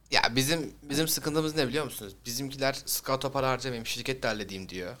kumardı. Ya bizim sıkıntımız ne biliyor musunuz? Bizimkiler scout'a para harcamayayım, şirketle halledeyim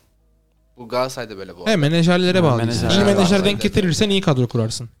diyor. Bu Galatasaray'da böyle bu. Menajerlere bağlı. menajer. İyi Evet, menajer evet. denk getirirsen iyi kadro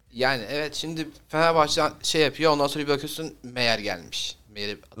kurarsın. Yani evet, şimdi Fenerbahçe şey yapıyor, ondan sonra bir bakıyorsun Meyer gelmiş.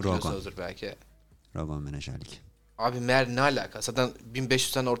 Meyer'i hatırlıyorsunuzdur belki. Roman menajerlik. Abi Meyer ne alaka? Zaten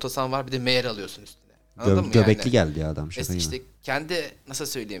 1500 tane orta sahan var, bir de Meyer alıyorsun üstüne. Anladın mı Göbekli yani? geldi ya adam. Şaka gibi. İşte kendi nasıl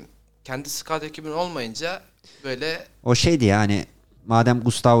söyleyeyim? Kendi scout ekibin olmayınca böyle O şeydi ya hani madem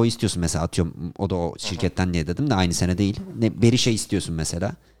Gustavo'yu istiyorsun mesela atıyorum o da o şirketten niye dedim de aynı sene değil. Berişe istiyorsun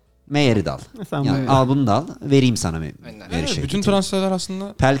mesela. Meyer'i de al. Sen Yani bunu- al bunu da al. Vereyim sana Aynen. Evet, Berişe'yi. bütün transferler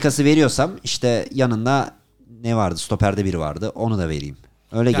aslında Pelkas'ı veriyorsam işte yanında ne vardı? Stoperde biri vardı. Onu da vereyim.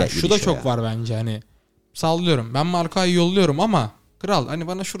 Öyle Yani şu da çok ya. var bence hani. Sallıyorum. Ben Marka'yı yolluyorum ama kral hani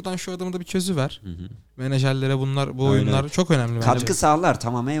bana şuradan şu adımı da bir çözüver. Menajerlere bu oyunlar çok önemli bence. Katkı sağlar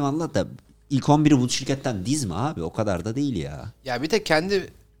tamam eyvallah da ilk 11'i bu şirketten dizme abi. O kadar da değil ya. Ya bir de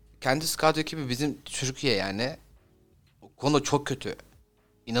kendi scout ekibi bizim Türkiye yani. O konu çok kötü.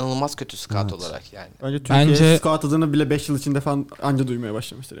 İnanılmaz kötü scout olarak yani. Bence scout adını bile 5 yıl içinde falan anca duymaya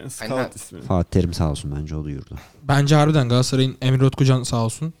başlamıştır yani scout ismini. Fatih Terim sağ olsun bence o duyurdu. Bence harbiden Galatasaray'ın Emre Utkucan sağ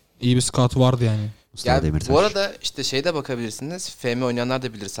olsun. İyi bir scout vardı yani. Yani bu arada işte şeyde bakabilirsiniz. FM oynayanlar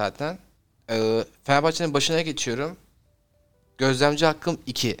da bilir zaten. Fenerbahçe'nin başına geçiyorum. Gözlemci hakkım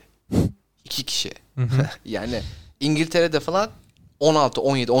 2. 2 kişi. Yani İngiltere'de falan 16,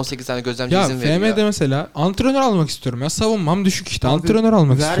 17, 18 tane gözlemci izin veriyor. Ya FM'de mesela antrenör almak istiyorum ya. Savunmam düşük işte. Antrenör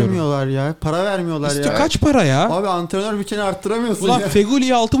almak istiyorum. Vermiyorlar ya. Para vermiyorlar ya. Kaç para ya? Abi antrenör bütçeni arttıramıyorsun Ulan ya.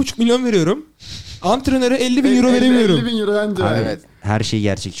 Feguli'ye 6,5 milyon veriyorum. Antrenöre 50 bin euro veremiyorum. 50 bin euro bence. Evet. Her şey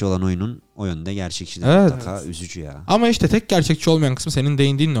gerçekçi olan oyunun o yönde gerçekçi de Evet. mutlaka üzücü ya. Ama işte tek gerçekçi olmayan kısmı senin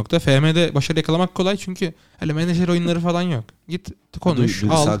değindiğin nokta. FM'de başarı yakalamak kolay çünkü hele menajer oyunları falan yok. Git konuş,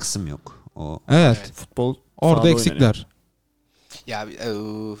 Duygusal al. kısım yok. O Evet. Futbol Orada sahada eksikler. Ya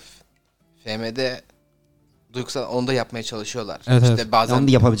FM'de duygusal onu da yapmaya çalışıyorlar. Evet, işte evet. bazen onu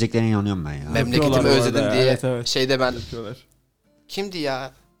da yapabileceklerine inanıyorum ben ya. memleketimi Yapıyorlar bu özledim arada diye ya. Evet. şeyde ben Yapıyorlar. kimdi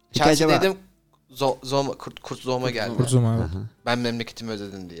ya? Peki acaba- Chelsea'deydim. Kurt Zouma geldi. Kurzum abi. Aha. Ben memleketimi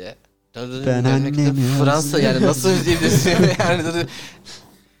özledim diye. Ben Memleketim annemi Fransa yani özledim. nasıl özleyebilirsin yani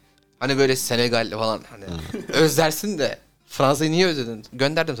hani böyle Senegal falan hani özlersin de Fransa'yı niye özledin?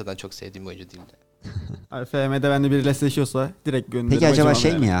 Gönderdim zaten çok sevdiğim oyuncu değildi. Abi FM'de bende biriyle eşleşiyorsa direkt gönderirim. Peki acaba acımam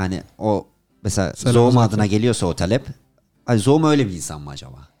şey yani. mi ya hani o mesela Selam Zouma zaten. adına geliyorsa o talep. Hani Zouma öyle bir insan mı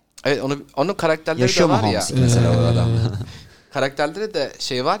acaba? Evet onun karakterleri Yaşıyor de mu var ya. Homesick mesela o adam? Karakterleri de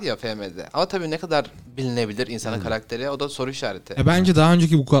şey var ya FM'de. Ama tabii ne kadar bilinebilir insanın karakteri o da soru işareti. Bence daha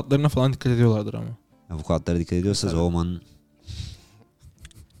önceki vukuatlarına falan dikkat ediyorlardır ama. Avukatlara dikkat ediyorsa Zouma'nın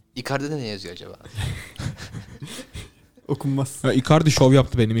Icardi'de ne yazıyor acaba? Okunmaz. Icardi şov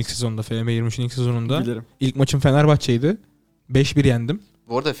yaptı benim ilk sezonda. FM 23'ün ilk sezonunda. Bilirim. İlk maçım Fenerbahçe'ydi. 5-1 yendim.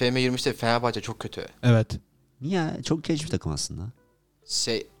 Bu arada FM 23'te Fenerbahçe çok kötü. Evet. niye çok genç bir takım aslında.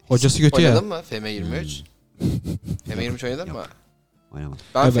 Hocası kötü ya. Oynadın mı FM 23? FM 23 oynadın mı? Oynamadım.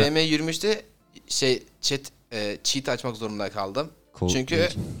 Ben Evet. FM 23'te cheat açmak zorunda kaldım. Çünkü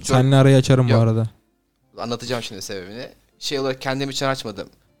Genç. Seninle arayı açarım bu Yok. arada. anlatacağım şimdi sebebini. Şey olarak kendim için açmadım.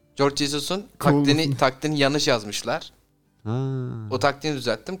 George Jesus'un Cool. taktiğini yanlış yazmışlar. Ha. O taktiğini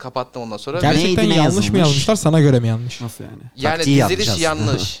düzelttim, kapattım ondan sonra. Gerçekten Neydi, ne yanlış mı yazılmış? yazmışlar, sana göre mi yanlış? Nasıl yani? Yani Taktiği diziliş yapacağız.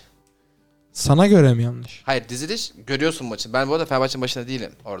 yanlış. Sana göre mi yanlış? Hayır diziliş görüyorsun maçı. Ben bu arada Fenerbahçe'nin başında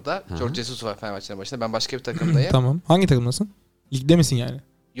değilim orada. Hı hı. George Jesus var Fenerbahçe'nin başında. Ben başka bir takımdayım. Tamam. Hangi takımdasın? Ligde misin yani?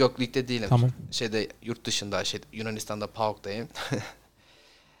 Yok ligde değilim. Tamam. Şeyde yurt dışında Yunanistan'da PAOK'tayım.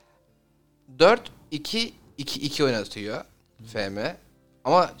 4-2-2-2 oynatıyor FM.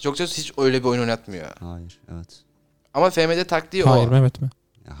 Ama George Jesus hiç öyle bir oyun oynatmıyor. Hayır evet. Ama FM'de taktiği Hayır o. Mehmet mi?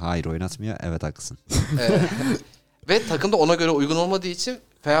 Ya, hayır oynatmıyor. Evet haklısın. Ve takım da ona göre uygun olmadığı için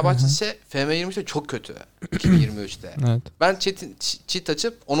Fenerbahçe FM 23'te çok kötü. 2023'te. Evet. Ben cheat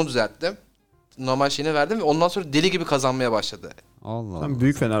açıp onu düzelttim. Normal şeyini verdim ve ondan sonra deli gibi kazanmaya başladı. Allah Allah. Sen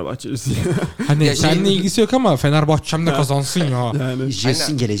büyük Fenerbahçelisin. Hani Ya seninle şey- ilgisi yok ama Fenerbahçe'm de kazansın ya. yani.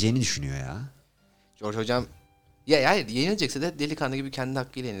 Jesus'un geleceğini düşünüyor ya. George hocam ya hayır yenilecekse de delikanlı gibi kendi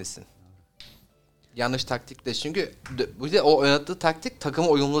hakkıyla yenilsin. Yanlış taktikle çünkü bu de o oynattığı taktik takıma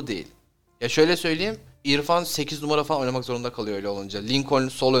uyumlu değil. Ya şöyle söyleyeyim İrfan 8 numara falan oynamak zorunda kalıyor öyle olunca. Lincoln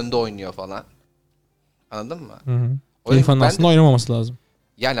sol önde oynuyor falan. Anladın mı? Hı hı. O yüzden İrfan'ın ben aslında de- oynamaması lazım.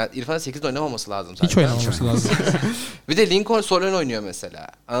 Yani İrfan'ın 8'de oynamaması lazım zaten. Hiç oynamaması lazım. Bir de Lincoln sol ön oynuyor mesela.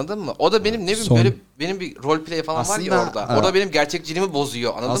 Anladın mı? O da benim ne bileyim Sol. böyle benim bir role play falan var ya Aslında- orada. Evet. Orada benim gerçekçiliğimi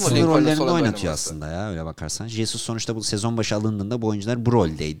bozuyor. Anladın mı? Aslında Lincoln'la rollerini sol de önde oynatıyor oynaması. aslında ya öyle bakarsan. Jesus sonuçta bu sezon başı alındığında bu oyuncular bu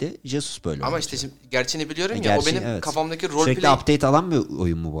roldeydi. Jesus böyle Ama oynatıyor. işte şimdi gerçeğini biliyorum ya. Gerçeği, o benim evet. kafamdaki role Sürekli play. update alan bir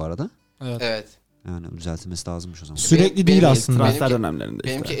oyun mu bu arada? Evet. Evet. Yani düzeltilmesi lazımmış o zaman. Sürekli Benim- değil benim- aslında. Transfer Benimki- dönemlerinde işte.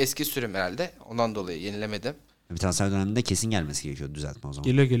 Benimki eski sürüm herhalde. Ondan dolayı yenilemedim. Bir transfer döneminde kesin gelmesi gerekiyor düzeltme o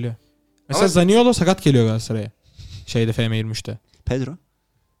zaman. Geliyor. Mesela Ama- Zaniolo sakat geliyor Galatasaray'a. Şeyde FM 23'te. Pedro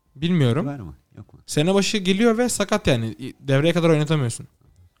Bilmiyorum. var mı? Yok mu? Sene başı geliyor ve sakat yani. Devreye kadar oynatamıyorsun.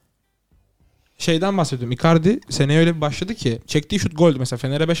 Şeyden bahsediyorum. Icardi seneye öyle bir başladı ki çektiği şut goldü. Mesela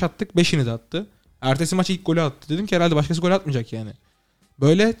Fener'e 5 attık. 5'ini de attı. Ertesi maç ilk golü attı. Dedim ki herhalde başkası gol atmayacak yani.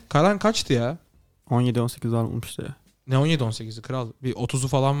 Böyle karan kaçtı ya. 17-18 almıştı ya. Ne 17-18'i kral. Bir 30'u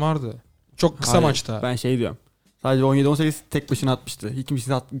falan vardı. Çok kısa Hayır, maçta. Ben şey diyorum. Sadece 17-18 tek başına atmıştı.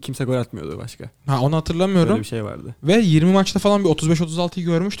 Kimse gol atmıyordu başka. Ha onu hatırlamıyorum. Böyle bir şey vardı. Ve 20 maçta falan bir 35-36'yı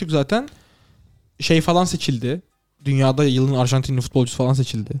görmüştük zaten. şey falan seçildi. Dünyada yılın Arjantinli futbolcusu falan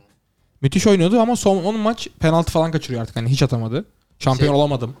seçildi. Müthiş oynuyordu ama son 10 maç penaltı falan kaçırıyor artık. Hani hiç atamadı. Şampiyon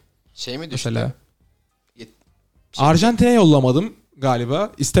olamadım. Şey mi düştü? Mesela. Şey Arjantin'e yollamadım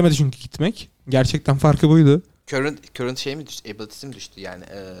galiba. İstemedi çünkü gitmek. Gerçekten farkı buydu. Current şey mi düştü? Ability'si mi düştü yani?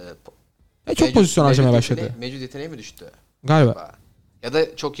 Çok pozisyon harcamaya başladı. Mevcut yeteneği mi düştü? Galiba. Ya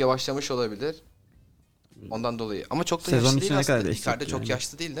da çok yavaşlamış olabilir. Ondan dolayı. Ama çok da Sezon yaşlı içine değil aslında. kadar değişecek Icardi çok yani.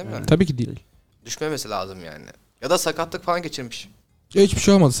 yaşlı değil mi? Evet. Tabii ki değil. Düşmemesi lazım yani. Ya da sakatlık falan geçirmiş. Hiçbir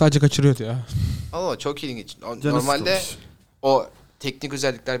şey olmadı. Sadece kaçırıyordu ya. Ama çok ilginç. Canı Normalde sıkılmış. o teknik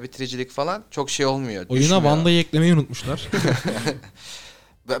özellikler, bitiricilik falan çok şey olmuyor. Oyuna düşmüyor. Vanda'yı eklemeyi unutmuşlar.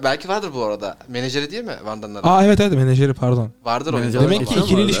 Belki vardır bu arada. Menajeri değil mi Vanda'nın? Evet menajeri pardon. Vardır Menajer oyunda. Demek ki Var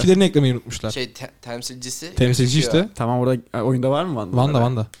ikili mı ilişkilerini eklemeyi unutmuşlar. Temsilcisi. Temsilci gözüküyor. işte. Tamam orada oyunda var mı Vanda?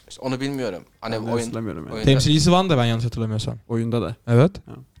 Vanda. İşte onu bilmiyorum. Hani Ben oyun, hatırlamıyorum yani. oyunda- Temsilcisi Vanda ben yanlış hatırlamıyorsam. Oyunda da. Evet.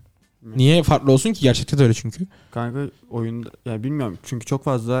 Ha. Niye farklı olsun ki? Gerçekte de öyle çünkü. Kanka oyunda ya bilmiyorum çünkü çok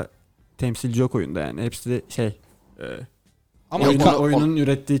fazla temsilci yok oyunda yani. Hepsi şey Ama oyunun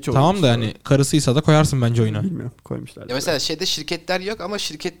ürettiği çoğu. tamam da hani karısıysa da koyarsın bence oyuna. Bilmiyorum koymuşlar. Ya mesela şeyde şirketler yok ama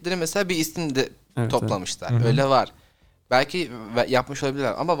şirketlerin mesela bir ismini de Evet, toplamışlar. evet. Hı hı. Öyle var. Belki yapmış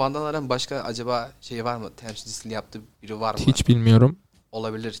olabilirler ama Vanda'ların başka acaba şeyi var mı? Temsilcisini yaptığı biri var mı? Hiç bilmiyorum.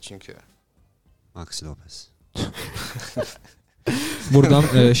 Olabilir çünkü. Maxi Lopez.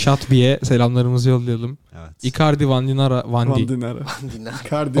 Buradan Şatbi'ye selamlarımızı yollayalım. Evet. Icardi, Vandi. Vandinara.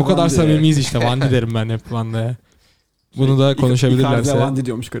 O kadar samimiyiz işte. Vandi derim ben hep Vanda'ya. Bunu da konuşabilirlerse. Icardi Vandi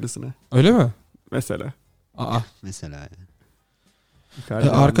diyormuş karısına. Öyle mi? Mesela. Mesela ya. Icardi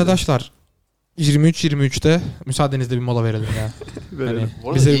Vandi. Arkadaşlar 23.23'te müsaadenizle bir mola verelim ya. Verelim. Hani Bu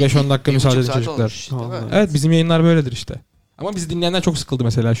arada bize bir iyi- 5-10 dakika iyi müsaade edin buçuk saat çocuklar. olmuş, değil mi? Vallahi. Evet bizim yayınlar böyledir işte. Ama bizi dinleyenler çok sıkıldı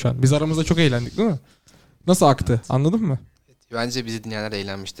mesela şu an. Biz aramızda çok eğlendik değil mi? Nasıl aktı? Anladın mı? Bence bizi dinleyenler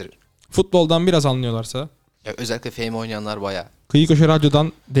eğlenmiştir. Futboldan biraz anlıyorlarsa. Ya özellikle FM oynayanlar baya. Kıyı Köşe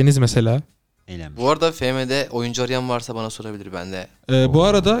Radyo'dan Deniz mesela. Eğlenmiş. Bu arada FM'de oyuncu arayan varsa bana sorabilir ben de. Bu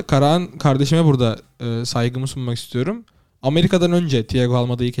arada Karahan kardeşime burada saygımı sunmak istiyorum. Amerika'dan önce Thiago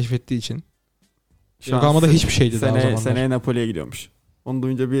Almada'yı keşfettiği için. Thiago Almada hiçbir şeydi daha o zamanlar. Seneye Napoli'ye gidiyormuş. Onu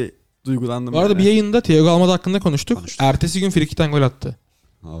duyunca bir duygulandım. Bu arada yani. bir yayında Thiago Almada hakkında konuştuk. Ertesi gün frikikten gol attı.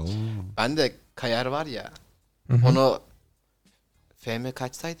 Oo. Ben de Kayar var ya. Hı hı. Onu FM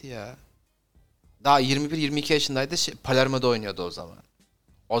kaçsaydı ya? Daha 21-22 yaşındaydı. Palermo'da oynuyordu o zaman.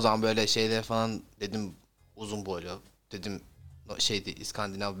 O zaman böyle şeyde falan dedim uzun boylu. Dedim şeydi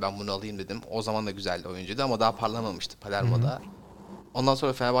İskandinav ben bunu alayım dedim. O zaman da güzeldi oyuncuydu ama daha parlamamıştı Palermo'da. Ondan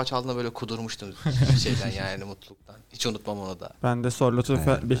sonra Fenerbahçe aldığında böyle kudurmuştum şeyden yani mutluluktan. Hiç unutmam onu da. Ben de Sorlot'u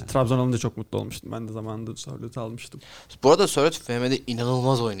Evet. Trabzon alınca çok mutlu olmuştum. Ben de zamanında Sorlot'u almıştım. Bu arada Sörloth FM'de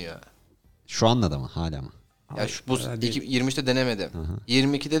inanılmaz oynuyor. Şu anda da mı? Hala mı? Ya bu 23'te denemedim. Hı hı.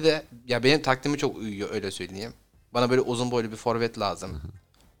 22'de de ya benim taktiğime çok uyuyor öyle söyleyeyim. Bana böyle uzun boylu bir forvet lazım.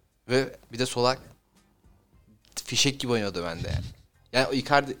 Ve bir de solak fişek gibi oynuyordu bende. Yani o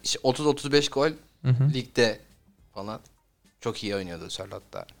Icardi 30-35 gol Hı hı. ligde falan çok iyi oynuyordu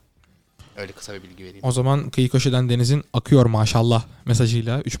Sörloth'ta. Öyle kısa bir bilgi vereyim. O zaman Kıyı Köşe'den Deniz'in akıyor maşallah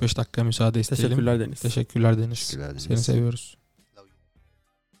mesajıyla 3-5 dakika müsaade isteyelim. Teşekkürler Deniz. Teşekkürler Deniz. Teşekkürler Deniz. Seni seviyoruz.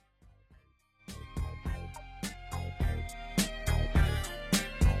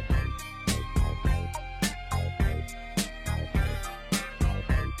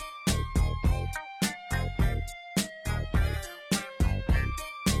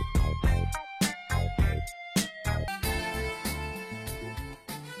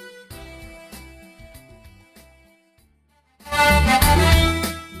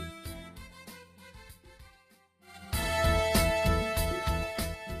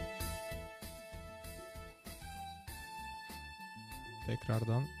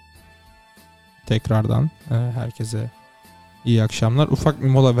 Tekrardan herkese iyi akşamlar. Ufak bir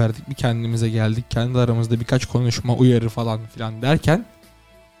mola verdik. Bir kendimize geldik. Kendi aramızda birkaç konuşma, uyarı falan filan derken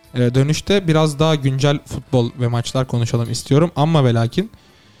dönüşte biraz daha güncel futbol ve maçlar konuşalım istiyorum. Ama ve lakin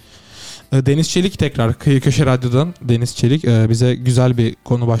Deniz Çelik tekrar Kıyı Köşe Radyo'dan Deniz Çelik bize güzel bir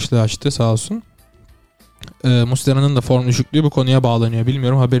konu başlığı açtı sağ olsun. Muslera'nın da form düşüklüğü bu konuya bağlanıyor.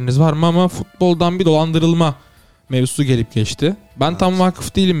 Bilmiyorum haberiniz var mı ama futboldan bir dolandırılma mevzusu gelip geçti. Ben tam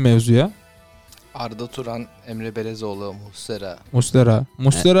vakıf değilim mevzuya. Arda Turan, Emre Belezoğlu,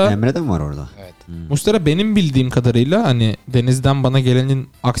 Muslera Emre de mi var orada? Evet. Muslera benim bildiğim kadarıyla hani Deniz'den bana gelenin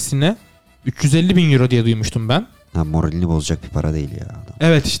aksine 350 bin euro diye duymuştum ben. Ha, moralini bozacak bir para değil ya. Adam.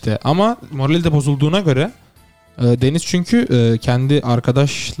 Evet işte ama morali de bozulduğuna göre Deniz çünkü kendi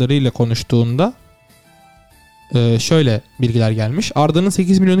arkadaşlarıyla konuştuğunda şöyle bilgiler gelmiş. Arda'nın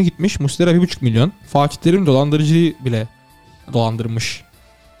 8 milyonu gitmiş. Muslera 1,5 milyon. Fatih Terim dolandırıcıyı bile dolandırmış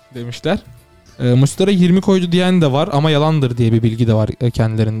demişler. Muslera 20 koydu diyen de var ama yalandır diye bir bilgi de var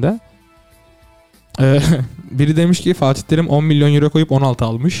kendilerinde. Biri demiş ki Fatih Terim 10 milyon euro koyup 16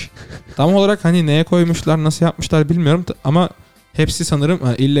 almış. Tam olarak hani neye koymuşlar, nasıl yapmışlar bilmiyorum ama hepsi sanırım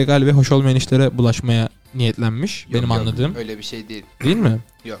illegal ve hoş olmayan işlere bulaşmaya niyetlenmiş. Yok, benim yok, anladığım. öyle bir şey değil. Değil mi?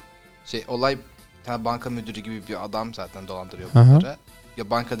 Olay bir tane banka müdürü gibi bir adam zaten dolandırıyor Aha. bunları. Ya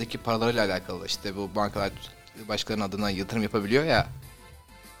bankadaki paralarıyla alakalı işte bu bankalar başkalarının adına yatırım yapabiliyor ya.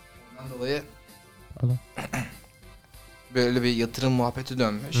 Ondan dolayı Pardon. böyle bir yatırım muhabbeti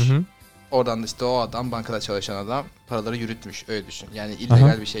dönmüş. Hı. Oradan da işte o adam, bankada çalışan adam paraları yürütmüş, öyle düşün. Yani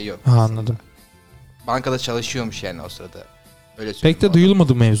illegal bir şey yok. Ha, aslında. anladım. Bankada çalışıyormuş yani o sırada. Öyle Pek söyleyeyim de o adam.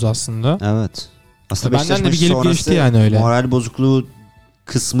 duyulmadı mevzu aslında. Evet. Aslında Benden de bir Beşiktaş gelip maçı geçti sonrası yani öyle. moral bozukluğu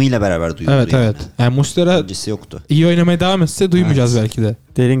kısmıyla beraber duyuldu. Evet yani. evet. Yani Muslera Öncesi yoktu. iyi oynamaya devam etse duymayacağız Evet. belki de.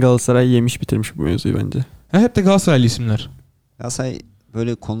 Derin Galatasaray yemiş bitirmiş bu mevzuyu bence. Hep de Galatasaraylı isimler. Galatasaray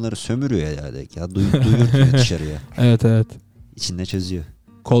böyle konuları sömürüyor herhalde. Ya duyurtuyor dışarıya. Evet evet. İçinde çözüyor.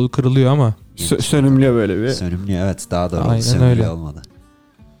 Kol kırılıyor ama. Sönümlüyor böyle bir. Sönümlüyor, evet, daha doğru. Aynen Sömürüyor öyle. olmadı.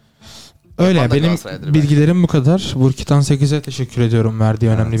 Öyle Yapan da benim Galatasaray'dır bilgilerim bu kadar. Burkitan 8'e teşekkür ediyorum verdiği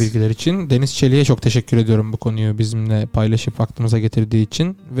önemli Evet. bilgiler için. Deniz Çelik'e çok teşekkür ediyorum bu konuyu bizimle paylaşıp aklımıza getirdiği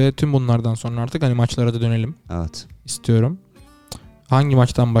için. Ve tüm bunlardan sonra artık hani maçlara da dönelim Evet. istiyorum. Hangi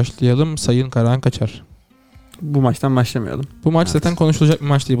maçtan başlayalım? Sayın Karahan Kaçar. Bu maçtan başlamayalım. Bu maç Evet. zaten konuşulacak bir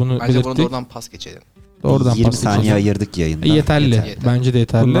maç değil. Bunu Bence bunu belirttik. doğrudan pas geçelim. Doğrudan 20 pas saniye geçelim. ayırdık yayında. Yeterli. Yeterli. Bence de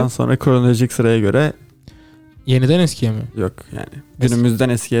yeterli. Bundan sonra kronolojik sıraya göre Yeniden eskiye mi? yok yani. Günümüzden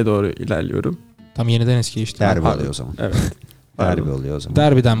eskiye doğru ilerliyorum. Tam yeniden eskiye işte. Derbi Pardon. oluyor o zaman. Evet. Derbi oluyor o zaman.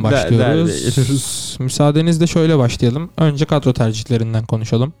 Derbiden başlıyoruz. derbiye geliyoruz. Müsaadenizle şöyle başlayalım. Önce kadro tercihlerinden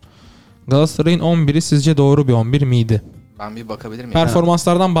konuşalım. Galatasaray'ın 11'i sizce doğru bir 11 miydi? Ben bir bakabilir miyim?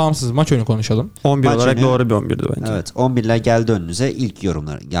 Performanslardan bağımsız maç oyunu konuşalım. 11 Maç olarak önü- doğru bir 11'di bence. Evet, 11'ler geldi önünüze, ilk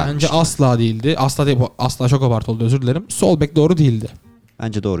yorumlar gelmişti. Bence asla değildi. Asla değil, bu asla çok abartı oldu, özür dilerim. Sol bek doğru değildi.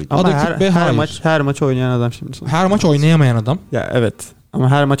 Bence doğruydu. Ama Adekut Bey, hayır. her maç oynayan adam şimdi. sonuçta. Her maç oynayamayan adam. Ya evet. Ama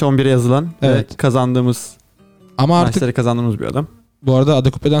her maç 11'e yazılan Evet. ve kazandığımız Ama artık maçları kazandığımız bir adam. bu arada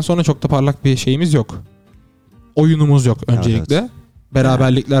Adekuppe'den sonra çok da parlak bir şeyimiz yok. Oyunumuz yok öncelikle. Evet.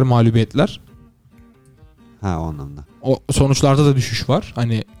 Beraberlikler, mağlubiyetler. Ha, o anlamda. O sonuçlarda da düşüş var.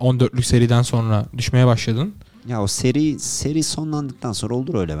 Hani 14'lük seriden sonra düşmeye başladın. Ya o seri sonlandıktan sonra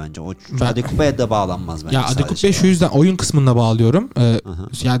olur öyle bence. O Ben- Adekupa'ya da bağlanmaz bence. Ya sadece. Adekuppe şu yüzden oyun kısmında bağlıyorum. Aha.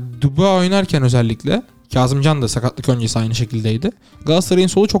 Ya Duba oynarken özellikle Kazımcan da sakatlık öncesi aynı şekildeydi. Galatasaray'ın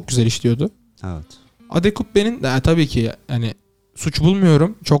solu çok güzel işliyordu. Evet. Adekuppe'nin de tabii ki hani suç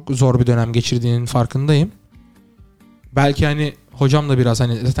bulmuyorum. Çok zor bir dönem geçirdiğinin farkındayım. Belki hani hocam da biraz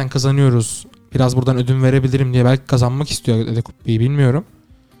hani zaten kazanıyoruz, biraz buradan ödün verebilirim diye belki kazanmak istiyor Adekuppe'yi, bilmiyorum.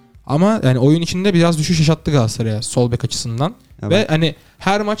 Ama yani oyun içinde biraz düşüş yaşattı Galatasaray'a sol bek açısından. Ya Ve hani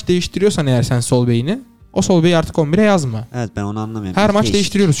her maç değiştiriyorsan eğer sen sol beyini, o sol beyi artık 11'e yazma. Evet, ben onu anlamıyorum. Her İlk maç değişik-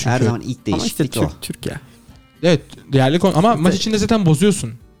 değiştiriyoruz çünkü. Her zaman ilk Ama işte değişiklik o. Türk ya. Evet, değerli konu ama maç içinde zaten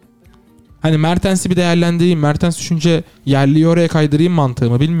bozuyorsun. Hani Mertens'i bir değerlendireyim, Mertens düşünce yerliyi oraya kaydırayım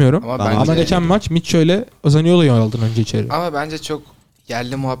mantığımı bilmiyorum. Ama Bana bence, Ama geçen maç Mitchell'e Zaniolo'yu aldın önce içeri. ama bence çok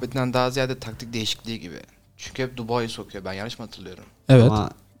yerli muhabbetinden daha ziyade taktik değişikliği gibi. Çünkü hep Dubai'yi sokuyor. Ben yanlış mı hatırlıyorum? Evet. Ama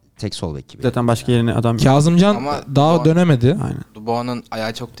tek sol bek gibi. Zaten başka yerine adam Kazımcan Ama daha bu- dönemedi. aynen. Dubai'nin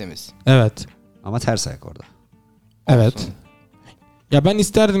ayağı çok temiz. Evet. Ama ters ayak orada. Evet. Olsun. Ya ben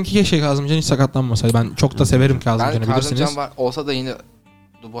isterdim ki keşke Kazımcan hiç sakatlanmasaydı. Ben çok da severim Kazımcan'ı, Ben bilirsiniz. Kazımcan var olsa da yine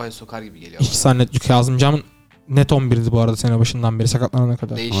Dubai'yi sokar gibi geliyor. Hiç zannet. Kazımcan net 11'di bu arada sene başından beri sakatlanana kadar.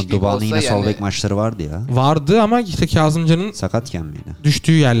 Ama Değişiklik Dubai'nin olsa yine sol yani, bek maçları vardı ya. Vardı ama işte Kazımcan'ın Sakatken mi yine?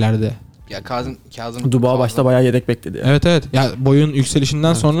 düştüğü yerlerde. ya Kazım Duba başta bayağı yedek bekledi ya. Evet evet. Ya boyun yükselişinden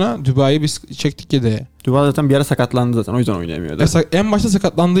Evet. sonra Dubai'yi biz çektik yedeğe. Duba zaten bir ara sakatlandı zaten o yüzden oynayamıyordu. En başta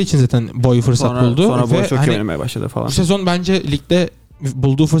sakatlandığı için zaten boy fırsat Sonra buldu. boy Ve çok iyi hani oynamaya başladı falan. bu sezon bence ligde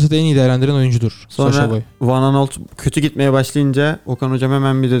bulduğu fırsatı en iyi değerlendiren oyuncudur. Sacha Sonra Boy. Van Aanholt kötü gitmeye başlayınca Okan hocam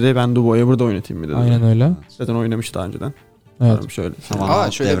hemen bir dedi ben Duba'yı burada oynatayım bir dedi. Aynen öyle. Zaten oynamış daha önceden. Evet. Tamam, şöyle. Ama Aa,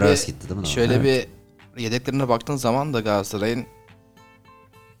 alt şöyle devre bir- arası gitti değil mi? Şöyle Evet. bir yedeklerine baktığın zaman da Galatasaray'ın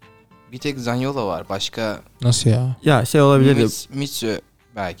bir tek Zaniolo var. Başka Nasıl ya? Ya şey olabilirdi. Mitsu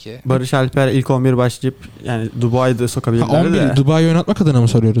belki. Barış Alper ilk 11 başlayıp yani Dubai'yi da Ha, sokabilirlerdi 11 de. Dubai'yi oynatmak adına mı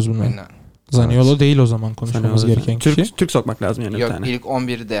soruyoruz bunu? Aynen. Zaniolo Evet. değil o zaman konuşmamız Sanıyorum gereken zaten. kişi. Türk sokmak lazım yani bir Yok, tane. ilk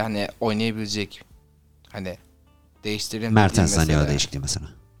 11'de hani oynayabilecek, hani değiştirelim. Mertens dediğim Zaniolo mesela. değişikliği mesela.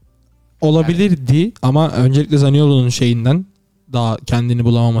 Olabilirdi ama öncelikle Zaniolo'nun şeyinden, daha kendini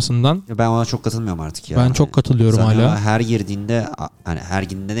bulamamasından Ya ben ona çok katılmıyorum artık ya. ben çok katılıyorum Zaniolo hala. her girdiğinde, hani her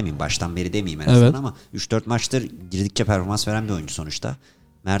girdiğinde demeyeyim, baştan beri demeyeyim en azından, Evet. ama 3-4 maçtır girdikçe performans veren bir oyuncu sonuçta.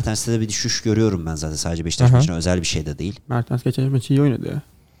 Mertens'te de bir düşüş görüyorum ben zaten, sadece Beşiktaş Aha. maçına özel bir şey de değil. Mertens geçen maçı iyi oynadı ya.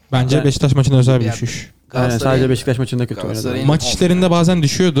 Bence Beşiktaş maçında özel bir Ya, düşüş. Aynen, sadece Beşiktaş maçında kötü oynadı. Galatasaray'ın- Maç işlerinde bazen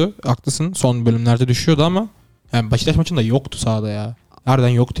düşüyordu. Haklısın. Son bölümlerde düşüyordu ama yani Beşiktaş maçında yoktu sahada ya. Nereden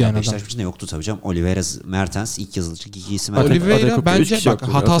yoktu yani Beşiktaş adam. maçında yoktu tabii canım. Oliveira, Mertens ilk yazılacak iki isim. Zaten Oliveira Atakuk'ta üç bence kişi bak yoktu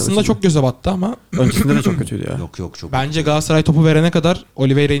hatasında Galatasaray'ın. çok göze battı ama Öncesinde de çok kötüydü ya. Yok çok. bence Galatasaray topu verene kadar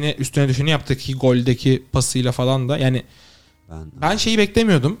Oliveira yine üstüne düşeni yaptı ki goldeki pasıyla falan da. Yani ben şeyi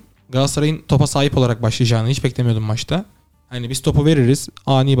beklemiyordum. Galatasaray'ın topa sahip olarak başlayacağını hiç beklemiyordum maçta. Hani biz topu veririz,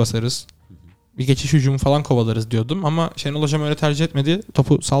 ani basarız. Bir geçiş hücumu falan kovalarız diyordum ama Şenol Hocam öyle tercih etmedi.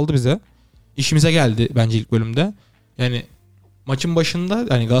 Topu saldı bize. İşimize geldi bence ilk bölümde. Yani maçın başında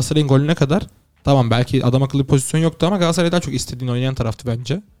hani Galatasaray'ın golüne kadar tamam belki adam akıllı bir pozisyon yoktu ama Galatasaray daha çok istediğini oynayan taraftı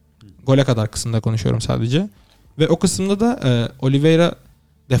bence. Gole kadar kısımda konuşuyorum sadece. Ve o kısımda da Oliveira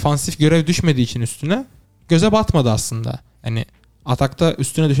defansif görev düşmediği için üstüne göze batmadı aslında. Hani atakta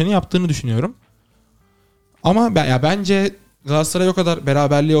üstüne düşeni yaptığını düşünüyorum. Ama bence Galatasaray o kadar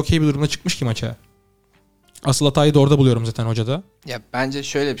beraberliğe okey bir durumda çıkmış ki maça. Asıl hatayı da orada buluyorum zaten hocada. Ya bence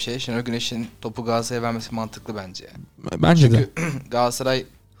şöyle bir şey. Şenol Güneş'in topu Galatasaray'a vermesi mantıklı bence. Bence de. Çünkü Galatasaray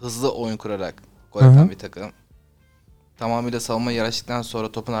hızlı oyun kurarak gol Hı-hı. atan bir takım. Tamamıyla savunma yarıştıktan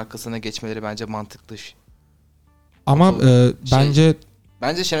sonra topun arkasına geçmeleri bence mantıklı. Ama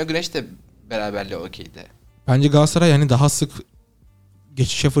Bence Şenol Güneş de beraberliğe okeydi. bence Galatasaray yani daha sık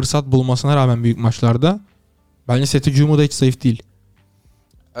geçişe fırsat bulmasına rağmen büyük maçlarda bence set hücumu da hiç zayıf değil.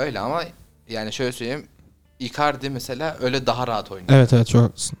 Öyle ama yani şöyle söyleyeyim. Icardi mesela öyle daha rahat oynuyor. Evet çok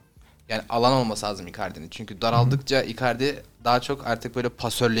haklısın. Yani alan olması lazım Icardi'nin. Çünkü daraldıkça Icardi daha çok artık böyle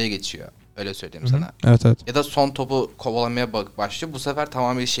pasörlüğe geçiyor. Öyle söyleyeyim sana. Evet. Ya da son topu kovalamaya başlıyor. Bu sefer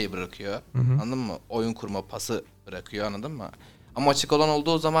tamamıyla şey bırakıyor. Anladın mı? Oyun kurma, pası bırakıyor, anladın mı? Ama açık olan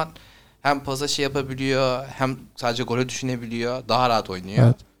olduğu zaman hem pasa şey yapabiliyor, hem sadece golü düşünebiliyor. Daha rahat oynuyor.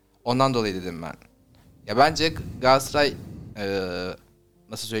 Evet. Ondan dolayı dedim ben. Ya bence Galatasaray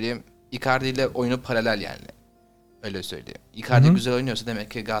nasıl söyleyeyim? Icardi ile oyunu paralel yani. Öyle söyleyeyim. Icardi güzel oynuyorsa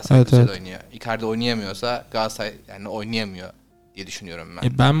demek ki Galatasaray güzel oynuyor. Icardi oynayamıyorsa Galatasaray yani oynayamıyor diye düşünüyorum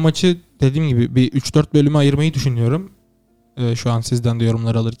ben. Ben maçı dediğim gibi bir 3-4 bölüme ayırmayı düşünüyorum. Şu an sizden de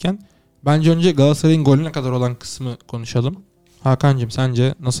yorumlar alırken. Bence önce Galatasaray'ın golüne kadar olan kısmı konuşalım. Hakan'cığım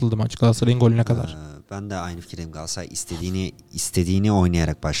sence nasıldı maç Galatasaray'ın golüne kadar? Ben de aynı fikirdeyim. Galatasaray istediğini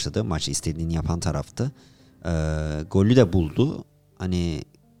oynayarak başladı. Maçı istediğini yapan taraftı. Golü de buldu. Hani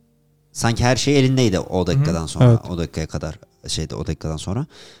sanki her şey elindeydi o dakikadan sonra. Evet. O dakikaya kadar o dakikadan sonra.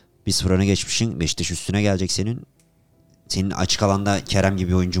 1-0 öne geçmişsin. Beşiktaş üstüne gelecek senin. Senin açık alanda Kerem gibi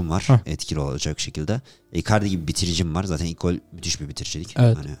bir oyuncun var. Etkili olacak şekilde. Icardi gibi bitiricim var. Zaten ilk gol müthiş bir bitiricilik.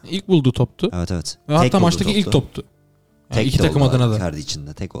 Evet. Hani, İlk bulduğu toptu. evet. Ve hatta maçtaki ilk toptu. Yani Tek iki de takım oldu adına da. Icardi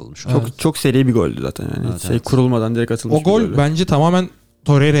içinde tek olmuş. Evet. Çok seri bir goldü zaten yani. Evet. Kurulmadan direkt atılmış O gol bir goldü. bence tamamen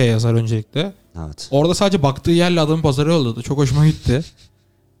Torreira'ya yazar öncelikle. Evet. Orada sadece baktığı yerle adamın pazarı yolladı. Çok hoşuma gitti.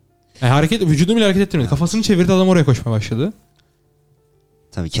 Vücudu bile hareket ettirmedi. Kafasını çevirdi, adam oraya koşmaya başladı.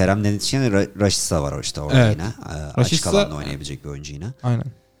 Tabii Kerem denetçiyen Raşitsa var işte orada Evet. yine. Raşitsa, Açık alanda oynayabilecek bir oyuncu yine. Aynen.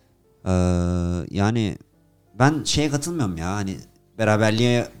 Yani ben şeye katılmıyorum ya, hani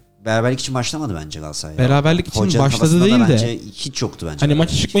beraberlik için başlamadı bence Galatasaray. Beraberlik için Hocanın başladı kafasında değil da de. bence hiç yoktu bence. Hani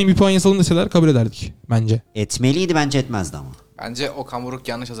maçı çıkmayın bir puan yazalım deseler kabul ederdik bence. Etmeliydi, bence etmezdi ama. Bence Okan Buruk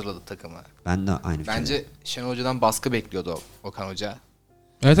yanlış hazırladı takımı. Ben de aynı fikirdeyim. Bence Şenol Hoca'dan baskı bekliyordu Okan Hoca.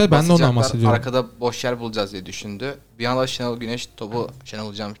 Evet ben de ondan Basacaklar, bahsediyorum. arkada boş yer bulacağız diye düşündü. Bir anda Şenol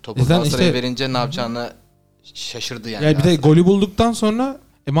Hocam topu Zaten Galatasaray'a işte- verince ne yapacağını şaşırdı yani. Yani bir de Galatasaray. golü bulduktan sonra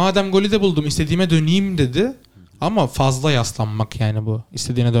madem golü de buldum istediğime döneyim dedi. Ama fazla yaslanmak yani bu.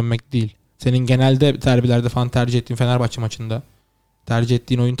 İstediğine dönmek değil. Senin genelde derbilerde falan tercih ettiğin Fenerbahçe maçında tercih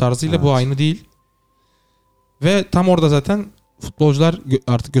ettiğin oyun tarzıyla bu aynı değil. Ve tam orada zaten futbolcular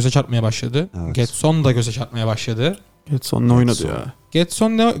artık göze çarpmaya başladı. Evet. Getson da göze çarpmaya başladı. Getson ne oynadı ya?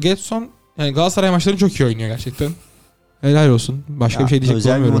 Getson yani Galatasaray maçlarını çok iyi oynuyor gerçekten. Helal olsun. Başka Ya, bir şey diyecek özel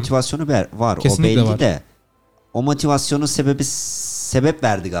bir bulamıyorum. motivasyonu var. Kesinlikle o belli var. de o motivasyonun sebep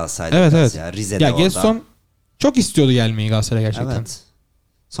verdi Galatasaray'da. Evet. Ya, Rize'de Ya orada. Getson çok istiyordu gelmeyi Galatasaray'a gerçekten. Evet.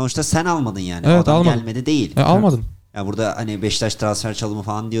 Sonuçta sen almadın yani. Evet, O adam almadım. gelmedi değil. Almadın. Ya burada hani Beşiktaş transfer çalımı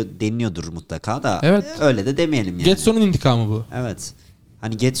falan deniliyordur mutlaka da. Evet. Öyle de demeyelim yani. Getson'un intikamı bu. Evet.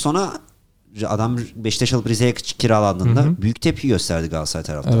 Hani Getson'a adam Beşiktaş alıp Rize'ye kiralandığında büyük tepki gösterdi Galatasaray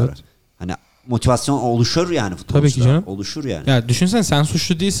taraftarı. Evet. Hani motivasyon oluşur yani futbolcuda. Tabii ki canım. Oluşur yani. Ya düşünsen sen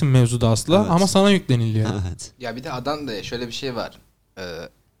suçlu değilsin mevzuda asla Evet. ama sana yükleniliyor. Evet. Ya bir de adam da şöyle bir şey var.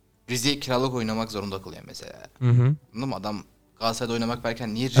 Rize'ye kiralık oynamak zorunda kalıyor mesela. Hı. Anladın mı? Adam Galatasaray'da oynamak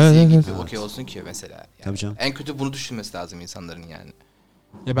varken niye Rize'ye Evet, gitmiyor? evet. Okey olsun ki mesela. Yani Tabii canım. en kötü bunu düşünmesi lazım insanların yani.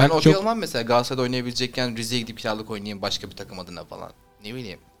 Ya Ben okey olmam mesela Galatasaray'da oynayabilecekken Rize'ye gidip kiralık oynayayım başka bir takım adına falan. Ne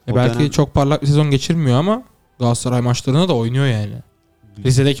bileyim. belki dönem- çok parlak bir sezon geçirmiyor ama Galatasaray maçlarına da oynuyor yani.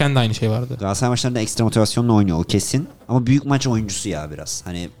 Rize'deyken de aynı şey vardı. Galatasaray maçlarında ekstra motivasyonla oynuyor o kesin. Ama büyük maç oyuncusu ya biraz.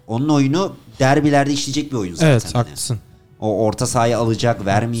 Hani onun oyunu derbilerde işleyecek bir oyun zaten. Evet, hani. haklısın. O orta sahayı alacak,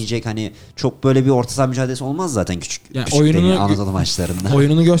 vermeyecek. Hani çok böyle bir orta saha mücadelesi olmaz zaten küçük. Yani küçük oyununu- Anadolu maçlarında.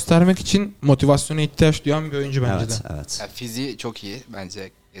 Oyununu göstermek için motivasyona ihtiyaç duyan bir oyuncu bence de. Evet, evet. Ya fiziği çok iyi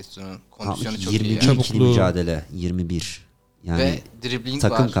bence Getson'un. Abi, Kondisyonu çok 22 iyi. ikili Çabukluğu. mücadele. 21. Yani Ve dribbling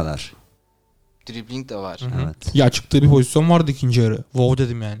takım var. kadar. Dribbling de var. Hı. Evet. Ya çıktığı bir pozisyon vardı ikinci yarı. Wow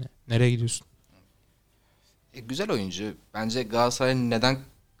dedim yani. Nereye gidiyorsun? Güzel oyuncu. Bence Galatasaray neden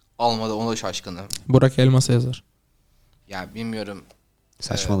almadı ona da şaşkınım. Burak Elmas'a yazar. Ya bilmiyorum.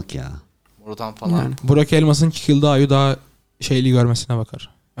 Saçmalık ya. Buradan falan. Yani. Burak Elmas'ın Kikildağ'ı daha şeyli görmesine bakar.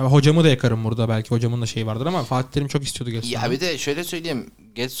 Ya hocamı da yakarım burada, belki hocamın da şeyi vardır ama Fatih Terim çok istiyordu Getson'u. Ya bir de şöyle söyleyeyim.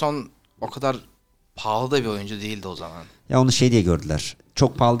 Getson o kadar pahalı da bir oyuncu değildi o zaman. Ya onu şey diye gördüler.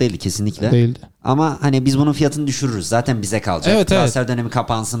 Çok pahalı değildi kesinlikle. Değildi. Ama hani biz bunun fiyatını düşürürüz. Zaten bize kalacak. Evet, Transfer dönemi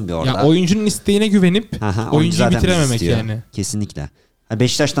kapansın bir orada. Ya oyuncunun isteğine güvenip Aha, oyuncu oyuncuyu zaten bizi bitirememek istiyor. yani. Kesinlikle. Ha,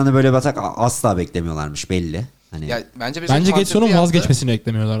 Beşiktaş'tan da böyle bir atak asla beklemiyorlarmış belli. Hani Ya bence Bence Getson'un yaptı. vazgeçmesini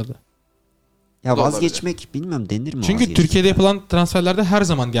beklemiyorlardı. ya da vazgeçmek bilmiyorum denir mi Çünkü vazgeçmek? Türkiye'de yapılan transferlerde her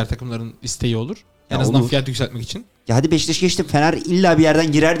zaman diğer takımların isteği olur. En Ya azından olur. fiyat yükseltmek için. Ya hadi Beşiktaş geçtim, Fener illa bir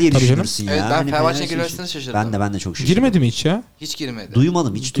yerden girer diye Tabii canım. düşünürsün ya. Evet, ben Hani Fenerbahçe'nin Fener girmesini şaşırdım. Ben de çok şaşırdım. Girmedi mi hiç ya? Hiç girmedi.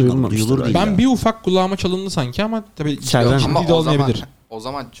 Duymadım, hiç duymadım. Duyulmamıştır Duyulur değil belki. Ben ya. bir ufak kulağıma çalındı sanki ama tabii İçeriden mi? ciddi Ama de olmayabilir. o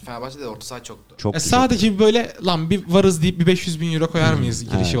zaman Fenerbahçe'de orta saha çoktu. Çok güzel. Sadece bir böyle lan bir varız deyip bir 500 bin euro koyar mıyız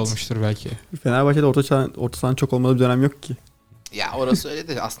girişi evet. olmuştur belki. Fenerbahçe'de orta sahanın çok olmadığı bir dönem yok ki. Ya orası öyle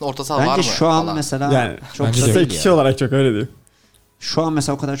de aslında orta saha var mı? Bence şu an falan. mesela Yani çok Bence de. da değil kişi ya. olarak çok öyle diyeyim. Şu an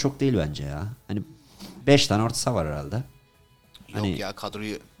mesela o kadar çok değil bence ya. Hani 5 tane orta saha var herhalde. Yok Hani- ya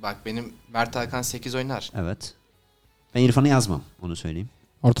kadroyu bak benim Mert Hakan 8 oynar. Evet. Ben İrfan'ı yazmam, onu söyleyeyim.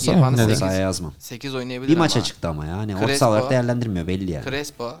 Orta saha İrfan mı? da Orta sekiz. sahaya yazmam. 8 oynayabilir Bir ama. maça çıktı ama ya. Hani orta Crespo- saha olarak değerlendirmiyor belli yani.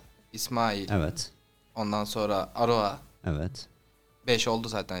 Crespo, İsmail, Evet. ondan sonra Aroa Evet. 5 oldu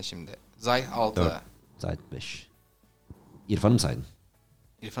zaten şimdi. Zay 6. Dört. Zayt 5. İrfan'ı mı saydın?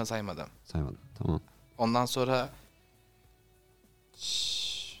 İrfan saymadım. Saymadım. Tamam. Ondan sonra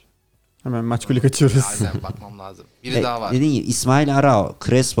Hemen maç golü kaçıyoruz. harbiden bakmam lazım. Biri daha var. Dediğin gibi İsmail Arao,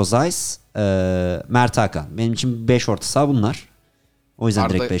 Crespo, Zayt, Mert Hakan. Benim için 5 orta saha bunlar. O yüzden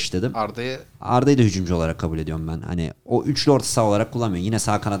Arda- direkt 5 dedim. Arda'yı Arda'yı da hücumcu olarak kabul ediyorum ben. Hani o üçlü orta saha olarak kullanmıyor. Yine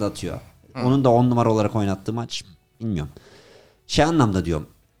sağ kanada atıyor. Onun da 10 numara olarak oynattığı maç bilmiyorum. Şey anlamda diyorum.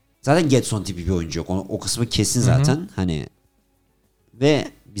 Zaten Getson tipi bir oyuncu yok. O kısmı kesin zaten. Hani ve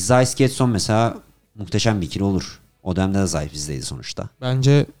bir Zayt Getson mesela muhteşem bir ikili olur. O dönemde de Zayt bizdeydi sonuçta.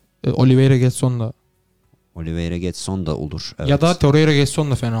 Bence Oliveira Getson da. Oliveira Getson da olur. Evet. Ya da Torreira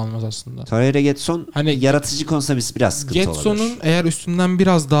Getson da fena olmaz aslında. Torreira Getson Hani yaratıcı konusunda biraz sıkıntı Getson'un olabilir. eğer üstünden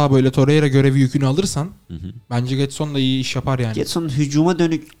biraz daha böyle Torreira görevi yükünü alırsan Hı hı. bence Getson da iyi iş yapar yani. Getson'un hücuma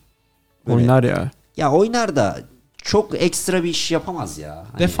dönük böyle- Oynar ya. Ya oynar da çok ekstra bir iş yapamaz ya.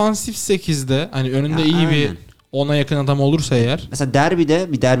 Hani- Defansif 8'de hani önünde Ya, iyi bir aynen. 10'a yakın adam olursa eğer. Mesela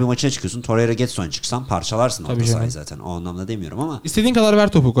derbide bir derbi maçına çıkıyorsun. Torreira Getson çıksan parçalarsın Tabii orta canım. sahayı zaten. O anlamda demiyorum ama İstediğin kadar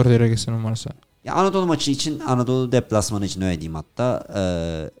ver topu Torreira Getson'un varsa. ya Anadolu maçı için, Anadolu deplasmanı için öyle diyeyim hatta.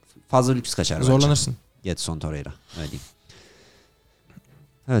 Fazla lüks kaçar bence. Zorlanırsın. Getson Torreira öyle diyeyim.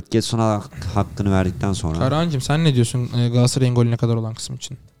 Evet, Getson'a hakkını verdikten sonra. Karahan'cığım sen ne diyorsun Galatasaray'ın golüne kadar olan kısım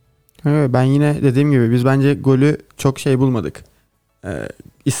için? Evet, ben yine dediğim gibi biz bence golü çok şey bulmadık.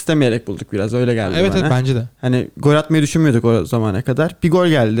 İstemeyerek bulduk biraz, öyle geldi Evet bana. evet bence de. Hani gol atmayı düşünmüyorduk o zamana kadar. Bir gol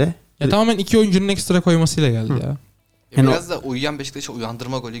geldi. Ya tamamen iki oyuncunun ekstra koymasıyla geldi ya. Yani biraz da uyuyan Beşiktaş'ı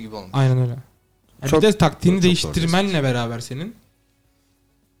uyandırma golü gibi olmuş. Aynen öyle. Ya Çok- bir de taktiğini çok değiştirmenle beraber senin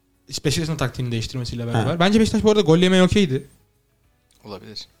Beşiktaş'ın taktiğini değiştirmesiyle beraber. Bence Beşiktaş bu arada gol yemeye okeydi.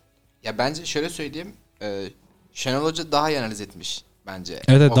 Olabilir. Ya bence şöyle söyleyeyim. Şenol Hoca daha iyi analiz etmiş bence.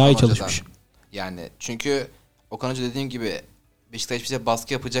 Evet, Okan daha iyi Hoca'dan. çalışmış. Yani çünkü Okan Hoca dediğim gibi Beşiktaş bize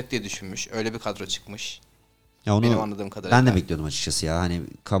baskı yapacak diye düşünmüş. Öyle bir kadro çıkmış. Ya onu Benim anladığım kadarıyla. ben de bekliyordum açıkçası ya. Hani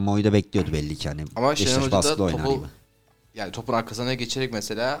kamuoyu da bekliyordu belli ki. Hani Ama Şenol Beşiktaş Hoca da baskılı oynar topu gibi. yani topun arkasına geçerek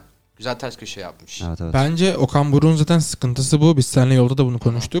mesela güzel ters köşe yapmış. Evet evet. Bence Okan Buruk'un zaten sıkıntısı bu. Biz seninle yolda da bunu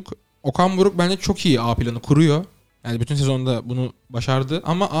konuştuk. Okan Buruk bence çok iyi A planı kuruyor. Yani bütün sezonda bunu başardı.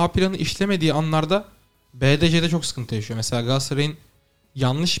 Ama A planı işlemediği anlarda B'de C'de çok sıkıntı yaşıyor. Mesela Galatasaray'ın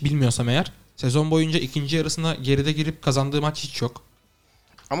yanlış bilmiyorsam eğer sezon boyunca ikinci yarısına geride girip kazandığı maç hiç yok.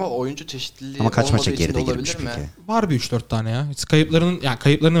 Ama oyuncu çeşitliliği Ama kaç olmadığı maça için de geride olabilir girmiş mi? peki? Var bir 3-4 tane ya.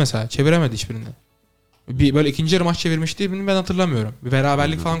 Kayıplarını mesela çeviremedi hiçbirini. Bir böyle ikinci yarı maç çevirmişti, bunu ben hatırlamıyorum. Bir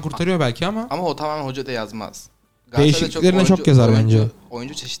beraberlik falan kurtarıyor belki ama Ama o tamamen hoca da yazmaz. Değişikliklerine çok yazar bence.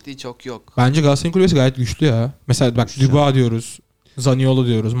 Oyuncu çeşitliliği çok yok. bence Galatasaray'ın kulübesi gayet güçlü ya. Mesela bak Güçlü. Dubois diyoruz. Zaniolo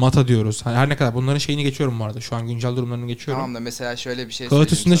diyoruz, Mata diyoruz. Her ne kadar bunların şeyini geçiyorum bu arada. Şu an güncel durumlarını geçiyorum. Tamam da mesela şöyle bir şey Kağıt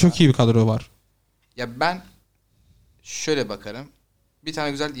söyleyeyim üstünde sana. çok iyi bir kadro var. Ya ben şöyle bakarım. Bir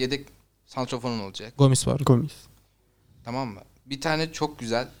tane güzel yedek santraforun olacak. Gomis var. Gomis. Tamam mı? Bir tane çok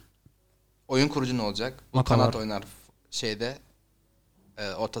güzel oyun kurucun olacak. Bu Mata kanat var. oynar şeyde.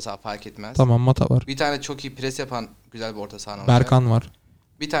 Orta saha fark etmez. Tamam, Mata var. Bir tane çok iyi pres yapan güzel bir orta sahan olacak. Berkan var.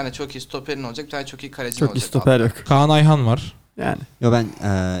 Bir tane çok iyi stoperin olacak. Bir tane çok iyi kalecin Çok iyi olacak. stoper yok. Kaan Ayhan var. Yani. Yo ben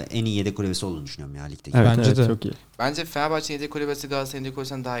en iyi yedek kulübesi olduğunu düşünüyorum ya ligdeki. Evet, Bence evet, de. çok iyi. Bence Fenerbahçe'nin yedek kulübesi Galatasaray'ın yedek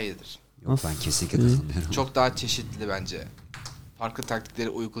kulübesinden daha iyidir. Yok ben Nasıl? kesinlikle İyi. katılmıyorum. Çok daha çeşitli bence. Farklı taktikleri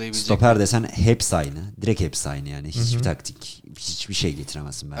uygulayabilecek. Stoper desen hepsi aynı. Direkt hepsi aynı yani. Hiçbir Hı hı. taktik, hiçbir şey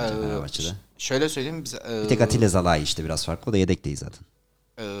getiremezsin bence Fenerbahçe'de. Şöyle söyleyeyim. Bir tek Atilla Zalai işte biraz farklı. O da yedek değil zaten.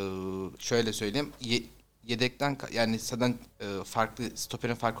 Şöyle söyleyeyim. Yedekten yani zaten farklı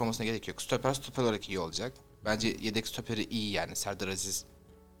stoperin farklı olmasına gerek yok. Stoper olarak iyi olacak. Bence yedek stoperi iyi yani. Serdar Aziz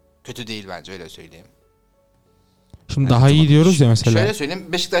kötü değil bence, öyle söyleyeyim. Şimdi daha iyi diyoruz ya mesela. Şöyle söyleyeyim.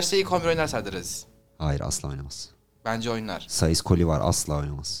 Beşiktaş'ta ilk 11 oynar Serdar Aziz. Hayır asla oynamaz. Bence oynar. Sayıs Koli var asla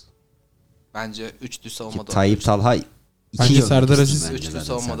oynamaz. Bence üçlü Ki savunmada Tayyip Talha Bence yıllık Serdar isim Aziz- bence Üçlü zaten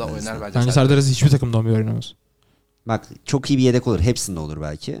savunmada Serdar oynar Aziz'den. bence. Serdar Aziz hiçbir takımda 11 oynamaz. Bak çok iyi bir yedek olur. Hepsinde olur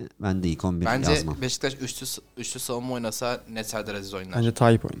belki. Ben de ilk 11 Bence yazmam. Beşiktaş üçlü savunma oynasa net Serdar Aziz oynar. Bence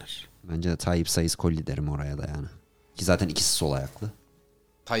Tayyip oynar. Bence de Tayyip Sayıs Koli derim oraya da yani. Ki zaten ikisi sol ayaklı.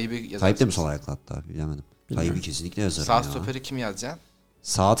 Tayyip'i yazarsınız. Tayyip de mi sol ayaklı hatta bilemedim. Tayyip'i kesinlikle yazarım Sağ ya. stoperi kim yazacaksın?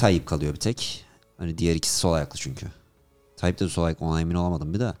 Sağ Tayyip kalıyor bir tek. Hani diğer ikisi sol ayaklı çünkü. Tayyip de sol ayaklı, ona emin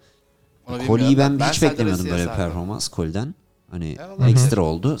olamadım bir de. Onu Koli'yi bilmiyorum. ben hiç Serdar beklemiyordum Aziz'i böyle bir yazardım. performans Koli'den. Hani Eyvallah. ekstra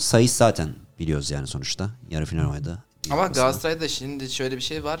oldu. Sayıs zaten biliyoruz yani sonuçta. Yarı final oynadı. Ama Galatasaray'da şimdi şöyle bir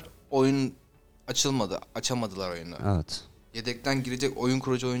şey var. Oyun açılmadı. Açamadılar oyunu. Evet. Yedekten girecek oyun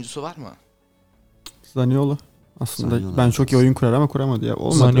kurucu oyuncusu var mı? Zaniolo. Aslında Zaniolo. ben çok iyi oyun kurar ama kuramadı ya.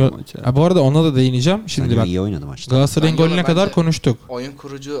 Olmadı Zaniolo- bu maç ya. Ha, bu arada ona da değineceğim. Şimdi Şimdi bak, iyi oynadı maçta. Galatasaray'ın Zaniolo golüne kadar bence- konuştuk. Oyun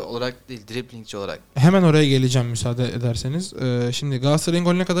kurucu olarak değil, driblingçi olarak. Hemen oraya geleceğim müsaade ederseniz. Şimdi Galatasaray'ın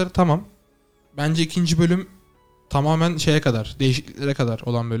golüne kadar tamam. Bence ikinci bölüm tamamen şeye kadar, değişikliklere kadar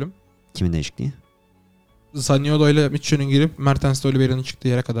olan bölüm. Kimin değişikliği? Zaniolo ile Mitchell'in girip Mertens de Oliveira'nın çıktığı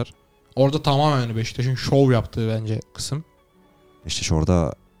yere kadar. Orada tamamen yani Beşiktaş'ın şov yaptığı bence kısım. İşte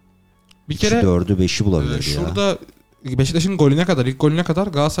orada Bir kere 4'ü 5'i bulabilirdi ya. şurada Beşiktaş'ın golüne kadar, ilk golüne kadar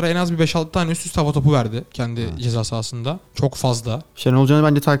Galatasaray en az bir 5-6 tane üst üste hava topu verdi kendi ceza sahasında. Çok fazla. Şenol Hoca'nın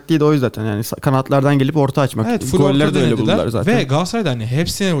bence taktiği de o zaten. Yani kanatlardan gelip orta açmak. Evet, full Golleri orta de öyle denediler. buldular zaten. Ve Galatasaray'da hani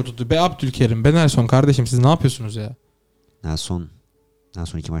hepsine vurdu. Be Abdülkerim, be Nelson kardeşim siz ne yapıyorsunuz ya?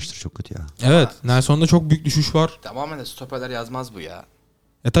 Nelson 2 maçtır çok kötü ya. Evet, Nelson'da çok büyük düşüş var. Tamamen de stoperler yazmaz bu ya.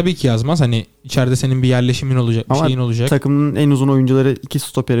 Tabii ki yazmaz. Hani içeride senin bir yerleşimin olacak, bir Ama şeyin olacak. takımın en uzun oyuncuları 2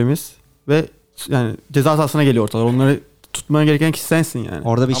 stoperimiz ve yani ceza sahasına geliyor ortalar. Onları tutmaya gereken kişi sensin yani.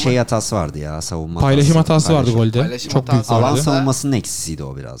 Orada bir Ama- şey hatası vardı ya, savunma Paylaşım hatası vardı Paylaşım. golde. Paylaşım Çok büyük hatası Alan vardı. vardı. savunmasının eksisiydi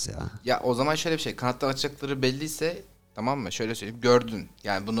o biraz ya. Ya o zaman şöyle bir şey. Kanattan açacakları belliyse, tamam mı? Şöyle söyleyeyim. Gördün.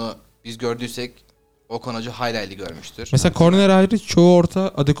 Yani bunu biz gördüysek Okan Hoca hayli görmüştür. Mesela korner hariç çoğu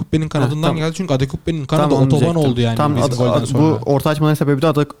orta Adekuppe'nin kanadından tamam. geldi. Çünkü Adekuppe'nin kanadı Tam onu otoban diyecektim. oldu yani Tam bizim golden bu sonra. orta açmanın sebebi de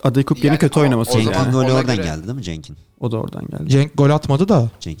Adekupya'nın Yani kötü o oynaması. zaman- Cenk'in Yani. golü ona oradan göre- geldi değil mi Cenk'in? O da oradan geldi. Cenk gol atmadı da.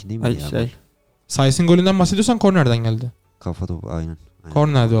 Cenk'in değil mi Ay, ya? şey. Saiz'in golünden bahsediyorsan kornerden geldi. Kafa topu aynen.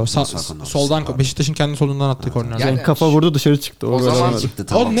 Kornerdi o. Sağ korner. Soldan Beşiktaş'ın kendi solundan attığı Evet. korner. Yani- Yani kafa vurdu dışarı çıktı. O gol zaman olamadı. Çıktı, O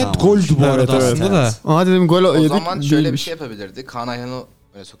tamam, net tamam. goldü bu Evet, arada evet. aslında da. Aa dedim gol O yedik. zaman şöyle bir değilmiş. şey yapabilirdi. Kaan Ayhan'ı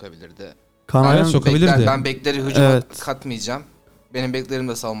öne sokabilirdi. Kaan Evet, Ayhan sokabilirdi. Ben bekleri hücuma Evet. katmayacağım. Benim beklerim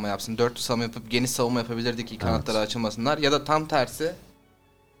de savunma yapsın. Dörtlü savunma yapıp geniş savunma yapabilirdi ki kanatları açılmasınlar. Ya da tam tersi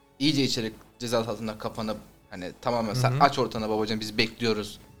iyice içeri ceza sahasında kapanıp hani tamamen sen aç ortana babacığım biz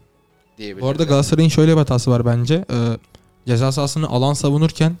bekliyoruz diyebilirdi. Bu arada Galatasaray'ın şöyle bir hatası var bence. Ceza sahasını alan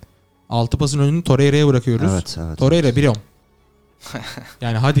savunurken 6 pasın önünü Torreira'ya bırakıyoruz. Evet. Torreira 1-10.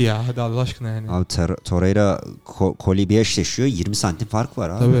 Yani hadi ya, hadi Allah aşkına yani. Abi Torreira Koli bir eşleşiyor. 20 santim fark var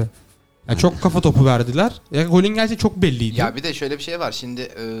abi. Tabii. Ya çok kafa topu verdiler. Ya golün geleceği çok belliydi. Ya bir de şöyle bir şey var. Şimdi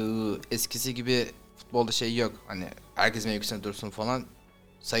eskisi gibi futbolda şey yok. Hani herkes mevkisine dursun falan.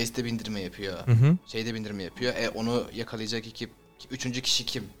 Sayıs da bindirme yapıyor. Hı. Şey de bindirme yapıyor. Onu yakalayacak üçüncü kişi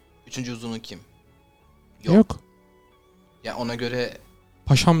kim? Üçüncü uzunu kim? Yok. Ya ona göre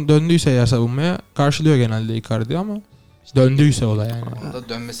Paşam döndüyse eğer savunmaya karşılıyor genelde Icardi ama döndüyse o da yani. onun da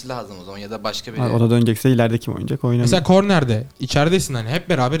dönmesi lazım o zaman ya da başka biri. o da dönecekse ileride kim oynayacak? Oynamıyor. Mesela kornerde içeridesin hani hep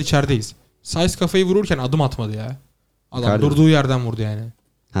beraber içerideyiz. Saiz kafayı vururken adım atmadı ya. Adam Icardi durduğu yerden vurdu yani.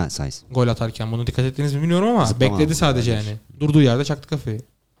 Ha Sayıs. Gol atarken bunu dikkat ettiniz mi bilmiyorum ama Zıplama bekledi aldı sadece bence. yani. Durduğu yerde çaktı kafayı.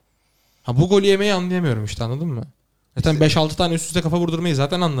 Ha bu golü yemeyi anlayamıyorum işte, anladın mı? Zaten İşte- 5-6 tane üst üste kafa vurdurmayı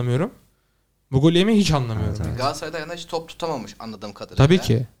zaten anlamıyorum.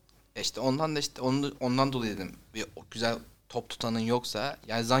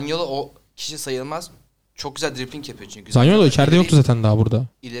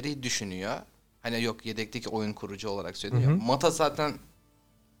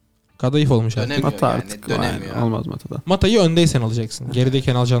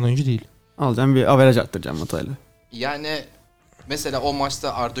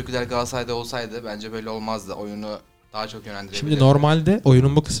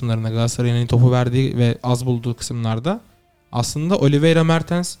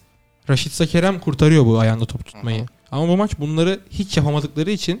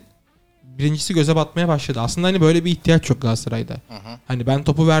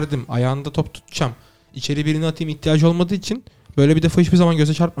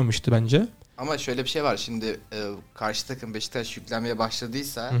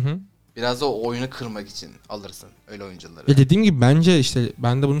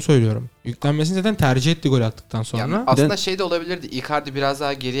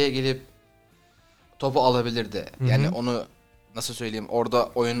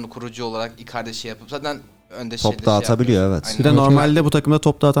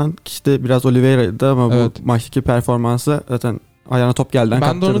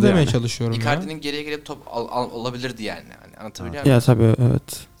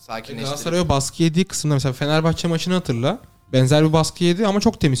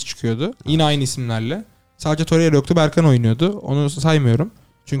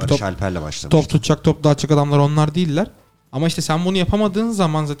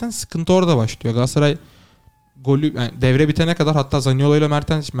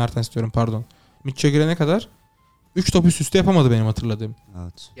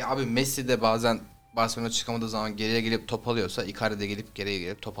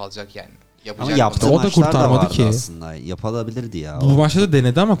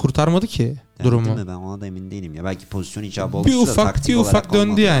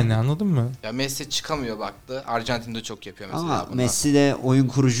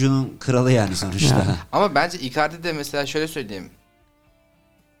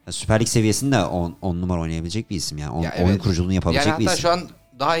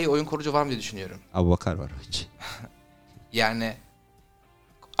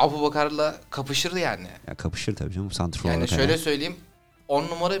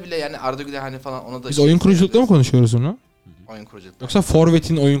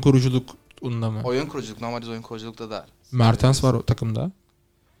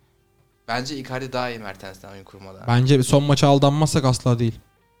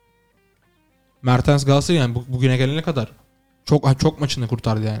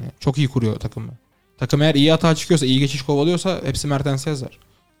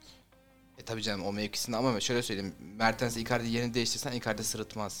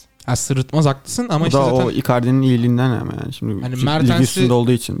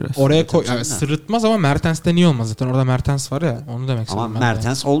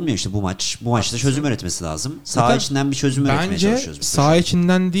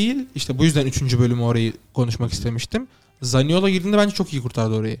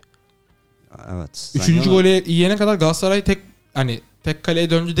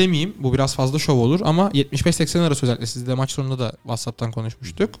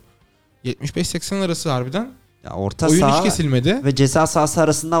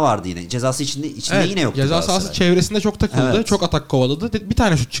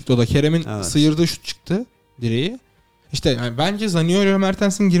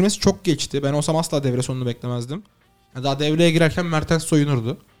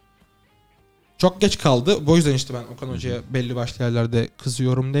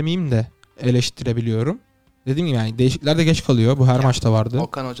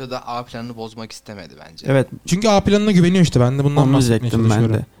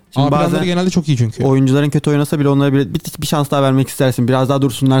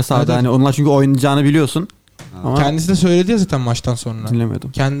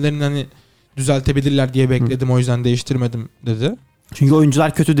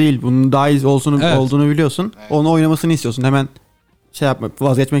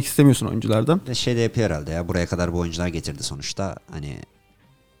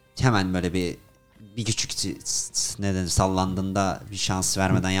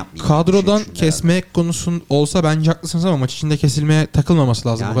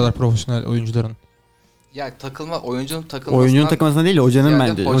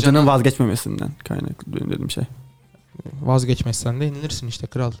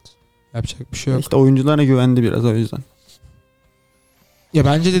 Ya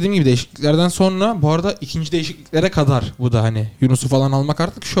bence dediğim gibi değişikliklerden sonra bu arada ikinci değişikliklere kadar bu da hani Yunus'u falan almak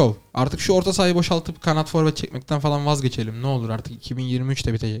artık şov. Artık şu orta sahayı boşaltıp kanat forvet çekmekten falan vazgeçelim. Ne olur artık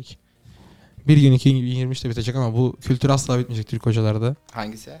 2023'te bitecek. Bir gün 2023'te bitecek ama bu kültür asla bitmeyecek Türk hocalarda.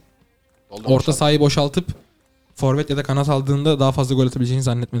 Hangisi? Orta sahayı boşaltıp forvet ya da kanat aldığında daha fazla gol atabileceğini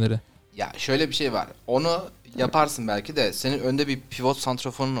zannetmeleri. Ya şöyle bir şey var. Onu yaparsın belki de senin önde bir pivot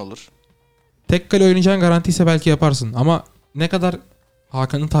santraforun olur. Tek kale oynayacağın garantiyse belki yaparsın ama ne kadar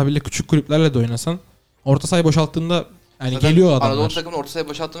Hakan'ın tabiriyle küçük kulüplerle de oynasan orta sahayı boşalttığında yani Zaten geliyor adamlar. Anadolu takımın orta sahayı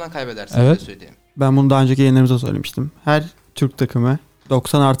boşalttığından kaybedersin. Evet. Öyle söyleyeyim. Ben bunu daha önceki yayınlarımızda söylemiştim. Her Türk takımı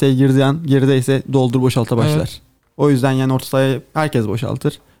 90 artıya girdiği an gerideyse doldur boşalta başlar. Evet. O yüzden yani orta sahayı herkes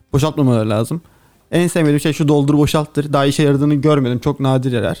boşaltır. Boşaltmamaları lazım. En sevmediğim şey şu doldur boşalttır. Daha işe yaradığını görmedim. Çok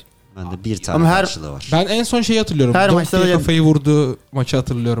nadir yarar. Bende bir tane Ama her- karşılığı var. Ben en son şeyi hatırlıyorum. Her Donk maçta diye da- kafayı vurduğu maçı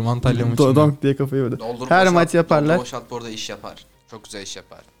hatırlıyorum Antalya maçında. Donk diye kafayı vurdu. Doldur Her boşalt, maç yaparlar. Doldur boşalt bu arada iş yapar. Çok güzel iş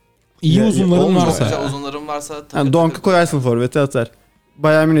yapar. İyi Ya- uzunların olmuyor. Çok güzel varsa. uzunların varsa Yani Donk'u koyarsın forvete atar.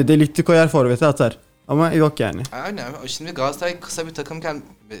 Bayern Münih delikti koyar forvete atar. Ama yok yani. Aynen. Şimdi Galatasaray kısa bir takımken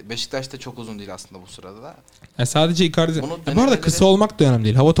Beşiktaş da çok uzun değil aslında bu sırada da. Sadece Icardi. Bunu Bu arada denemeleri- kısa olmak da önemli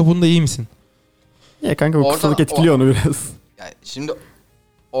değil. Hava topunda iyi misin? Ya kanka bu Orada- kısalık etkiliyor onu biraz. Yani şimdi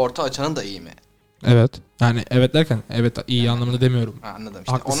orta açanın da iyi mi? Evet. Yani evet derken evet iyi anlamında demiyorum. Ha, anladım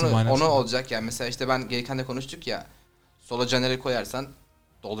işte. Haklısın Onu manasında. olacak yani mesela işte ben gelirken de konuştuk ya. Sola Caner'i koyarsan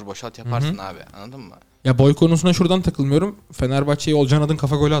doldur boşalt yaparsın abi. Anladın mı? Ya boy konusuna şuradan takılmıyorum. Fenerbahçe'ye Olcan Adın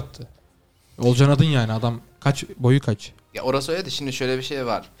kafa golü attı. Olcan Adın yani adam boyu kaç? Ya orası öyle de şimdi şöyle bir şey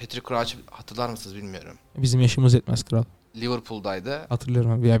var. Patrick Crouch hatırlar mısınız bilmiyorum. Bizim yaşımız yetmez kral. Liverpool'daydı.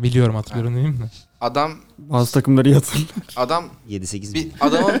 Hatırlıyorum. Ya biliyorum hatırlıyorum değil mi? Adam Bazı takımları yatır. 7-8 bir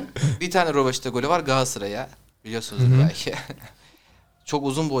adamın bir tane rövaşata golü var Galatasaray'a. Biliyorsunuz Hı hı. belki. Çok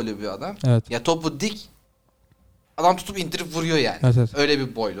uzun boylu bir adam. Evet. Ya topu dik adam tutup indirip vuruyor yani. Evet, evet. Öyle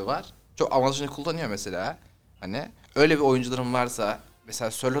bir boylu var. Çok avantajını kullanıyor mesela. Hani öyle bir oyuncuların varsa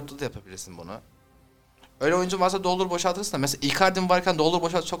mesela Sörlot'ta da yapabilirsin bunu. Öyle oyuncu varsa doldur boşaltırsın da mesela Icardi'm varken doldur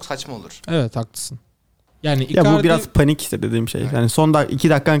boşalt çok saçma olur. Evet haklısın. Yani Ya bu Icardi biraz panik işte dediğim şey. Yani son 2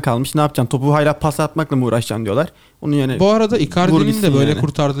 dakikan kalmış ne yapacaksın? Topu hala pas atmakla mı uğraşacaksın diyorlar. Onun yani bu arada vur Icardi'nin gitsin de böyle yani.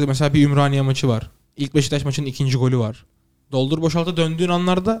 kurtardığı mesela bir Ümraniye maçı var. İlk Beşiktaş maçının ikinci golü var. Doldur boşalta döndüğün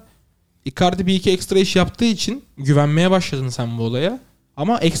anlarda Icardi bir iki ekstra iş yaptığı için güvenmeye başladın sen bu olaya.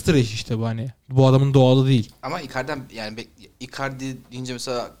 Ama ekstra iş işte bu hani. Bu adamın doğalı değil. Ama Icardi'den yani Icardi deyince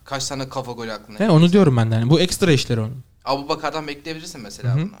mesela kaç tane kafa golü aklına He, onu diyorum ben de. Yani bu ekstra işleri onun. Abubakar'dan bekleyebilirsin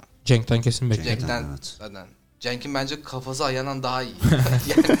mesela Hı hı. bunu. Cenk'ten kesin bekliyorum. Cenk'ten Evet. zaten. Cenk'in bence kafası ayağından daha iyi.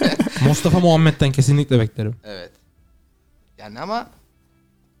 Mustafa Muhammed'den kesinlikle beklerim. Evet. Yani ama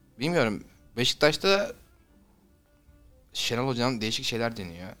bilmiyorum. Beşiktaş'ta Şenol Hoca'nın değişik şeyler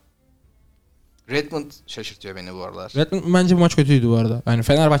deniyor. Redmond şaşırtıyor beni bu aralar. Redmond bence bu maç kötüydü bu arada. Yani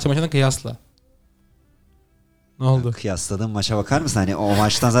Fenerbahçe maçına kıyasla. Ne oldu? Kıyasladığım maça bakar mısın? Hani o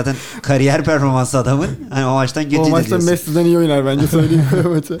maçtan zaten kariyer performansı adamın. Hani o maçtan o geçti maçta diyorsun. Messi'den iyi oynar bence söyleyeyim o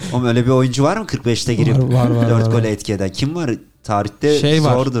maçı. Oğlum öyle bir oyuncu var mı 45'te girip Var, 4 var. gole etki eden? Kim var? Tarihte Şey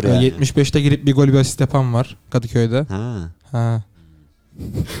var. zordur yani. 75'te girip bir gol bir asist yapan var Kadıköy'de. Ha.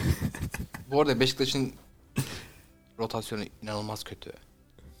 Bu arada Beşiktaş'ın rotasyonu inanılmaz kötü.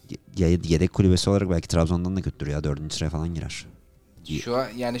 Yedek kulübesi olarak belki Trabzon'dan da kötüdür ya. 4. sıraya falan girer. Şu an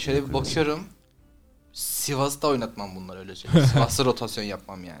yani şöyle bir bakıyorum. Sivas'ta oynatmam bunları öyle söyleyeyim. Sivas'ta rotasyon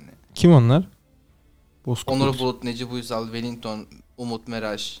yapmam yani. Kim onlar? Onur Bulut, Necip Uysal, Wellington, Umut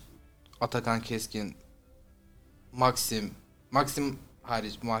Meraş, Atakan Keskin, Maxim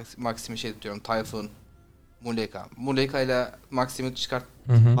hariç Maxim'i şey tutuyorum. Tayfun, Muleka ile Maxim'i çıkart.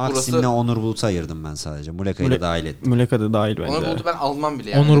 Hı hı. Maxim'le Onur Bulut'u ayırdım ben sadece. Muleka'yı da dahil ettim. Muleka da dahil bence. Onur Bulut'u ben almam bile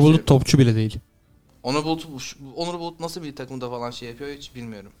yani. Onur Bulut topçu bile değil. Onur Bulut nasıl bir takımda falan şey yapıyor hiç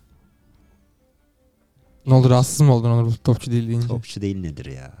bilmiyorum. Ne oldu rahatsız mı oldun Onur Bulut topçu değil deyince? Topçu değil nedir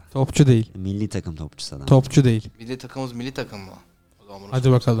ya? Topçu değil. Milli takım topçusu adam. Topçu değil. Milli takımımız milli takım mı? O zaman bunu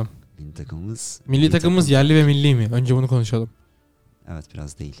Hadi bakalım. Milli takımımız. Milli takımımız takım. yerli ve milli mi? Önce bunu konuşalım. Evet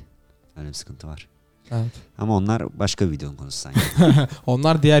biraz değil. Öyle bir sıkıntı var. Evet. Ama onlar başka bir videonun konusu sanki.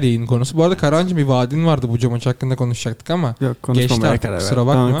 Onlar diğer yayın konusu. Bu arada Karahan'cığım bir vaadin vardı bu maç hakkında konuşacaktık ama. Yok Geçti konuşmamaya artık, karar kusura verdim.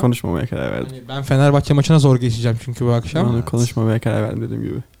 bakma. Ben konuşmamaya karar verdim. Hani ben Fenerbahçe maçına zor geçeceğim çünkü bu akşam. Onu Evet. konuşmamaya karar verdim dediğim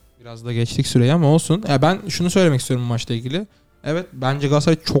gibi. Biraz da geçtik süreyi ama olsun. Ya ben şunu söylemek istiyorum bu maçla ilgili. Evet bence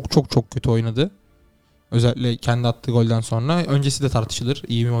Galatasaray çok kötü oynadı. Özellikle kendi attığı golden sonra. Öncesi de tartışılır.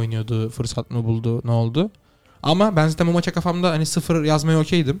 İyi mi oynuyordu, fırsat mı buldu, ne oldu? Ama ben zaten bu maça kafamda hani 0 yazmaya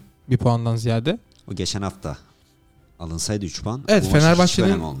okeydim. Bir puandan ziyade. O geçen hafta alınsaydı 3 puan. Evet, bu maç hiç Fenerbahçe'nin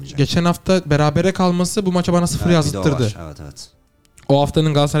önemi olmayacak. geçen hafta berabere kalması bu maça bana 0 Evet, bir de o yazdırdı. var. Evet. O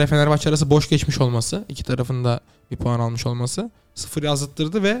haftanın Galatasaray-Fenerbahçe arası boş geçmiş olması. İki tarafında bir puan almış olması. 0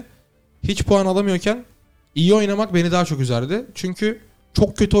 yazdırttırdı ve hiç puan alamıyorken iyi oynamak beni daha çok üzerdi. Çünkü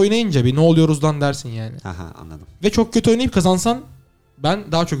çok kötü oynayınca bir ne oluyoruzdan dersin yani. Aha, anladım. Ve çok kötü oynayıp kazansan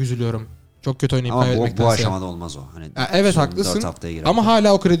ben daha çok üzülüyorum. Çok kötü oynayıp Ama kaybetmektense. bu aşamada olmaz o. Hani Evet son haklısın. 4 haftaya girer. Ama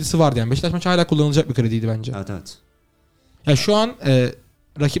hala o kredisi vardı yani. Beşiktaş maçı hala kullanılacak bir krediydi bence. Evet. Ya şu an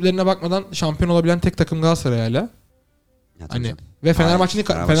rakiplerine bakmadan şampiyon olabilen tek takım Galatasaray hala. Ya, Hani canım. ve Fenerbahçe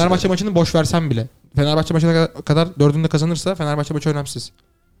Fenerbahçe maçını boş versen bile. Fenerbahçe maçına kadar 4'ünde kazanırsa Fenerbahçe maçı önemsiz.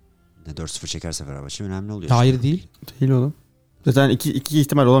 Ne 4-0 çekerse Fenerbahçe önemli oluyor. Hayır değil. Değil oğlum. Zaten iki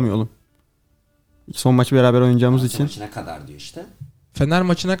ihtimal olamıyor oğlum. Son maçı beraber oynayacağımız için. Maçına kadar diyor işte. Fener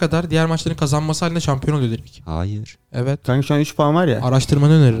maçına kadar diğer maçların kazanması halinde şampiyon oluyor direkt. Hayır. Evet. Kanka şu an 3 puan var ya.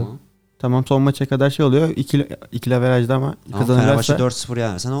 Araştırmanı öneririm. Tamam son maça kadar şey oluyor. İkili averajda ama Ama kazanırlarsa. Fenerbahçe 4-0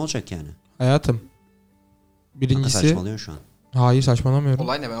 yenerse ne olacak yani? Hayatım. Kanka Birincisi. saçmalıyor şu an. Hayır saçmalamıyorum.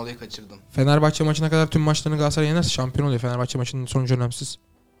 Olay ne, ben olayı kaçırdım. Fenerbahçe maçına kadar tüm maçlarını Galatasaray yenerse şampiyon oluyor. Fenerbahçe maçının sonucu önemsiz.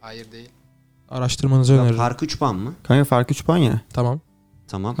 Hayır değil. Araştırmanızı öneririm. Fark 3 puan mı? Kanka fark 3 puan ya. Tamam.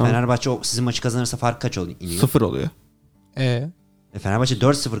 Tamam. Tamam. Fenerbahçe sizin maçı kazanırsa fark kaç iniyor? 0 oluyor. Fenerbahçe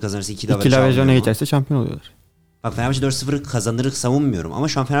 4-0 kazanırsa 2 İkili averajına geçerse şampiyon oluyorlar. Bak Fenerbahçe 4-0 kazanır savunmuyorum ama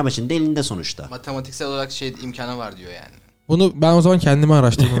şu an Fenerbahçe'nin de elinde sonuçta. Matematiksel olarak imkanı var diyor yani. Bunu ben o zaman kendime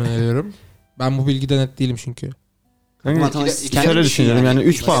araştırmamı öneriyorum. Ben bu bilgide net değilim çünkü. Kanka İkili- şöyle düşünüyorum yani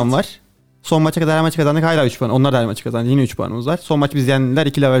 3 Evet. puan var. Son maça kadar her maçı kazandık hala 3 puan. Onlar da her maçı kazandı. Yine 3 puanımız var. Son maç biz yendiler.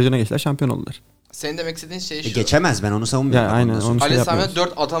 İkili averajına geçtiler. Şampiyon oldular. Senin demek istediğin şey şu. Geçemez, ben onu savunmuyorum. Ya, aynen, Ondan sonra- onu- Ali şey Sami yapmıyoruz.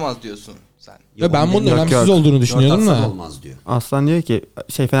 4 atamaz diyorsun sen. Ve ben bunun yok, önemsiz yok. olduğunu 4 düşünüyordum atsa da da. olmaz diyor. Aslan diyor ki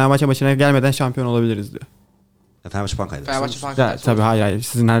Fenerbahçe maçına gelmeden şampiyon olabiliriz diyor. Fenerbahçe puan kaybeder. Fenerbahçe falan Ya, kaybeder. tabii hayır.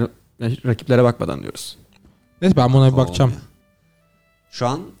 Sizin her rakiplere bakmadan diyoruz. Neyse ben buna bir bakacağım. Olmuyor. Şu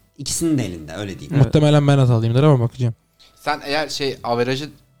an ikisinin de elinde, öyle diyeyim. Evet. Muhtemelen ben alayımdır ama bakacağım. Sen eğer averajı,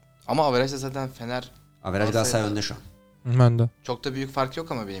 ama averajda zaten Fener Averaj Galatasaray önde şu an. Ben de. çok da büyük fark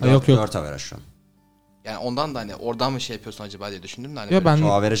yok ama benim. Ha, yok. 4 averaj şu an. Yani ondan da hani oradan mı yapıyorsun acaba diye düşündüm de hani. Ya böyle ben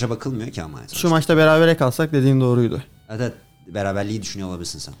O averaja bakılmıyor ki ama. Şu maçta berabere kalsak dediğin doğruydu. Evet, beraberliği düşünüyor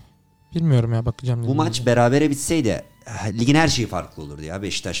olabilirsin sen. bilmiyorum ya bakacağım. Bu maç berabere bitseydi ligin her şeyi farklı olurdu ya,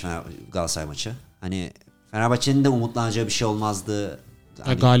 Beşiktaş Galatasaray maçı. Hani Fenerbahçe'nin de umutlanacağı bir şey olmazdı.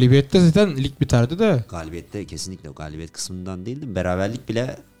 Hani galibiyette zaten lig biterdi de. galibiyette kesinlikle o galibiyet kısmından değildi. Beraberlik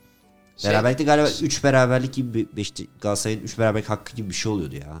bile Şey- beraberlikte galiba 3 beraberlik gibi Galatasaray'ın 3 beraberlik hakkı gibi bir şey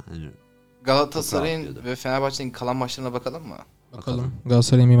oluyordu ya. Hani Galatasaray'ın Çok rahat ve Fenerbahçe'nin kalan maçlarına bakalım mı? Bakalım.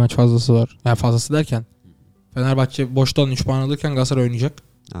 Galatasaray'ın bir maç fazlası var. Yani fazlası derken. Fenerbahçe boştan 3 puan alırken Galatasaray oynayacak.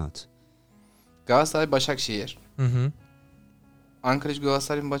 evet. Galatasaray Başakşehir. Hı hı. Ankara'cı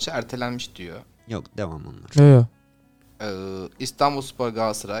Galatasaray maçı ertelenmiş diyor. Yok, devam onlar. Yok. İstanbulspor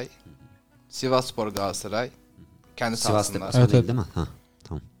Galatasaray. Sivasspor Galatasaray. Kendi Sivas sahasında. deplasmanı Evet, değil, evet. değil mi? Ha,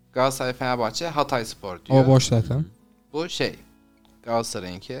 tamam. Galatasaray Fenerbahçe Hatayspor diyor. O boş zaten. Bu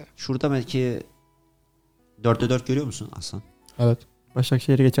Galatasaray'ınki. Şurada belki 4'te 4 görüyor musun Aslan? Evet.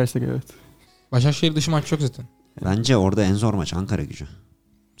 Başakşehir'i geçersek evet. Başakşehir dışı maç yok zaten. Bence orada en zor maç Ankara Gücü.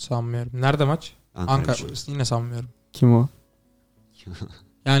 Sanmıyorum. Nerede maç? Ankara. Gücü. Yine sanmıyorum. Kim o?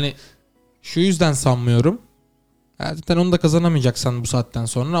 Yani şu yüzden sanmıyorum. Ya zaten onu da kazanamayacaksan bu saatten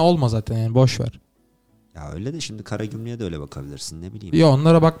sonra olma zaten yani boş ver. Ya öyle de şimdi Karagümrük'e de öyle bakabilirsin, ne bileyim. Yo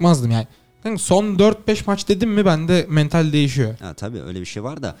onlara bakmazdım yani. Son 4-5 maç dedim mi bende mental değişiyor. Ha, tabii öyle bir şey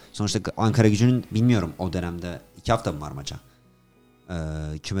var da sonuçta Ankara Gücü'nün bilmiyorum o dönemde 2 hafta mı var maça?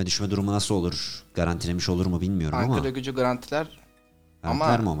 Küme düşme durumu nasıl olur? Garantilemiş olur mu bilmiyorum Ankara ama. Gücü garantiler. Garantiler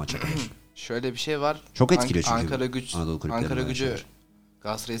ama- mi o maça kadar? Şöyle bir şey var. Çok etkiliyor çünkü. Ankara Anadolu Gücü kulüpleri.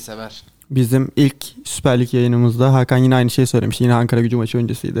 Galatasaray'ı sever. Bizim ilk Süper Lig yayınımızda Hakan yine aynı şeyi söylemişti. Yine Ankara Gücü maçı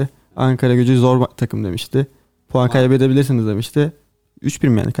öncesiydi. Ankara Gücü zor takım demişti. Puan kaybedebilirsiniz demişti. 3-1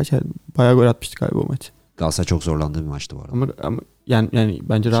 mi yani? Kaç? Bayağı gol atmıştı galiba o maç. Galatasaray çok zorlandığı bir maçtı bu arada. Ama yani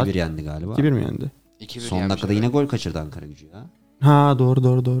bence rahat 2-1 yendi galiba. 2-1 mi yendi? 2-1 Son yenmiş dakikada evet. yine gol kaçırdı Ankara Gücü ya. Ha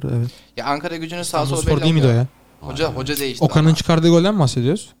doğru evet. Ya Ankara Gücü'nün sağ solu Spor belli değil miydi o olmuyor. ya? Hoca değişti Okan'ın ama. çıkardığı golden mi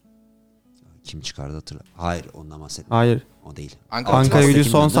bahsediyoruz? Kim çıkardı hatırla. Hayır, ondan bahsetmiyorum. Hayır. O değil. Ankara Gücü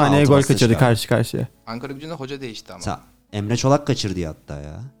son saniyeye gol kaçırdı karşı karşıya. Ankara Gücü'nde hoca değişti ama. Emre Çolak kaçırdı ya hatta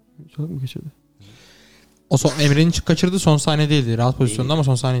ya. Çok mu kaçırdı? O son Emre'nin kaçırdığı son saniye değildi. Rahat pozisyonda ama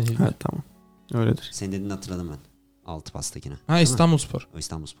son saniye değildi. Evet tamam. Öyledir. Senin dediğini hatırladım ben. 6 pastakine. Ha İstanbulspor. O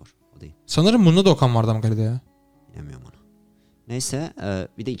İstanbulspor. O değil. Sanırım bunda da Okan vardı ama kalede ya. Bilemiyorum onu. Neyse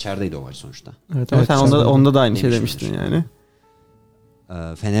bir de içerideydi o maç sonuçta. Evet ama Evet, sen sen onda da aynı şey demişim. demiştin yani.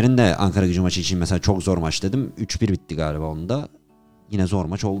 Fener'in de Ankara Gücü maçı için mesela çok zor maç dedim. 3-1 bitti galiba onda. Yine zor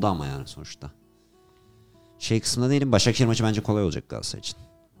maç oldu ama yani sonuçta. Kısmında değilim. Başakşehir maçı bence kolay olacak Galatasaray için.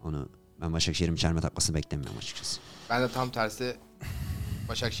 Ben Başakşehir'in çelme takmasını beklemiyorum açıkçası. Ben de tam tersi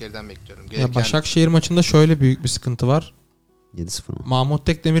Başakşehir'den bekliyorum. Ya Başakşehir maçında şöyle büyük bir sıkıntı var. 7-0 mı? Mahmut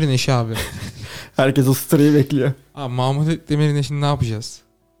Tekdemir'in eşi abi. Herkes o starayı bekliyor. Abi Mahmut Tekdemir'in eşini ne yapacağız?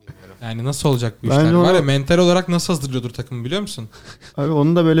 Yani nasıl olacak bu Bence işler? onu- Var ya, mental olarak nasıl hazırlıyordur takımı biliyor musun? Abi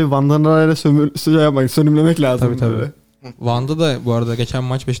onu da böyle bandanayla sönümlemek lazım. Tabii, tabii. böyle. Van'da da bu arada geçen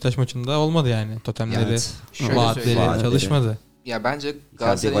maç Beşiktaş maçında olmadı yani. Totemleri, Evet. Şöyle vaatleri söyleyeyim. çalışmadı. Ya bence gol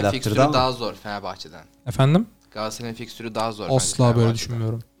Galatasaray'ın attırdı fikstürü ama. daha zor Fenerbahçe'den. Efendim? Galatasaray'ın fikstürü daha zor. bence Asla böyle Fenerbahçe'den.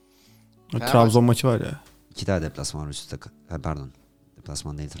 düşünmüyorum. O Fenerbahçe- Trabzon maçı var ya. 2 tane deplasman var üst üste. Pardon.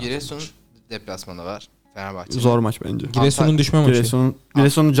 Deplasman değil. Trabzon Giresun maç. deplasmanı var. Fenerbahçe. Zor maç bence. Giresun'un düşme maçı.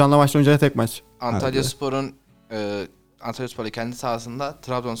 Giresun'un canlı maçta oynayacağı tek maç. Antalyaspor'un Antalyaspor'la kendi sahasında,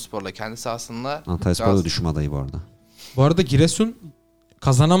 Trabzonspor'la kendi sahasında. Antalyaspor da düşme adayı bu arada. Bu arada Giresun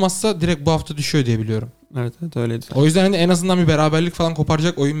kazanamazsa direkt bu hafta düşüyor diye biliyorum. Evet öyleydi. O yüzden hani en azından bir beraberlik falan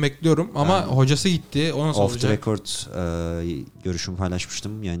koparacak oyun bekliyorum. Ama Yani. hocası gitti. O nasıl Off the olacak? record görüşümü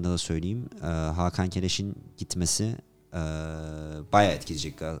paylaşmıştım. Yayında da söyleyeyim. Hakan Keleş'in gitmesi bayağı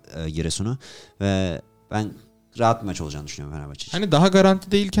etkileyecek Giresun'u. Ve ben rahat bir maç olacağını düşünüyorum Fenerbahçe için. Hani daha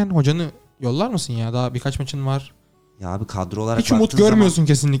garanti değilken hocanı yollar mısın ya? Daha birkaç maçın var. Ya abi kadro olarak Hiç umut baktığın görmüyorsun zaman,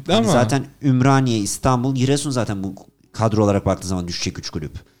 kesinlikle hani ama. zaten Ümraniye, İstanbul, Giresun zaten bu kadro olarak baktığı zaman düşecek 3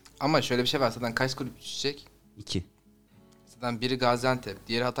 kulüp. Ama şöyle bir şey var. Zaten kaç kulüp düşecek? 2. Zaten biri Gaziantep,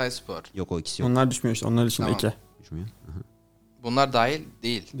 diğeri Hatayspor. Yok o ikisi yok. Onlar düşmüyor işte. Onlar için Tamam. 2. Düşmüyor. Bunlar dahil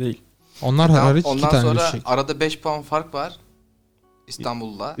değil. Değil. Onlar Tamam, hariç 2 ondan tane sonra düşecek. arada 5 puan fark var.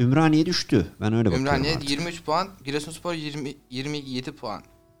 İstanbul'la. Ümraniye düştü. Ben öyle bakıyorum Ümraniye artık. 23 puan, Giresunspor 27 puan.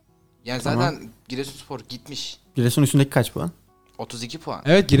 Yani Tamam. zaten Giresunspor gitmiş. Giresun üstündeki kaç puan? 32 puan.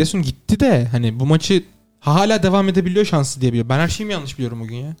 Evet, Giresun gitti de hani bu maçı hala devam edebiliyor şansı diye biliyor. Ben her şeyi mi yanlış biliyorum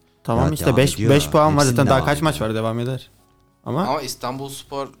bugün ya? Tamam Ya işte devam 5 ediyor. 5 puan var Hepsinin zaten. Daha devam kaç maç ediyor. var, devam eder. Ama Ama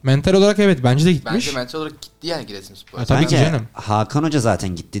İstanbulspor Mental olarak evet bence de gitmiş. bence mental olarak gitti yani Giresunspor. Ha, tabii ki Bence canım. Hakan Hoca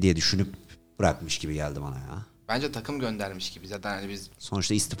zaten gitti diye düşünüp bırakmış gibi geldi bana ya. Bence takım göndermiş gibi. Zaten hani biz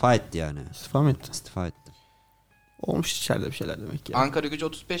Sonuçta istifa etti yani. istifa mı etti? İstifa etti. Olmuş içeride bir şeyler demek ki. Ankara Gücü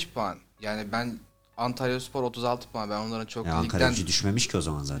 35 puan. Yani ben Antalyaspor 36 puan. Ben onların çok Ya Ankara ligden Gücü düşmemiş ki o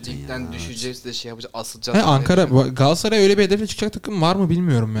zaman zaten ligden ya. düşeceğiz de şey yapacağız, asılacağız. He, falan diye Ankara düşünüyorum. Galatasaray öyle bir hedefle çıkacak takım var mı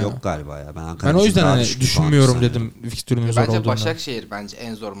bilmiyorum ya. Yok galiba ya. Ben Ankara Ben o Gücü'nün yüzden daha hani düşük bir puan düşünmüyorum sanıyorum. dedim fikstürünün zor Bence olduğunu. Başakşehir bence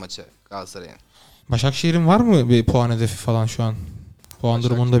en zor maçı Galatasaray'ın. Başakşehir'in var mı bir puan hedefi falan şu an? Puan Başakşehir-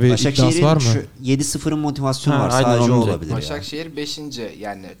 durumunda bir iddiası Başakşehir'in var mı? şu 7-0'ın motivasyonu Ha, var. aynen Sadece o onu olabilir ya. Başakşehir 5.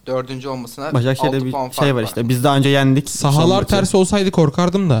 yani 4. olmasına Başakşehir'de 6 bir puan şey fark var işte. Biz daha önce yendik. son Sahalar maçı. tersi olsaydı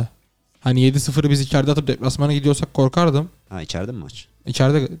korkardım da. Hani 7-0'ı biz içeride atıp deplasmana gidiyorsak korkardım. Ha içeride mi maç?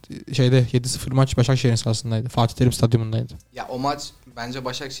 İçeride şeyde 7-0 maç Başakşehir'in sahasındaydı. Fatih Terim stadyumundaydı. Ya o maç bence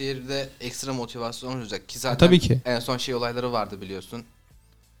Başakşehir'de ekstra motivasyon olacak ki zaten Tabii ki. en son şey olayları vardı biliyorsun.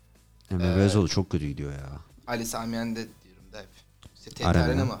 Emre Belözoğlu çok kötü gidiyor ya. Ali Sami de diyorum da hep. İşte TT Arena.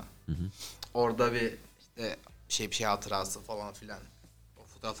 Arena mı? Hı hı. Orada bir işte bir şey hatırası falan filan. O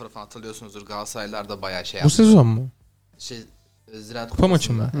fotoğrafları falan hatırlıyorsunuzdur. Galatasaraylılar da bayağı şey Bu yaptı. sezon mu? Şey, Ziraat Kupa maçı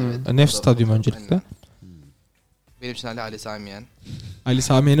Kupası'nda, mı? Evet. Nef Kupa- stadyumu öncelikle. Aynen. Benim için hala Ali Samiyen. Ali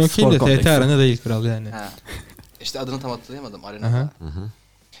Sami Yen'i okeyim de Spor TT kompleksi. Arena değil kral yani. Ha. İşte adını tam hatırlayamadım Arena'da. Aha. Aha.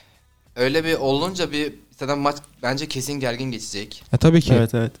 Öyle bir olunca bir zaten maç bence kesin gergin geçecek. Tabii ki.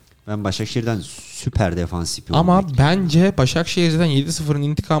 Evet evet. Ben Başakşehir'den süper defansif bir oyun Ama bekliyorum. bence Başakşehir zaten 7-0'ın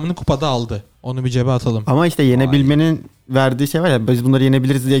intikamını kupada aldı. Onu bir cebe atalım. Ama işte yenebilmenin verdiği şey var ya, biz bunları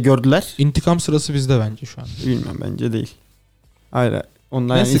yenebiliriz diye gördüler. İntikam sırası bizde bence şu an. Bilmiyorum, bence değil. Hayır.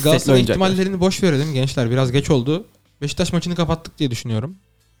 Onlar yani Neyse, istekli Galatasaray oynayacaklar. ihtimallerini boş verelim gençler. Biraz geç oldu. Beşiktaş maçını kapattık diye düşünüyorum.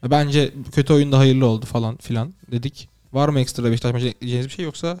 Bence kötü oyun da hayırlı oldu falan filan dedik. Var mı ekstra Beşiktaş maçına ekleyeceğiniz bir şey,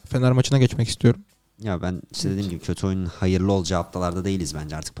 yoksa Fener maçına geçmek istiyorum. Ya ben işte dediğim gibi kötü oyunun hayırlı olacağı haftalarda değiliz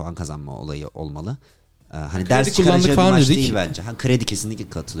bence. Artık puan kazanma olayı olmalı. Hani ders kullandık çıkaracağı bir falan maç dedik. değil bence. Ha, kredi kesinlikle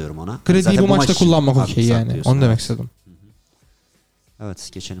katılıyorum ona. Krediyi Zaten bu maçta maç kullanmak haklısın okey yani. diyorsun, Onu demek evet. istedim. Evet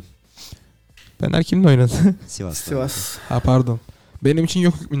geçelim. Fener kimle oynadı? Sivas'ta. Sivas. Ha pardon. Benim için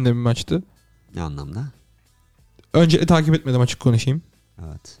yok hükmünde bir maçtı. Ne anlamda? Önce takip etmedim, açık konuşayım.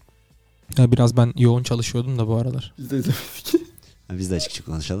 Evet. Ya biraz ben yoğun çalışıyordum da bu aralar. Biz de izlemedik. Biz de açıkça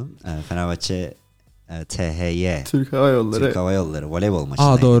konuşalım. Fenerbahçe THY Türk Hava Yolları. Türk Hava Yolları voleybol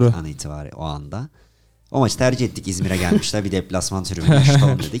maçındaydık doğru. an itibariyle o anda. O maçı tercih ettik. İzmir'e gelmişler. Bir deplasman tribünü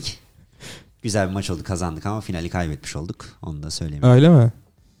yaşatalım dedik. Güzel bir maç oldu, kazandık ama finali kaybetmiş olduk. Onu da söyleyeyim. Öyle mi?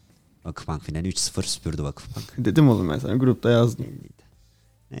 Vakıfbank finali 3-0 süpürdü Vakıfbank. Dedim oğlum, ben sana grupta yazdım.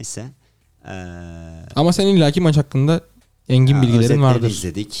 Neyse. Ama senin illaki maç hakkında engin bilgilerin özetlerini vardır.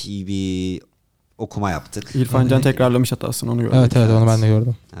 izledik. İyi bir okuma yaptık. İrfan Can tekrarlamış hatasını, onu gördüm. Evet onu ben de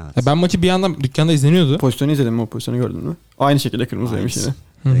gördüm. Evet. Ya ben maçı bir yandan dükkanda izleniyordu. Pozisyonu izledim mi? O pozisyonu gördün mü? Aynı şekilde kırmızı yemiş yine.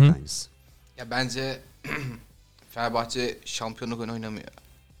 Hı Direkt hı. aynısı. Ya bence Fenerbahçe şampiyonluk oyunu oynamıyor.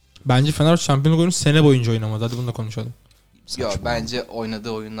 Bence Fenerbahçe şampiyonluk oyunu sene boyunca oynamadı. Hadi bunu da konuşalım. Yok, bence oynadığı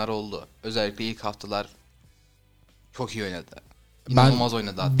oyunlar oldu. Özellikle ilk haftalar çok iyi oynadı. İnanılmaz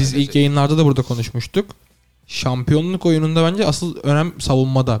oynadı hatta. Biz ilk yayınlarda da burada konuşmuştuk. Şampiyonluk oyununda bence asıl önem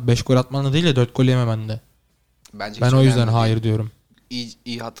savunmada. 5 gol atmanı değil de 4 gol yememende. Bence Ben o yüzden hayır diyorum.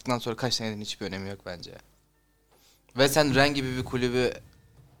 İyi attıktan sonra kaç seneden hiçbir önemi yok bence. Ve sen Ren gibi bir kulübü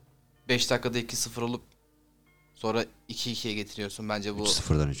 5 dakikada 2-0 olup sonra 2-2'ye getiriyorsun. Bence bu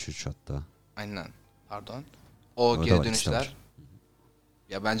 3-0'dan 3-3 hatta. Aynen. Pardon. O geri dönüşler.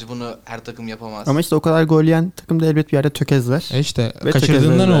 Ya bence bunu her takım yapamaz. Ama işte o kadar gol yiyen takım da elbet bir yerde tökezler. İşte Ve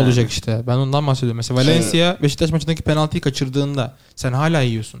kaçırdığında ne yani. olacak işte. Ben ondan bahsediyorum. Mesela Valencia Beşiktaş maçındaki penaltıyı kaçırdığında sen hala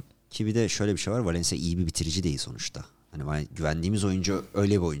yiyorsun. Ki bir de şöyle bir şey var. Valencia iyi bir bitirici değil sonuçta. Hani güvendiğimiz oyuncu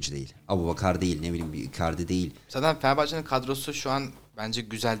öyle bir oyuncu değil. Abubakar değil, ne bileyim bir Icardi değil. Zaten Fenerbahçe'nin kadrosu şu an bence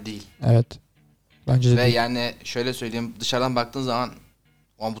güzel değil. Evet. Bence de Ve değil. yani şöyle söyleyeyim, dışarıdan baktığın zaman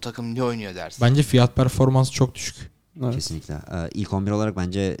bu takım ne oynuyor dersin. Bence fiyat performansı çok düşük. Evet. Kesinlikle. İlk 11 olarak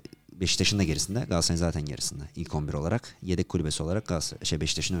bence Beşiktaş'ın da gerisinde. Galatasaray'ın zaten gerisinde. İlk 11 olarak. Yedek kulübesi olarak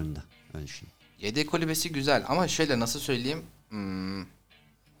Beşiktaş'ın önünde. Öyle düşünüyorum. Yedek kulübesi güzel ama şöyle nasıl söyleyeyim.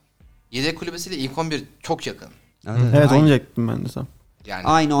 Yedek kulübesiyle ilk 11 çok yakın. Evet, onu diyecektim ben de tam. Yani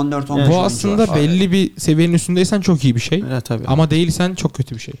Aynı 14-15 Bu aslında belli bir seviyenin üstündeysen çok iyi bir şey. Evet tabii. Ama değilsen çok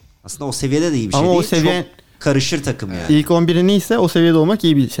kötü bir şey. Aslında o seviyede de iyi bir şey Ama değil. o seviye Çok karışır takım yani. ilk 11'in iyiyse o seviyede olmak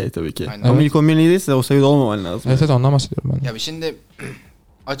iyi bir şey tabii ki. Aynen. Ama Evet. ilk 11'in iyi değilse o seviyede olmaman lazım. Evet ondan bahsediyorum ben de. ya şimdi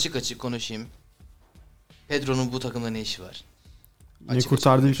açık konuşayım. Pedro'nun bu takımda ne işi var? Yine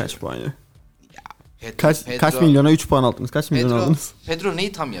kurtardı birkaç puan ya. Pedro, Kaç milyona 3 puan aldınız? Kaç milyon aldınız? Pedro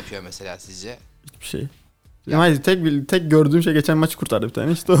neyi tam yapıyor mesela sizce? Hiçbir şey. Hayır, tek gördüğüm şey geçen maç kurtardı bir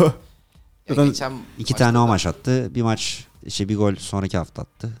tane işte o. Zaten Geçen 2 tane o maç attı. Bir maç bir gol sonraki hafta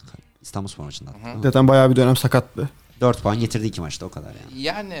attı. İstanbulspor maçında attı. zaten bayağı bir dönem sakattı. 4 puan getirdi 2 maçta, o kadar yani.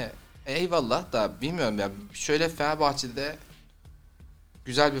 Yani eyvallah da bilmiyorum ya. Şöyle Fenerbahçe'de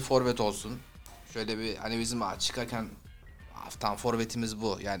güzel bir forvet olsun. Şöyle bir hani bizim çıkarken tam forvetimiz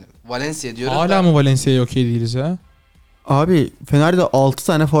bu. Yani Valencia diyoruz Hala da. mı Valencia'ya okey değiliz ha? Abi Fener'de 6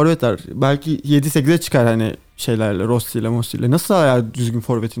 tane forvet var. Belki 7-8'e çıkar hani şeylerle, Rossi'yle. Nasıl hala düzgün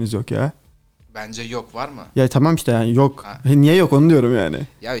forvetiniz yok ya? Bence yok, var mı? Ya tamam işte yani yok. Ha. Niye yok onu diyorum yani.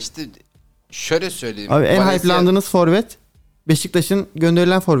 Ya işte şöyle söyleyeyim. Abi en Valencia- hype'landığınız forvet Beşiktaş'ın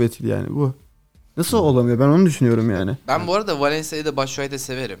gönderilen forvetiydi yani bu. Nasıl olamıyor? Ben onu düşünüyorum yani. Ben bu arada Valencia'yı da Başakşehir'i de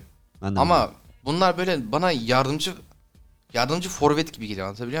severim. Ben de Ama bunlar böyle bana yardımcı forvet gibi geliyor,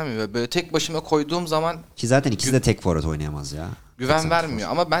 anlatabiliyor muyum? Böyle tek başıma koyduğum zaman ki zaten ikisi de tek forvet oynayamaz ya. güven Tek vermiyor.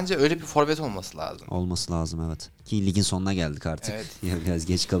 Ama bence öyle bir forvet olması lazım. olması lazım, evet. Ki ligin sonuna geldik artık. Evet. Ya biraz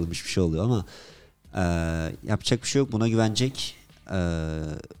geç kalınmış bir şey oluyor ama yapacak bir şey yok. Buna güvenecek.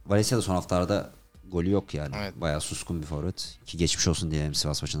 Valencia'da son haftalarda golü yok yani. Evet. Bayağı suskun bir forvet. Ki geçmiş olsun diyelim,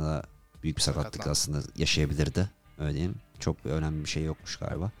 Sivas maçında da büyük bir sakatlık aslında yaşayabilirdi. Öyle diyeyim. Çok önemli bir şey yokmuş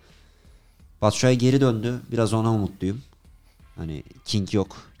galiba. Batshuayi geri döndü. Biraz ona umutluyum. Hani King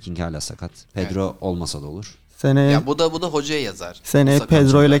yok. King hala sakat. Pedro olmasa da olur. Seneye Ya bu da hocaya yazar. seneye Bu Pedro ile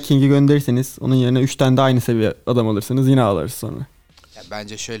sakatlıklar. King'i gönderirseniz onun yerine 3 tane de aynı seviye adam alırsınız, yine alırız sonra. Ya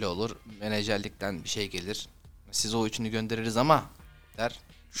bence şöyle olur. Menajerlikten bir şey gelir. Siz o üçünü göndeririz ama der.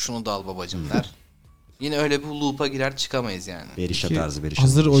 Şunu da al babacım der. Yine öyle bir loop'a girer, çıkamayız yani. Berisha Ki tarzı Berisha.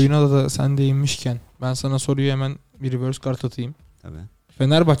 Hazır oyuna da sen değinmişken ben sana soruyu hemen bir reverse kart atayım. Tabii.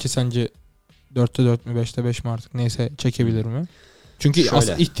 Fenerbahçe sence 4'te 4 mü 5'te 5 mi artık neyse çekebilir mi? Çünkü Şöyle.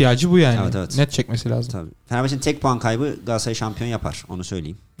 asıl ihtiyacı bu yani. Evet. Net çekmesi lazım. Tabii. Fenerbahçe'nin tek puan kaybı Galatasaray şampiyon yapar. Onu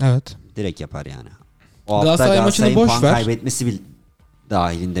söyleyeyim. Evet. Direkt yapar yani. O hafta Galatasaray maçını Galatasaray'ın boş puan ver. kaybetmesi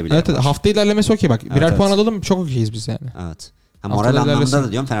dahilinde bile Evet, yapar. hafta ilerlemesi okey bak. Birer Evet, puan evet. alalım çok okeyiz biz yani. Evet. Ha, Haftada moral anlamında ilerlesin.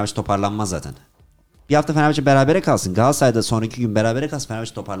 da diyorum, Fenerbahçe toparlanmaz zaten. Bir hafta Fenerbahçe berabere kalsın. Galatasaray'da sonraki gün berabere kalsın.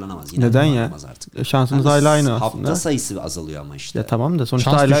 Fenerbahçe toparlanamaz. Yine Neden ya? toparlanamaz artık. Şansımız Hani hala aynı hafta aslında. sayısı azalıyor ama işte. Ya tamam da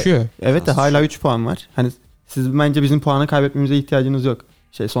sonuçta Şans hala düşüyor. evet de Şans hala düşüyor. 3 puan var. Hani siz bence bizim puanı kaybetmemize ihtiyacınız yok.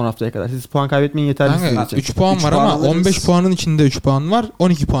 Son haftaya kadar. Siz puan kaybetmeyin, yeterli sizin Kanka, için. 3 puan Üç var puan ama alırız. 15 puanın içinde 3 puan var.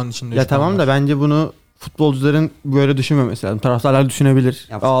 12 puanın içinde 3 Ya puan tamam var. da bence bunu futbolcuların böyle düşünmemesi lazım. Taraftarlar düşünebilir,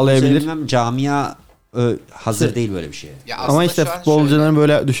 Ya, ağlayabilir. bilmem, camia hazır İşte- değil böyle bir şeye. Ya Ama aslında işte şu an futbolcuların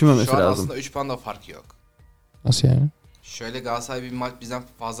böyle şöyle, düşünmemesi şu an lazım. aslında 3 puan da farkı yok. Nasıl yani? Şöyle Galatasaray bir maç bizden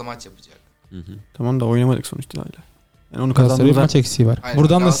fazla maç yapacak. Tamam da oynamadık sonuçta hala. Yani onu Galatasaray'ın kazandığımızda maç eksiği var. Aynen,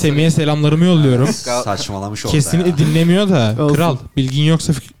 Buradan da Galatasaray- Semih'e selamlarımı yolluyorum. Saçmalamış oldu Kesinlikle ya. dinlemiyor da. Olsun. Kral bilgin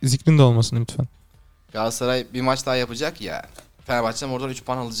yoksa zikrin de olmasın lütfen. Galatasaray bir maç daha yapacak ya. Fenerbahçe'den oradan 3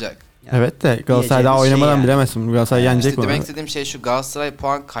 puan alacak. evet de Galatasaray daha diyeceğimiz oynamadan şey yani. bilemezsin. Galatasaray yenecek İşte mi? demek istediğim şey şu: Galatasaray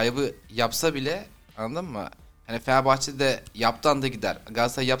puan kaybı yapsa bile, anladın mı? Hani Fenerbahçe de yaptığı anda gider.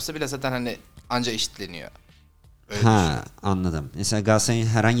 Galatasaray yapsa bile zaten hani anca eşitleniyor. Öyle Ha, anladım. Mesela Galatasaray'ın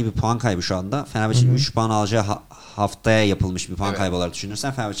herhangi bir puan kaybı şu anda Fenerbahçe'nin 3 puan alacağı haftaya yapılmış bir puan Evet. kaybı olarak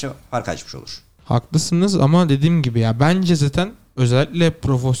düşünürsen Fenerbahçe fark açmış olur. Haklısınız ama dediğim gibi ya bence zaten özellikle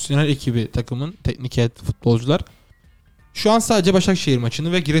profesyonel ekibi takımın teknik heyet futbolcular şu an sadece Başakşehir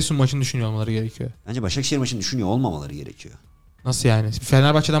maçını ve Giresun maçını düşünüyor olmaları gerekiyor. Bence Başakşehir maçını düşünüyor olmamaları gerekiyor. Nasıl yani?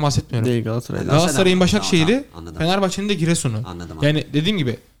 Fenerbahçe'den bahsetmiyorum. Değil Galatasaray'dan. Galatasaray'ın Tamam, Başakşehir'i, tamam, anladım. Fenerbahçe'nin de Giresun'u. Anladım. Yani dediğim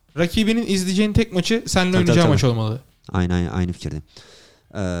gibi rakibinin izleyeceğin tek maçı seninle Tabii, oynayacağı tabii. maç olmalı. Aynı fikirdeyim.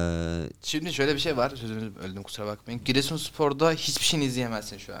 Şimdi şöyle bir şey var. Sözünüzü böldüm, kusura bakmayın. Giresunspor'da hiçbir şeyini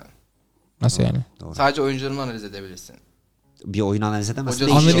izleyemezsin şu an. Nasıl yani? Doğru. Sadece oyuncularını analiz edebilirsin. Bir oyun analiz edemezsin.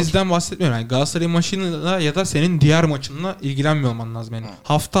 Hoca- Analizden bahsetmiyorum. Yani Galatasaray maçıyla ya da senin diğer maçınla ilgilenmiyor olman lazım. Yani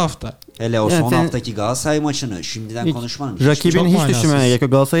hafta. Hele o Yani son sen- haftaki Galatasaray maçını şimdiden Hiç- konuşmanın Rakibini çok hiç manasız. düşünmemeye gerek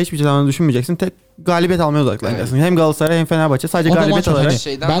yok. Galatasaray hiçbir zaman düşünmeyeceksin. Tek galibiyet almaya odaklanacaksın. Hem Galatasaray hem Fenerbahçe sadece O da galibiyet maç alarak. hani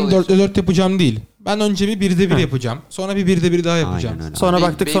Şeyden ben dolayı 4'te 4 yapacağım değil. Ben önce bir 1'de 1 Ha. yapacağım. Sonra bir 1'de 1 daha yapacağım. Aynen öyle. Sonra Baby-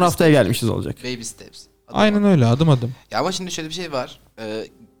 baktık son baby haftaya steps. gelmişiz olacak. Baby steps. Aynen öyle, adım adım. Ya ama şimdi şöyle bir şey var.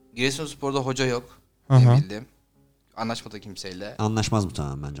 Giresunspor'da hoca yok. Hı hı. Benim bildiğim. Anlaşmadı kimseyle. Anlaşmaz bu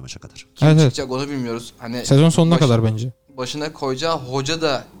tamamen bence maça kadar. Kim Evet, evet. çıkacak onu bilmiyoruz. Hani Sezon sonuna baş- kadar bence. başına koyacağı hoca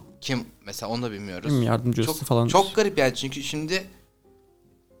da kim mesela, onu da bilmiyoruz. Değil mi? Yardımcısı Çok falan. çok garip yani, çünkü şimdi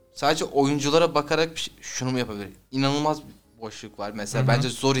sadece oyunculara bakarak şunu mu yapabilir? İnanılmaz bir boşluk var. Mesela Hı hı. bence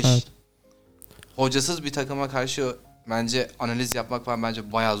zor iş. Evet. Hocasız bir takıma karşı bence analiz yapmak falan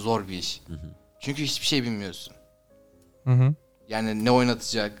bence bayağı zor bir iş. Çünkü hiçbir şey bilmiyorsun. Hı hı. Yani ne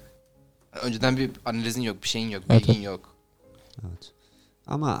oynatacak? Önceden bir analizin yok, bir şeyin yok, Evet, bilgin yok. Evet.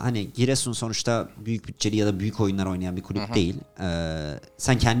 Ama hani Giresun sonuçta büyük bütçeli ya da büyük oyunlar oynayan bir kulüp Hı hı. değil.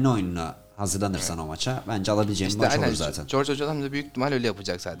 Sen kendi oyununa hazırlanırsan o maça bence alabileceğin bir maç aynen olur zaten. George Hoca'dan da büyük ihtimal öyle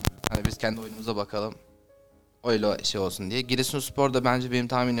yapacak zaten. Hani biz kendi oyunumuza bakalım. Öyle şey olsun diye. Giresunspor da bence benim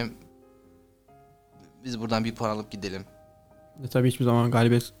tahminim biz buradan bir puan alıp gidelim. Tabii hiçbir zaman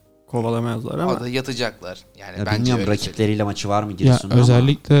galibiyet kovalamazlar ama. Orada yatacaklar. Yani Ya bence bilmiyorum öyle rakipleriyle maçı var mı Ya Giresun'un ama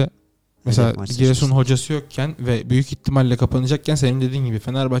özellikle mesela maç Giresun seçmişsin. hocası yokken ve büyük ihtimalle kapanacakken senin dediğin gibi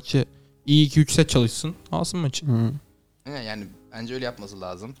Fenerbahçe iyi 2-3 set çalışsın, alsın maçı. Hı. Yani bence öyle yapması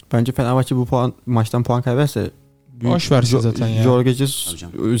lazım. Bence Fenerbahçe bu maçtan puan kaybederse Boş versin zaten ya. Jorge Jesus Tabii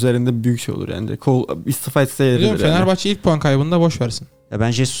canım. üzerinde büyük şey olur yani. İstifa etse Biliyorum, yeridir yani. Fenerbahçe ilk puan kaybında boş versin. Ya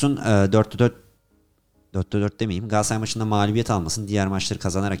ben Jesus'un 4'te 4 demeyeyim. Galatasaray maçında mağlubiyet almasın. Diğer maçları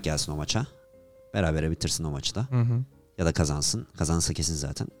kazanarak gelsin o maça. Berabere bitirsin o maçı da. Hı hı. Ya da kazansın. Kazanırsa kesin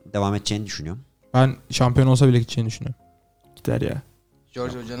zaten. Devam edeceğini düşünüyorum. Ben şampiyon olsa bile gideceğini düşünüyorum. Gider ya.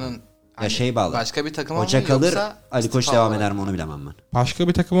 George Hoca'nın Ya hani şey bağlı. başka bir takıma Hoca mı kalır, yoksa Ali Koç istifa devam olarak eder mı? mi onu bilemem ben. Başka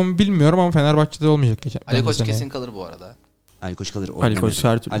bir takımımı bilmiyorum ama Fenerbahçe'de olmayacak geçen. Ali bence Koç seneye. kesin kalır bu arada. Ali Koç kalır. Ali Koç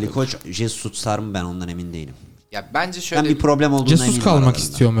her türlü Ali kalır. Koç Jesus tutar mı ben ondan emin değilim. Ya bence şöyle Ben bir problem olduğuna Jesus eminim. kalmak aralarında.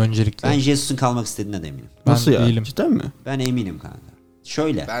 istiyorum öncelikle. Ben Jesus'un kalmak istediğine de eminim. Ben Nasıl ya? değilim. Cidden mi? Ben eminim kanka.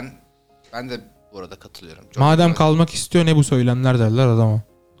 Şöyle. ben de bu arada katılıyorum. Çok Madem katılıyorum. kalmak istiyor ne bu söylemler derler adama.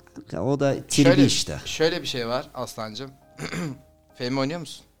 Kanka, o da tribi işte. Şöyle bir şey var Aslancığım. FM oynuyor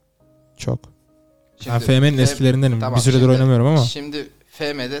musun? Çok. Şimdi Ben FM'nin FM eskilerindenim. Tamam, bir süredir şimdi- oynamıyorum ama. Şimdi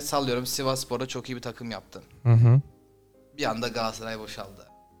FM'de sallıyorum, Sivasspor'da çok iyi bir takım yaptın. Hı hı. Bir anda Galatasaray boşaldı.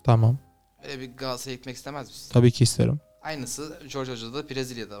 Tamam. Böyle bir Galatasaray'a gitmek istemez misin? Tabii ki isterim. Aynısı George Hoca'da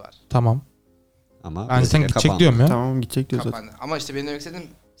Brezilya'da var. Tamam. Ama Ben sen Brezilya gidecek kapandı. diyorum ya. Tamam gidecek diyor zaten. Kapandı. Ama işte benim demek istediğim,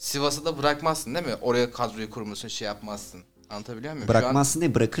 Sivas'ı da bırakmazsın değil mi? Oraya kadroyu kurmuşsun, şey yapmazsın. Anlatabiliyor muyum? Şu an- Bırakmazsın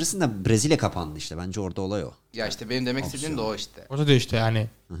değil, bırakırsın da Brezilya kapandı işte. Bence orada olay o. Ya işte benim demek istediğim de Opsiyon. o işte. Orada da işte yani.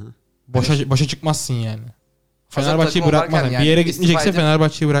 Hı hı. Boşa çıkmazsın yani. Hazır Fenerbahçe'yi takım bırakmaz. varken Yani bir yere yani gitmeyecekse istifa edip-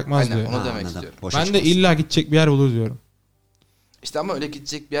 Fenerbahçe'yi bırakmaz Aynen, diyor. onu Ha, demek anladım. istiyorum. Boşa Ben de çıkmasın. illa gidecek bir yer bulur diyorum. İşte ama öyle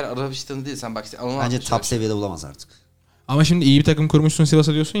gidecek bir yer Arabistan'ı değil. Sen bak işte Alman Bence atmışlar. top seviyede bulamaz artık. Ama şimdi iyi bir takım kurmuşsun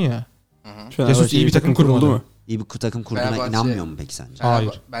Sivas'a diyorsun ya. Fenerbahçe Jesus iyi bir takım kurmadı. mu? İyi bir takım kurduğuna Fenerbahçe- inanmıyor mu peki sence?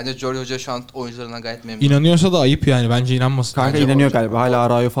 Hayır. Bence George Hoca şu an oyuncularından gayet memnun. İnanıyorsa da ayıp yani. Bence inanmasın. Kanka Bence inanıyor oyuncu- galiba. Hala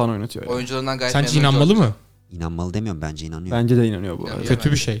Arayo falan oynatıyor. Yani. Oyuncularından gayet Sence memnun inanmalı George mı? Hoca. İnanmalı demiyorum, bence inanıyor. Bence de inanıyor bu Ya, arada. Kötü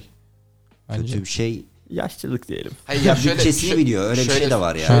bir bence. şey. Bence. Kötü bir şey. Yaşlılık diyelim. Hayır, Ya şöyle- bütçesini biliyor, öyle bir şöyle- şey de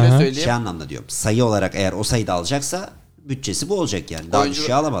var ya. Şöyle Hı hı. söyleyeyim. Şey anlamda diyorum. Sayı olarak eğer o sayıda alacaksa bütçesi bu olacak yani. Daha Oyuncu-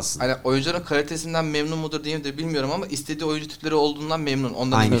 düşüğe alamazsın. Hani oyuncuların kalitesinden memnun mudur diye de bilmiyorum ama istediği oyuncu tipleri olduğundan memnun.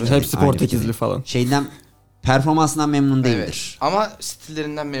 Ondan Aynen. eminim. Hepsi Aynı Portekizli fikir. falan. Şeyden, performansından memnun Evet. değildir. Ama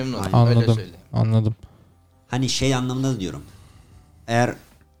stillerinden memnun. Aynen. Öyle Anladım. söyleyeyim. Anladım. Hani şey anlamında da diyorum. Eğer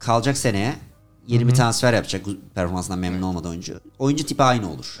kalacak seneye yeni bir transfer yapacak performansından memnun olmadan oyuncu. Oyuncu tipi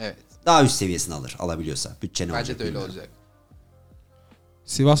aynı olur. Evet. Daha üst seviyesini alır alabiliyorsa. Bütçe ne Bence olacak de öyle bilmiyorum. olacak.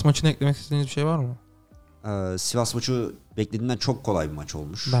 Sivas maçına eklemek istediğiniz bir şey var mı? Sivas maçı beklediğimden çok kolay bir maç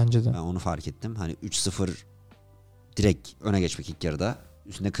olmuş. Bence de. Ben onu fark ettim. Hani 3-0 direkt öne geçmek ilk yarıda.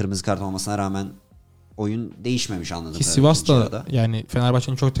 Üstünde kırmızı kart olmasına rağmen oyun değişmemiş anladım. Ki Sivas da yani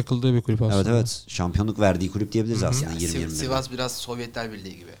Fenerbahçe'nin çok takıldığı bir kulüp aslında. Evet evet. Şampiyonluk verdiği kulüp diyebiliriz aslında 20-21'de. Sivas biraz Sovyetler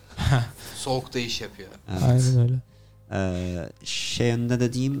Birliği gibi. Soğukta iş yapıyor. Evet. Aynen öyle. Şey önünde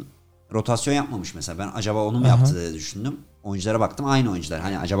de diyeyim, rotasyon yapmamış mesela. Ben acaba onu mu yaptı diye düşündüm. Oyunculara baktım, aynı oyuncular.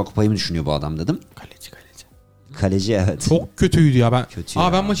 Hani acaba kupayı mı düşünüyor bu adam dedim. Kaleci evet. Çok kötüydü ya ben.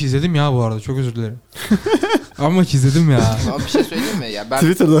 Ben maçı izledim ya bu arada. Çok özür dilerim. Ben maçı izledim ya. Ama bir şey söyleyeyim mi? Ya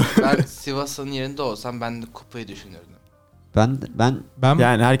ben Sivas'ın yerinde olsam ben de kupayı düşünürdüm. Ben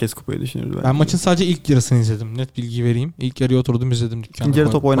yani herkes kupayı düşünür. Ben maçın sadece ilk yarısını izledim. Net bilgi vereyim. İlk yarıya oturdum izledim dükkanda. İkinci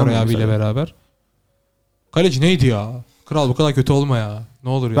yarı top oynamıyor Koray abiyle beraber. Kaleci neydi ya? Kral bu kadar kötü olma ya. Ne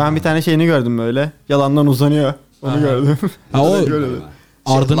olur ya. Ben bir tane şeyini gördüm böyle. Yalandan uzanıyor. Onu gördüm. O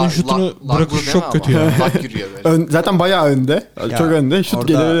Arda'nın şutunu bırakışı çok kötü ya. Zaten bayağı önde. Ya, çok önde. Şut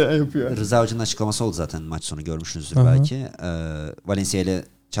geliyor yapıyor. Rıza Hoca'nın açıklaması oldu zaten maç sonu, görmüşsünüzdür belki. Valencia ile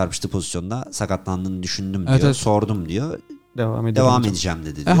çarpıştığı pozisyonda sakatlandığını düşündüm diyor. Evet. Sordum diyor. Devam edeceğim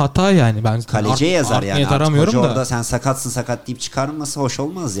dedi diyor. Hata yani. Ben kaleciye yazar yani. Artık hoca da. Orada sen sakatsın sakat deyip çıkarması hoş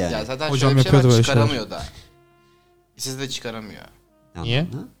olmaz yani. Ya zaten hocam şöyle bir şey var, çıkaramıyor şeyler. da. Siz de çıkaramıyor. Niye?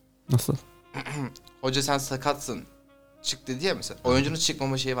 Nasıl? Hoca sen sakatsın. Çık dedi ya mesela. Oyuncunun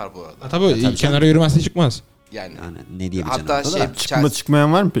çıkmama şeyi var bu arada. Tabii kenara yürümezse çıkmaz. Yani ne diyebileceğim hatta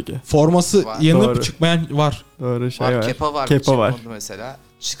çıkmayan var mı peki? Forması var. yanıp Doğru. çıkmayan var. Doğru şey var. Kepa var. Mesela.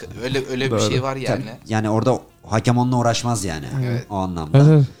 Öyle bir şey var yani. Yani orada hakem onunla uğraşmaz yani. Evet. O anlamda.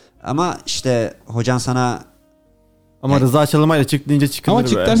 Evet. Ama işte hocan sana Rıza Çalınmay'la çık deyince çıkılır. Ama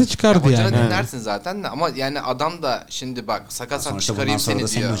çık derse çıkardı yani. Hocana dinlersin zaten de ama yani adam da şimdi bak sakatsam çıkarayım seni diyor.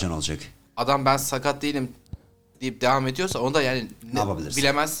 Senin hocan olacak. Adam ben sakat değilim deyip devam ediyorsa onu da yani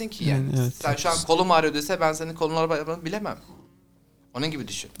bilemezsin ki yani. Evet. Sen şu an kolum ağrıyor dese ben senin kolun ağrıyor bilemem. Onun gibi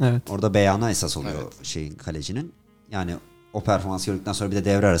düşün. Evet. Orada beyana esas oluyor şeyin, kalecinin. Yani o performans gördükten sonra bir de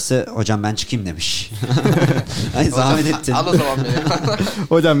devre arası hocam ben çıkayım demiş. Ay zahmet ettin. Al o zaman beni.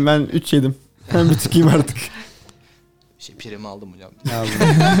 Hocam ben 3 yedim. Ben bir çıkayım artık. Primi aldım hocam.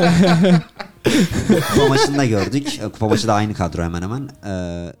 Kupa maçını da gördük. Kupa maçı da aynı kadro hemen hemen.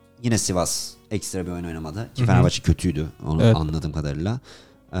 Yine Sivas ekstra bir oyun oynamadı. Ki Fenerbahçe kötüydü. Onu anladığım kadarıyla.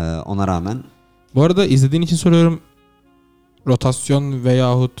 Ona rağmen. Bu arada izlediğin için soruyorum. Rotasyon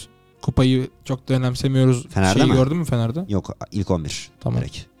veyahut kupayı çok da önemsemiyoruz. Fener'de mi? Gördün mü Fener'de? Yok, ilk 11. Tamam.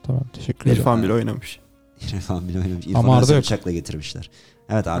 Direkt. Tamam, teşekkür ederim. İrfan bile oynamış. İrfan bile oynamış. Ama Arda yok. Bıçakla getirmişler.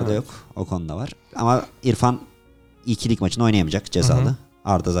 Evet, Arda yok. O konuda var. Ama İrfan ikilik maçını oynayamayacak, cezalı. Hı-hı.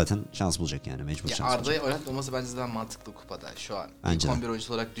 Arda zaten şans bulacak yani, mecbur şans bulacak. Arda'yı oynatmaması bence zaten mantıklı kupada şu an. Bence İlk 11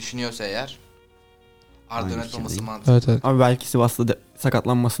 oyuncu olarak düşünüyorsa eğer Arda oynatmaması mantıklı. Evet. Abi belki Sivas'ta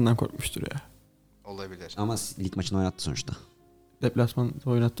sakatlanmasından korkmuştur ya. Olabilir. Ama lig maçını oynattı sonuçta. Deplasman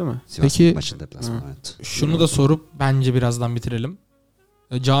oynattı mı? Sivas lig maçını deplasman oynattı. Şunu da sorup bence birazdan bitirelim.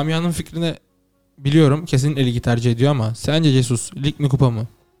 Camianın fikrini biliyorum. Kesinlikle ligi tercih ediyor ama sence Jesus lig mi kupa mı?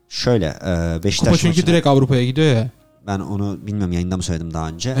 Şöyle Beşiktaş kupa çünkü direkt Avrupa'ya gidiyor ya. Ben onu bilmiyorum, yayında mı söyledim daha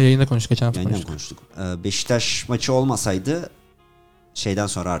önce? Yayında konuştuk, geçen hafta konuştuk. Beşiktaş maçı olmasaydı şeyden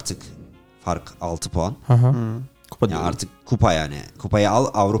sonra artık fark 6 puan. Kupa yani artık kupa yani. Kupayı al,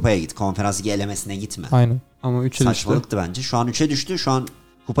 Avrupa'ya git. Konferans ligi elemesine gitme. Aynen. Ama 3'e saçmalıktı bence. Şu an 3'e düştü. Şu an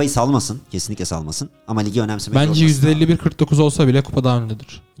kupayı salmasın. Kesinlikle salmasın. Ama ligi önemsemek bence %51-49 olsa bile kupa daha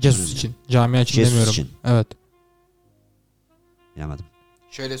öndedir. Jesus için. Camia için Jesus demiyorum. Için. Evet. Bilemedim.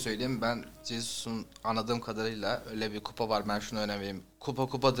 Şöyle söyleyeyim, ben Jesus'un anladığım kadarıyla öyle bir kupa var, ben şunu önemliyim.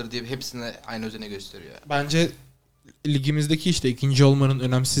 Kupadır diye hepsine aynı özeni gösteriyor. Bence ligimizdeki işte ikinci olmanın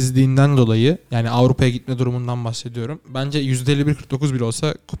önemsizliğinden dolayı, yani Avrupa'ya gitme durumundan bahsediyorum. Bence %51-49 bile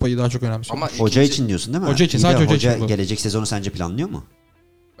olsa kupayı daha çok önemsiyor. Ama hoca için diyorsun değil mi? Hoca için, sadece hoca için bu. Gelecek sezonu sence planlıyor mu?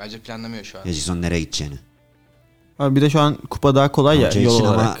 Bence planlamıyor şu an. Gelecek sezon nereye gideceğini. Abi bir de şu an kupa daha kolay ya yol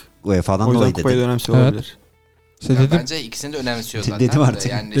olarak. Ama UEFA'dan dolayı dedi. Kupayı da önemsiyor olabilir. Bence ikisini de önemsiyor zaten. Dedim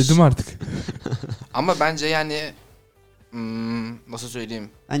artık. Yani dedim artık. Ama bence yani nasıl söyleyeyim?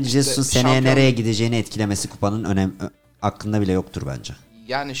 Bence Jesus'un seneye nereye gideceğini etkilemesi kupanın aklında bile yoktur bence.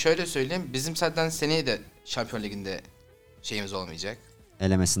 Yani şöyle söyleyeyim, bizim zaten seneye de Şampiyon Ligi'nde şeyimiz olmayacak.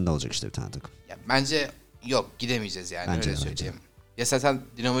 Elemesinde olacak işte bir tane takım. Ya bence yok, gidemeyeceğiz yani, bence öyle söyleyeyim. Ya zaten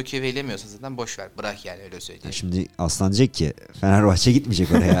Dinamo Kiev'i elemiyorsa zaten boş ver, bırak yani, öyle söyleyeyim. Ya şimdi Aslan diyecek ki Fenerbahçe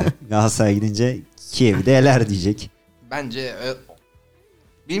gitmeyecek oraya. Galatasaray gidince Kiev'i de eler diyecek. Bence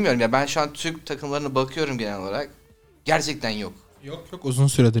bilmiyorum ya, ben şu an Türk takımlarına bakıyorum genel olarak. Gerçekten yok. Yok uzun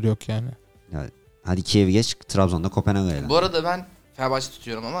süredir yok yani. Ya, hadi Kiev'i geç, Trabzon'da Kopenhag'a eler. Bu arada ben Fenerbahçe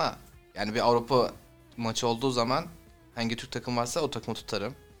tutuyorum ama yani bir Avrupa maçı olduğu zaman hangi Türk takım varsa o takımı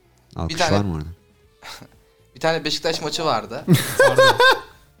tutarım. Alkış var mı orada? Bir tane Beşiktaş maçı vardı.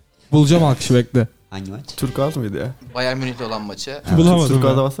 Bulacağım alkışı, bekle. Hangi maç? Turkuaz mıydı ya? Bayern Münih'le olan maçı. Evet. Bulamadım.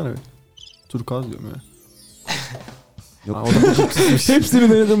 Turkuaz'a bassana bir. Turkuaz diyorum ya. Yok. O da Hepsini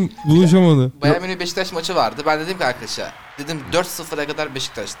denedim. Buluşamadı. Bayern Münih Beşiktaş maçı vardı. Ben dedim ki arkadaşa. Dedim 4-0'a kadar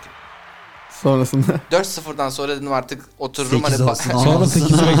Beşiktaş. sonrasında. 4-0'dan sonra dedim artık otururum. 8 Hani olsun. Sonra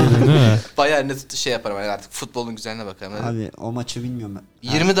 8'e bekledin değil mi? Bayern'e şey yaparım. Yani artık futbolun güzelliğine bakarım. Yani Abi o maçı bilmiyorum ben.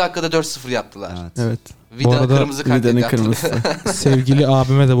 20 dakikada 4-0 yaptılar. Evet. Evet. Vida arada kırmızı kart Vida'nın yaptılar. kırmızısı. Sevgili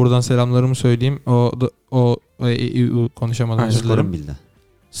abime de buradan selamlarımı söyleyeyim. O konuşamadım, özür Skorum dilerim. bildi.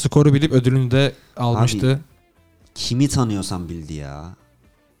 Skoru bilip ödülünü de almıştı. Kimi tanıyorsam bildi ya.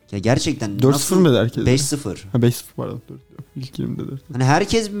 Ya gerçekten 4-0 nasıl mı dedi herkes? 5-0. Ha 5-0 pardon. İlk 20'de 4. Hani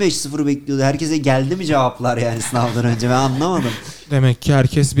herkes mi 5-0 bekliyordu? Herkese geldi mi cevaplar yani sınavdan önce? Ben anlamadım. Demek ki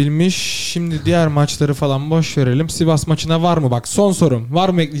herkes bilmiş. Şimdi diğer maçları falan boş verelim. Sivas maçına var mı? Bak son sorum. Var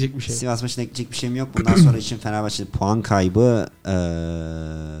mı ekleyecek bir şey? Sivas maçına ekleyecek bir şeyim yok. Bundan sonra için Fenerbahçe'de puan kaybı.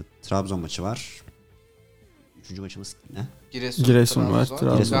 Trabzon maçı var. Üçüncü maçımız ne? Giresun var, Giresun,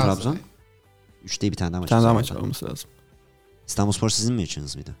 Galatasaray. Trabzon. 3'te bir tane daha Bir tane daha maçımız maç var. alması lazım. İstanbulspor sizin mi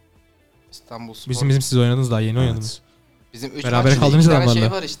maçınız mıydı? İstanbulspor. Bizim siz oynadınız daha yeni oynadınız. Bizim 3 Berabere maç. kaldığınız 2 tane adamlarla.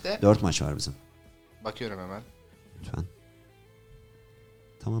 şey var işte. 4 maç var bizim. Bakıyorum hemen. Lütfen.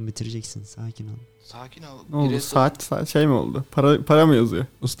 Tamam bitireceksin. Sakin ol. Sakin ol. Ne oldu? Giresun, Saat şey mi oldu? Para mı yazıyor?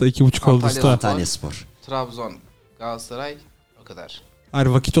 Usta 2.5 oldu Antalya usta. Antalya Spor. Trabzon, Galatasaray o kadar. Hayır,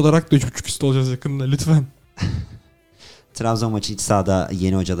 vakit olarak da 3.5 üstü olacağız yakında lütfen. Trabzon maçı iç sahada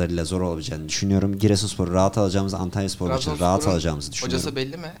yeni hocalarıyla zor olabileceğini düşünüyorum. Giresunspor'u rahat alacağımızı, Antalyaspor maçını rahat Trabzonspor'un alacağımızı düşünüyorum. Hocası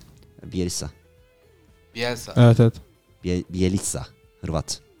belli mi? Bielsa. Bielsa. Evet. Bielitsa.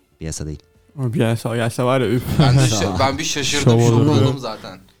 Hırvat. Bielsa değil. Ama bir yer sağ gelse var ya üf. Ben bir şaşırdım. Şov Şok olur. oldum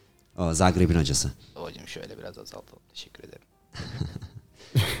zaten. O Zagreb'in hocası. Babacım şöyle biraz azaltalım. Teşekkür ederim.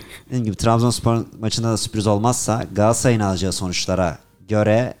 Dediğim gibi Trabzonspor maçında da sürpriz olmazsa Galatasaray'ın alacağı sonuçlara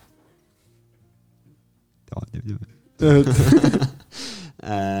göre Evet.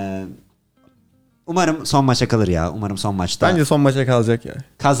 Umarım son maça kalır ya. Umarım son maçta Bence son maça kalacak ya.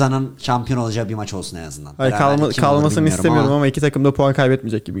 kazanan şampiyon olacağı bir maç olsun en azından. Hayır, Beraberlik kim olur kalmasını bilmiyorum istemiyorum ama iki takım da puan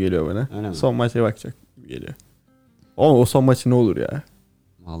kaybetmeyecek gibi geliyor bana. Öyle mi? Son maça bakacak gibi geliyor. O son maçı ne olur ya?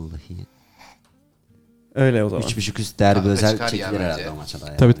 Vallahi. Öyle o zaman. 3.5 üst derbi Abi özel çıkar ya çekilir bence. herhalde o maça da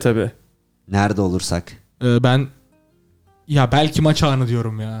yani. Tabii. Nerede olursak. Ben ya belki maç anı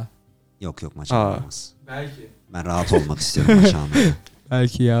diyorum ya. Yok maç Aa. olmaz. Belki. Ben rahat olmak istiyorum maç anında.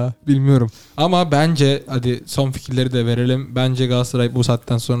 Belki ya. Bilmiyorum. Ama bence hadi son fikirleri de verelim. Bence Galatasaray bu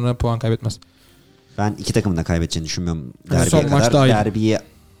saatten sonra puan kaybetmez. Ben iki takımın da kaybedeceğini düşünmüyorum. Son Derbiye maç kadar. dahil.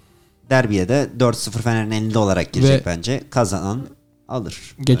 Derbiye de 4-0 Fener'in elinde olarak girecek Ve bence. Kazanan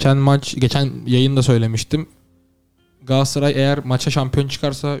alır. Geçen yayında söylemiştim. Galatasaray eğer maça şampiyon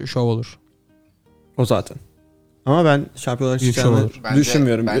çıkarsa şov olur. O zaten. Ama ben şampiyon olarak Büyük çıkacağını şey olur.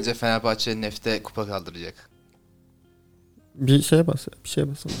 düşünmüyorum. Bence Fenerbahçe Neft'e kupa kaldıracak. Bir şeye bas.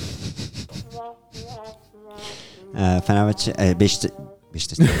 Fenerbahçe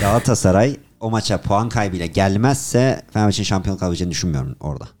Beşiktaş Galatasaray o maça puan kaybıyla gelmezse Fenerbahçe'nin şampiyon kalabileceğini düşünmüyorum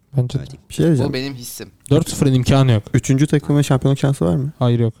orada. Bence Öyle diyeyim. Bir şey diyeceğim. O benim hissim. 4-0'ın imkanı yok. Üçüncü takımın şampiyonluk şansı var mı?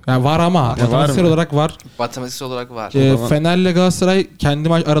 Hayır yok. Yani var ama var matematiksel mı? olarak var. Matematiksel olarak var. zaman- Fener'le Galatasaray kendi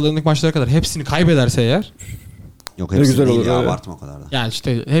aralarındaki maçlara kadar hepsini kaybederse eğer, Yok Ne hepsi güzel değil olur, ya evet. abartma o kadar da. yani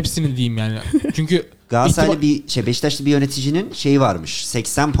işte hepsini diyeyim yani. Çünkü Galatasaraylı Beşiktaşlı bir yöneticinin şeyi varmış.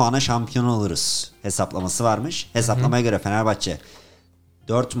 80 puana şampiyon oluruz hesaplaması varmış. Hesaplamaya göre Fenerbahçe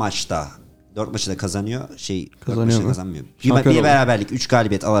 4 maçı da kazanıyor. 4 Kazanıyor maçı da mu? kazanmıyor. Şampiyon Bir oluyor. beraberlik 3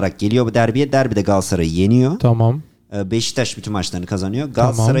 galibiyet alarak geliyor bu derbiye. Derbide Galatasaray'ı yeniyor. tamam. Beşiktaş bütün maçlarını kazanıyor.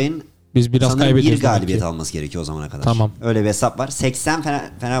 Galatasaray'ın Biz biraz sanırım kaybediyoruz. bir demek galibiyet ki. alması gerekiyor o zamana kadar. Tamam. Öyle bir hesap var. 80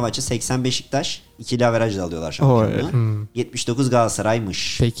 Fenerbahçe, 80 Beşiktaş. İkili averajla alıyorlar şampiyonluğu. Hmm, 79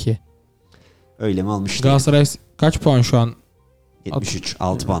 Galatasaray'mış. peki. Öyle mi olmuş? Galatasaray kaç puan şu an? 73.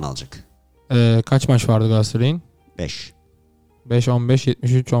 6 puan alacak. Kaç maç vardı Galatasaray'ın? 5. 5, 15,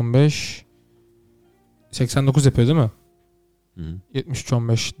 73, 15. 89 yapıyor değil mi? Hı. 73,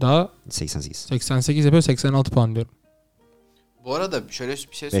 15 daha 88. 88 yapıyor, 86 puan diyorum. Bu arada şöyle bir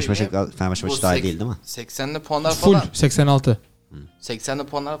şey 5 maçı söyleyeyim. Fenerbahçe Bu maçı dahil sek- değil mi? 80'li puanlar Full falan. 86. 80'li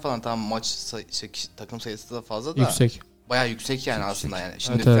puanlar falan tamam takım sayısı da fazla da. Yüksek. Bayağı yüksek yani aslında yani.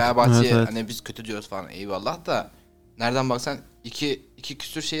 Şimdi Evet. Fenerbahçe Evet. hani biz kötü diyoruz falan eyvallah da nereden baksan iki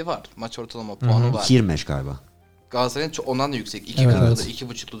küsür şeyi var. Maç ortalama puanı var. 25 galiba. Galatasaray'ın ondan da yüksek. 2 Evet, katıdır, evet.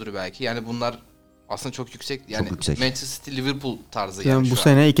 2,5'ludur belki. Yani bunlar aslında çok yüksek. Yani Çok yüksek. Manchester City Liverpool tarzı Yani yani bu şu an.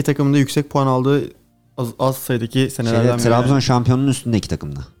 sene iki takımın da yüksek puan aldığı az sayıdaki senelerden biri. Trabzon şampiyonunun üstünde iki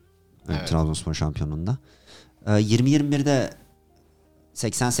takımda. Evet, Evet. Trabzonspor şampiyonluğunda. 20-21'de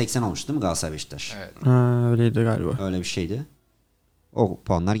 80-80 olmuş değil mi Galatasaray Beşiktaş? Evet. Ha, öyleydi galiba. Öyle bir şeydi. O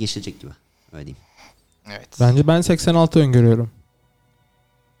puanlar geçilecek gibi. Öyle diyeyim. Evet. Bence ben 86 öngörüyorum.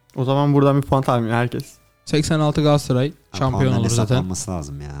 O zaman buradan bir puan tahmini herkes. 86 Galatasaray şampiyon olur zaten. Hesaplanması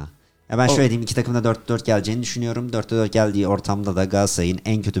lazım ya. Ya ben şöyle diyeyim, iki takımda 4-4 geleceğini düşünüyorum. 4-4 geldiği ortamda da Galatasaray'ın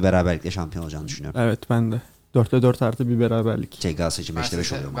en kötü beraberlikle şampiyon olacağını düşünüyorum. Evet ben de. 4'te 4 artı bir beraberlik. Galatasaray için 5'te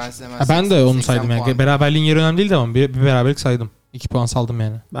 5 oluyor maç. Ben de onu saydım yani. Beraberliğin yeri önemli değildi ama bir beraberlik saydım. 2 puan saldım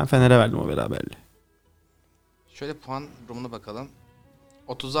yani. Ben Fener'e verdim o beraberliği. Şöyle puan durumuna bakalım.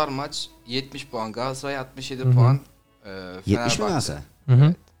 30'ar maç 70 puan Galatasaray, 67 Hı-hı. puan 70 mi Galatasaray?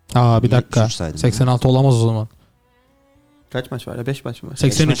 Hı. Aa bir dakika. 73 saydım 86 olamaz o zaman. Kaç maç var ya? 5 maç mı var?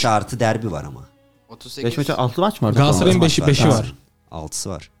 83. 5 maç artı derbi var ama. 38. 5 maç 6 maç mı var? Galatasaray'ın 5'i var. 6'sı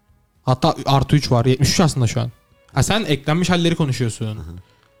var. Hatta artı 3 var. 73 aslında şu an. Ha sen eklenmiş halleri konuşuyorsun. Hı.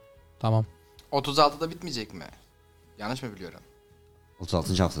 Tamam. 36'da bitmeyecek mi? Yanlış mı biliyorum?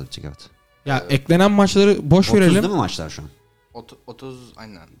 36. haftada bitecek evet. Ya eklenen maçları boş 30 verelim. değil mi maçlar şu an? 30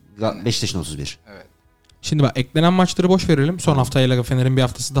 aynen. Beşiktaş'ın 31. Evet. Şimdi bak eklenen maçları boş verelim. Son haftayla Fener'in bir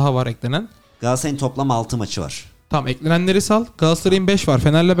haftası daha var eklenen. Galatasaray'ın toplam 6 maçı var. Tamam eklenenleri sal. Galatasaray'ın 5 var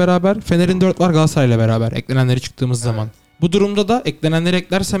Fener'le beraber. Fener'in 4 var Galatasaray'la beraber. Eklenenleri çıktığımız zaman. Bu durumda da eklenenleri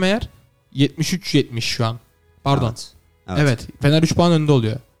eklersem eğer 73-70 şu an. Pardon. Evet. Fener 3 puan önde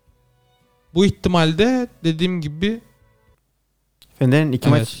oluyor. Bu ihtimalde dediğim gibi Fener'in 2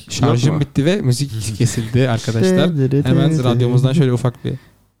 maç şarjım bitti ve müzik kesildi arkadaşlar. Hemen radyomuzdan şöyle ufak bir.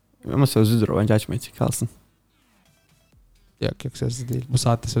 Ama sözlüdür o, bence açmayın kalsın. Yok sözlü değil. Bu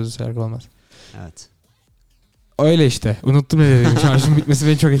saatte sözlü şarkı olmaz. Evet. Öyle işte. Unuttum ne dedim. Şarjım bitmesi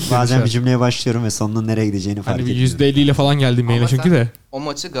beni çok etkiledi. Bazen bir cümleye başlıyorum ve sonunun nereye gideceğini fark hani etmiyorum. %50 ile falan geldim yayına çünkü de. O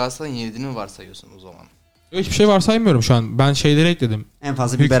maçı Galatasaray'ın yenildiğini mi varsayıyorsun o zaman? Hiçbir şey varsaymıyorum şu an. Ben şeyleri ekledim. En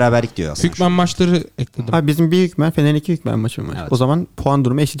fazla bir beraberlik diyor aslında. Hükmen maçları ekledim. Abi bizim bir hükmen, Fener'in 2 hükmen maçı var. Evet. O zaman puan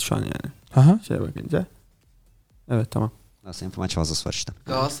durumu eşit şu an yani. Aha. Şeye bakınca. Evet tamam. Galatasaray'ın maç fazlası var işte.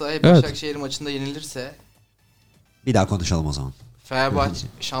 Galatasaray Evet. Başakşehir maçında yenilirse Bir daha konuşalım o zaman. Fenerbahçe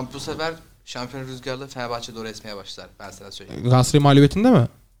bu sefer şampiyon rüzgarlı Fenerbahçe doğru esmeye başlar. Ben sana söyleyeyim. Galatasaray mağlubiyetinde mi?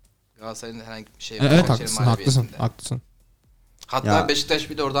 Galatasaray'ın herhangi bir şey Evet haklısın. Hatta Ya, Beşiktaş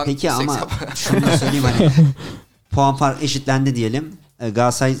bir de oradan peki ama şunu da söyleyeyim hani puan fark eşitlendi diyelim.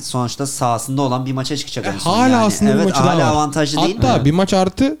 Galatasaray sonuçta sahasında olan bir maça çıkacak. en son Hala yani. aslında bir evet, maçı daha hala var. avantajlı değil mi? Hatta bir maç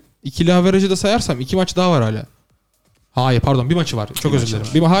artı ikili averajı da sayarsam 2 maç daha var hala. Hayır pardon bir maçı var. Çok özür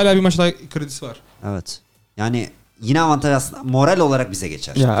dilerim. Hala bir maç daha kredisi var. Evet. Yani yine avantaj aslında moral olarak bize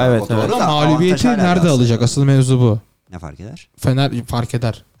geçer. Ya, evet, O doğru evet. da Ama avantaj mağlubiyeti hala nerede Galatasaray'da. alacak? Asıl mevzu bu. Ne fark eder? Fener fark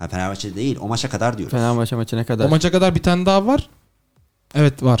eder. Fenerbahçe değil. O maça kadar diyoruz. Fenerbahçe maçına kadar. O maça kadar bir tane daha var.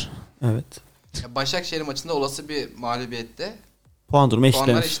 Evet var. Evet. Başakşehir maçında olası bir mağlubiyette Puan durumu puanlar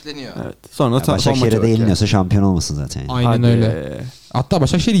eşitlenir. eşitleniyor. Evet. Sonra Ya Başakşehir'e de yeniliyorsa şampiyon olmasın zaten. Yani. Aynen öyle. Hatta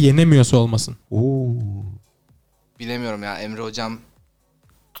Başakşehir yenemiyorsa olmasın. Oo. Bilemiyorum ya Emre hocam.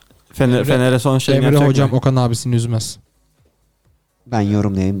 Fener'e son şey Emre yapacak hocam mı? Okan abisini üzmez. Ben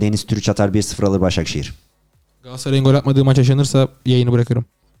yorumlayayım. Deniz Türüç atar 1-0 alır Başakşehir. Galatasaray'ın gol atmadığı maç yaşanırsa yayını bırakırım.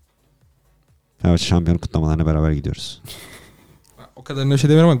 Evet, şampiyon kutlamalarına beraber gidiyoruz. O kadarını şey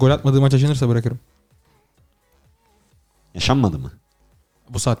demiyorum ama gol atmadığı maç yaşanırsa bırakırım. Yaşanmadı mı?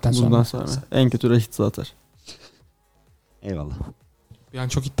 Bu saatten sonra. Bundan sonra. En kötü Raşit atar. Eyvallah. Yani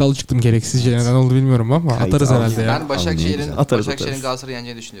çok iddialı çıktım gereksizce. Neden oldu bilmiyorum ama Kayıt atarız al. herhalde ya. Ben Başakşehir'in Atarız. Galatasaray'ı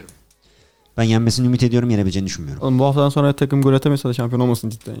yeneceğini düşünüyorum. Ben yenmesini ümit ediyorum, yenebileceğini düşünmüyorum. Oğlum bu haftadan sonra takım gol atamıyorsa da şampiyon olmasın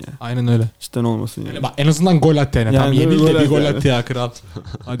cidden ya. Aynen öyle. Cidden olmasın yani. Yani bak en azından gol at yani. Tam Yani yenil gol de bir at gol yani. at ya kral.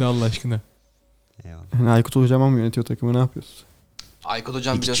 Hadi Allah aşkına. Eyvallah. Yani Aykut Hocam mı yönetiyor takımı, ne yapıyorsun? Aykut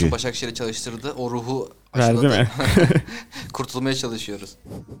hocam İkçi. biliyorsun Başakşehir'i çalıştırdı. O ruhu Verdi aşıladı. mi? Kurtulmaya çalışıyoruz.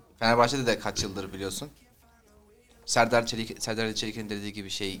 Fenerbahçe'de de kaç yıldır biliyorsun. Serdar Çelik'in dediği gibi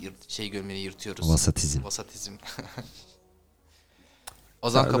şey gömleğini yırtıyoruz. Vasatizm. Vasatizm. O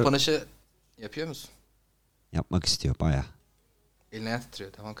zaman Serdar- kapanışı yapıyor musun? Yapmak istiyor baya. Elini ayağın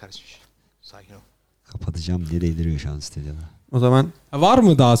titriyor. Tamam kardeşim. Sakin ol. Kapatacağım diye değdiriyor şu an stüdyoda. O zaman Var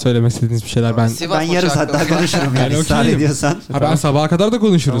mı daha söylemek istediğiniz bir şeyler? Ben Sivas Ben maçı yarım saat hakkında- daha konuşurum yani. Ben Israr okeyim. ediyorsan. ben sabaha kadar da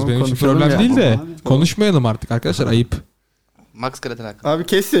konuşuruz. Tamam, Benim için konuşalım problem ya. değil de. Tamam abi. Konuşmayalım artık arkadaşlar ayıp. Max Kraten hakkında. abi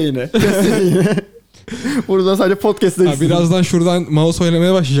kes yayını. Kes yayını. Buradan sadece podcast'ta Birazdan şuradan mouse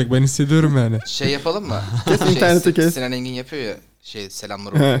oynamaya başlayacak. Ben hissediyorum yani. Şey yapalım mı? Kes interneti kes. Sinan Engin yapıyor ya.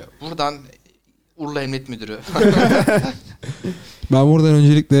 Selamlar okuyor. Buradan Urla Emniyet Müdürü. Ben buradan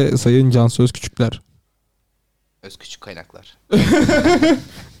öncelikle Sayın Cansu Özküçükler. Özküçük kaynaklar.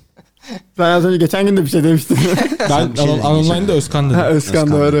 Ben az önce geçen gün de bir şey demiştim. Ben bir şey dedin online'da geçen. Özkan Ha, dedim.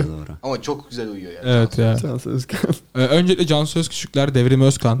 Özkan doğru. Ama çok güzel uyuyor ya. Evet ya. Şansı Özkan. Öncelikle Cansu Özküçükler, Devrim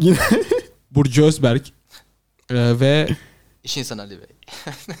Özkan, Yine- Burcu Özberk ve İş insanı Ali Bey.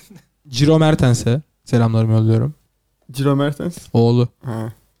 Ciro Mertens'e selamlarımı yolluyorum. Ciro Mertens. Oğlu.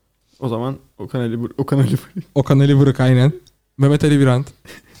 Ha. O zaman Okan Ali Okan Ali Buruk aynen. Mehmet Ali Birant.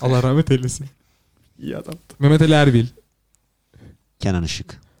 Allah rahmet eylesin. İyi adam. Mehmet Ali Erbil. Kenan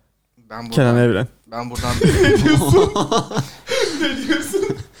Işık. Kenan Evren. Ben buradan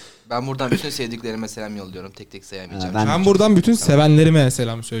Ben buradan bütün sevdiklerime selam yolluyorum. Tek tek sayamayacağım. Ben buradan bütün sevenlerime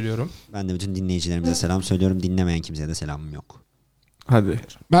selam söylüyorum. Ben de bütün dinleyicilerimize selam söylüyorum. Dinlemeyen kimseye de selamım yok. Hadi.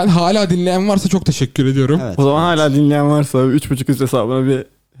 Ben hala dinleyen varsa çok teşekkür ediyorum. Evet. O zaman hala dinleyen varsa 3.5 üst hesabına bir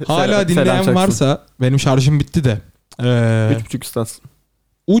Hala selam dinleyen çaksın. varsa benim şarjım bitti de. 3.5 üst atsın.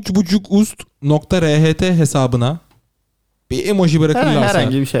 uç.ust.rht hesabına bir emoji bırakırlarsa.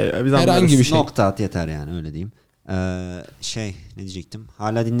 Herhangi bir şey. Biz Herhangi anlarız. bir şey. Nokta at yeter yani öyle diyeyim. Ne diyecektim?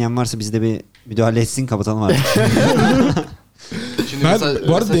 Hala dinleyen varsa bizde bir müdahale etsin, kapatalım artık. Şimdi Ben mesela-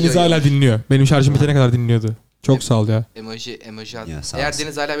 bu arada mesela Deniz şey- hala dinliyor. Benim şarjım bitene kadar dinliyordu. Çok sağ ol ya. Emoji at. Ya, sağ Eğer olsun.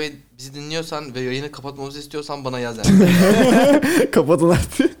 Deniz hala bizi dinliyorsan ve yayını kapatmamızı istiyorsan bana yaz yani. Kapatın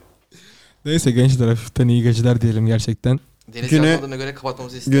artık. Neyse gençler, hafiften iyi geceler diyelim gerçekten. Deniz Günü- yazmadığına göre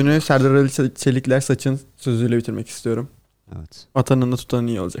kapatmamızı istiyorum. Günü Serdar Ali Çelikler Saç'ın sözüyle bitirmek istiyorum. Evet. Atanın da tutanın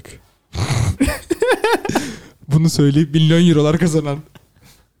iyi olacak. Bunu söyleyip milyon eurolar kazanan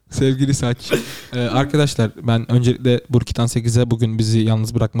sevgili Saç. Arkadaşlar ben öncelikle Burkitan 8'e bugün bizi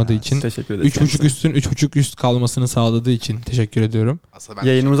yalnız bırakmadığı için Teşekkür ederim. 3.5 üstün 3.5 üst kalmasını sağladığı için teşekkür ediyorum. Aslında ben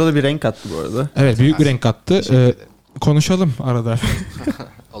Yayınımıza da bir renk kattı bu arada. Evet, büyük bir renk kattı. teşekkür ederim. Konuşalım arada.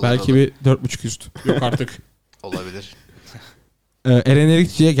 Olur, Belki olur. bir 4.5 üst. Yok artık. Olabilir. Eren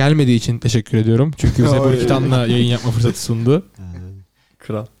Erikçi'ye gelmediği için teşekkür ediyorum. Çünkü bize Oy. Burkitan'la yayın yapma fırsatı sundu.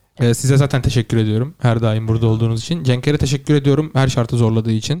 Kral. Size zaten teşekkür ediyorum. Her daim burada olduğunuz için. Cenk'e teşekkür ediyorum. Her şartı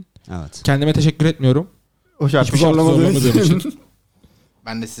zorladığı için. Evet. Kendime teşekkür etmiyorum. O şartı Hiçbir şartı zorlamadığın zorlamadığım için.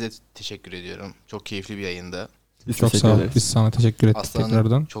 Ben de size teşekkür ediyorum. Çok keyifli bir yayında. Biz Çok teşekkür sağ ol. ederiz. Biz sana teşekkür ettik Aslanım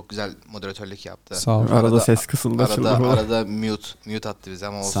tekrardan. çok güzel moderatörlük yaptı. Sağ ol. Arada ses kısıldı. Arada mute attı bize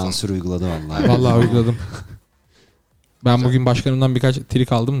ama olsun. Sansür uyguladı vallahi. Vallahi uyguladım. Ben bugün başkanımdan birkaç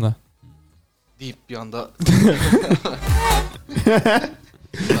trik aldım da. Deyip bir anda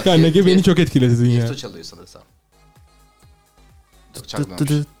Ya Nege beni çok etkiledin ya. Tiesto çalıyor sanırsam. Çok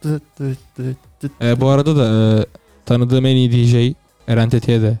çakmamış. Bu arada da tanıdığım en iyi DJ Eren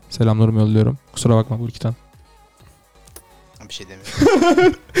Teti'ye de selamlarımı yolluyorum. Kusura bakma Burkitan. Bir şey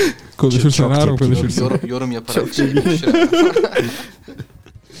demiyorum. Konuşursan Çok harbi tepkili konuşursun. Yorum yaparak şey konuşuyorum.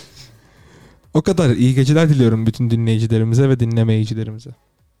 O kadar iyi geceler diliyorum bütün dinleyicilerimize ve dinlemeyicilerimize.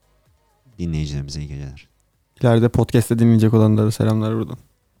 Dinleyicilerimize iyi geceler. İleride podcast'te dinleyecek olanlara selamlar buradan.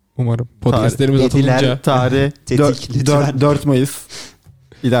 Umarım. Podcastlerimiz Yediler, atılınca. tarih Tetik, lütfen. 4 Mayıs.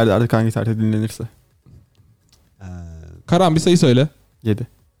 İleride artık hangi tarihte dinlenirse. Karan bir sayı söyle. 7.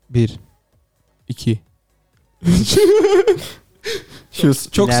 1 2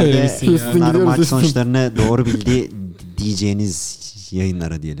 Çok İleride söylemişsin ya. Houston Bunlar gidiyoruz, maç Houston. sonuçlarını doğru bildi diyeceğiniz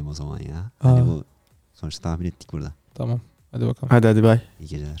yayınlara diyelim o zaman ya. Hani Aa. bu sonuçta tahmin ettik burada. Tamam. Hadi bakalım. Hadi bay. İyi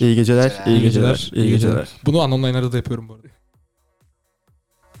geceler. İyi geceler. Geceler. İyi geceler. İyi geceler. Bunu online arada yapıyorum bu arada.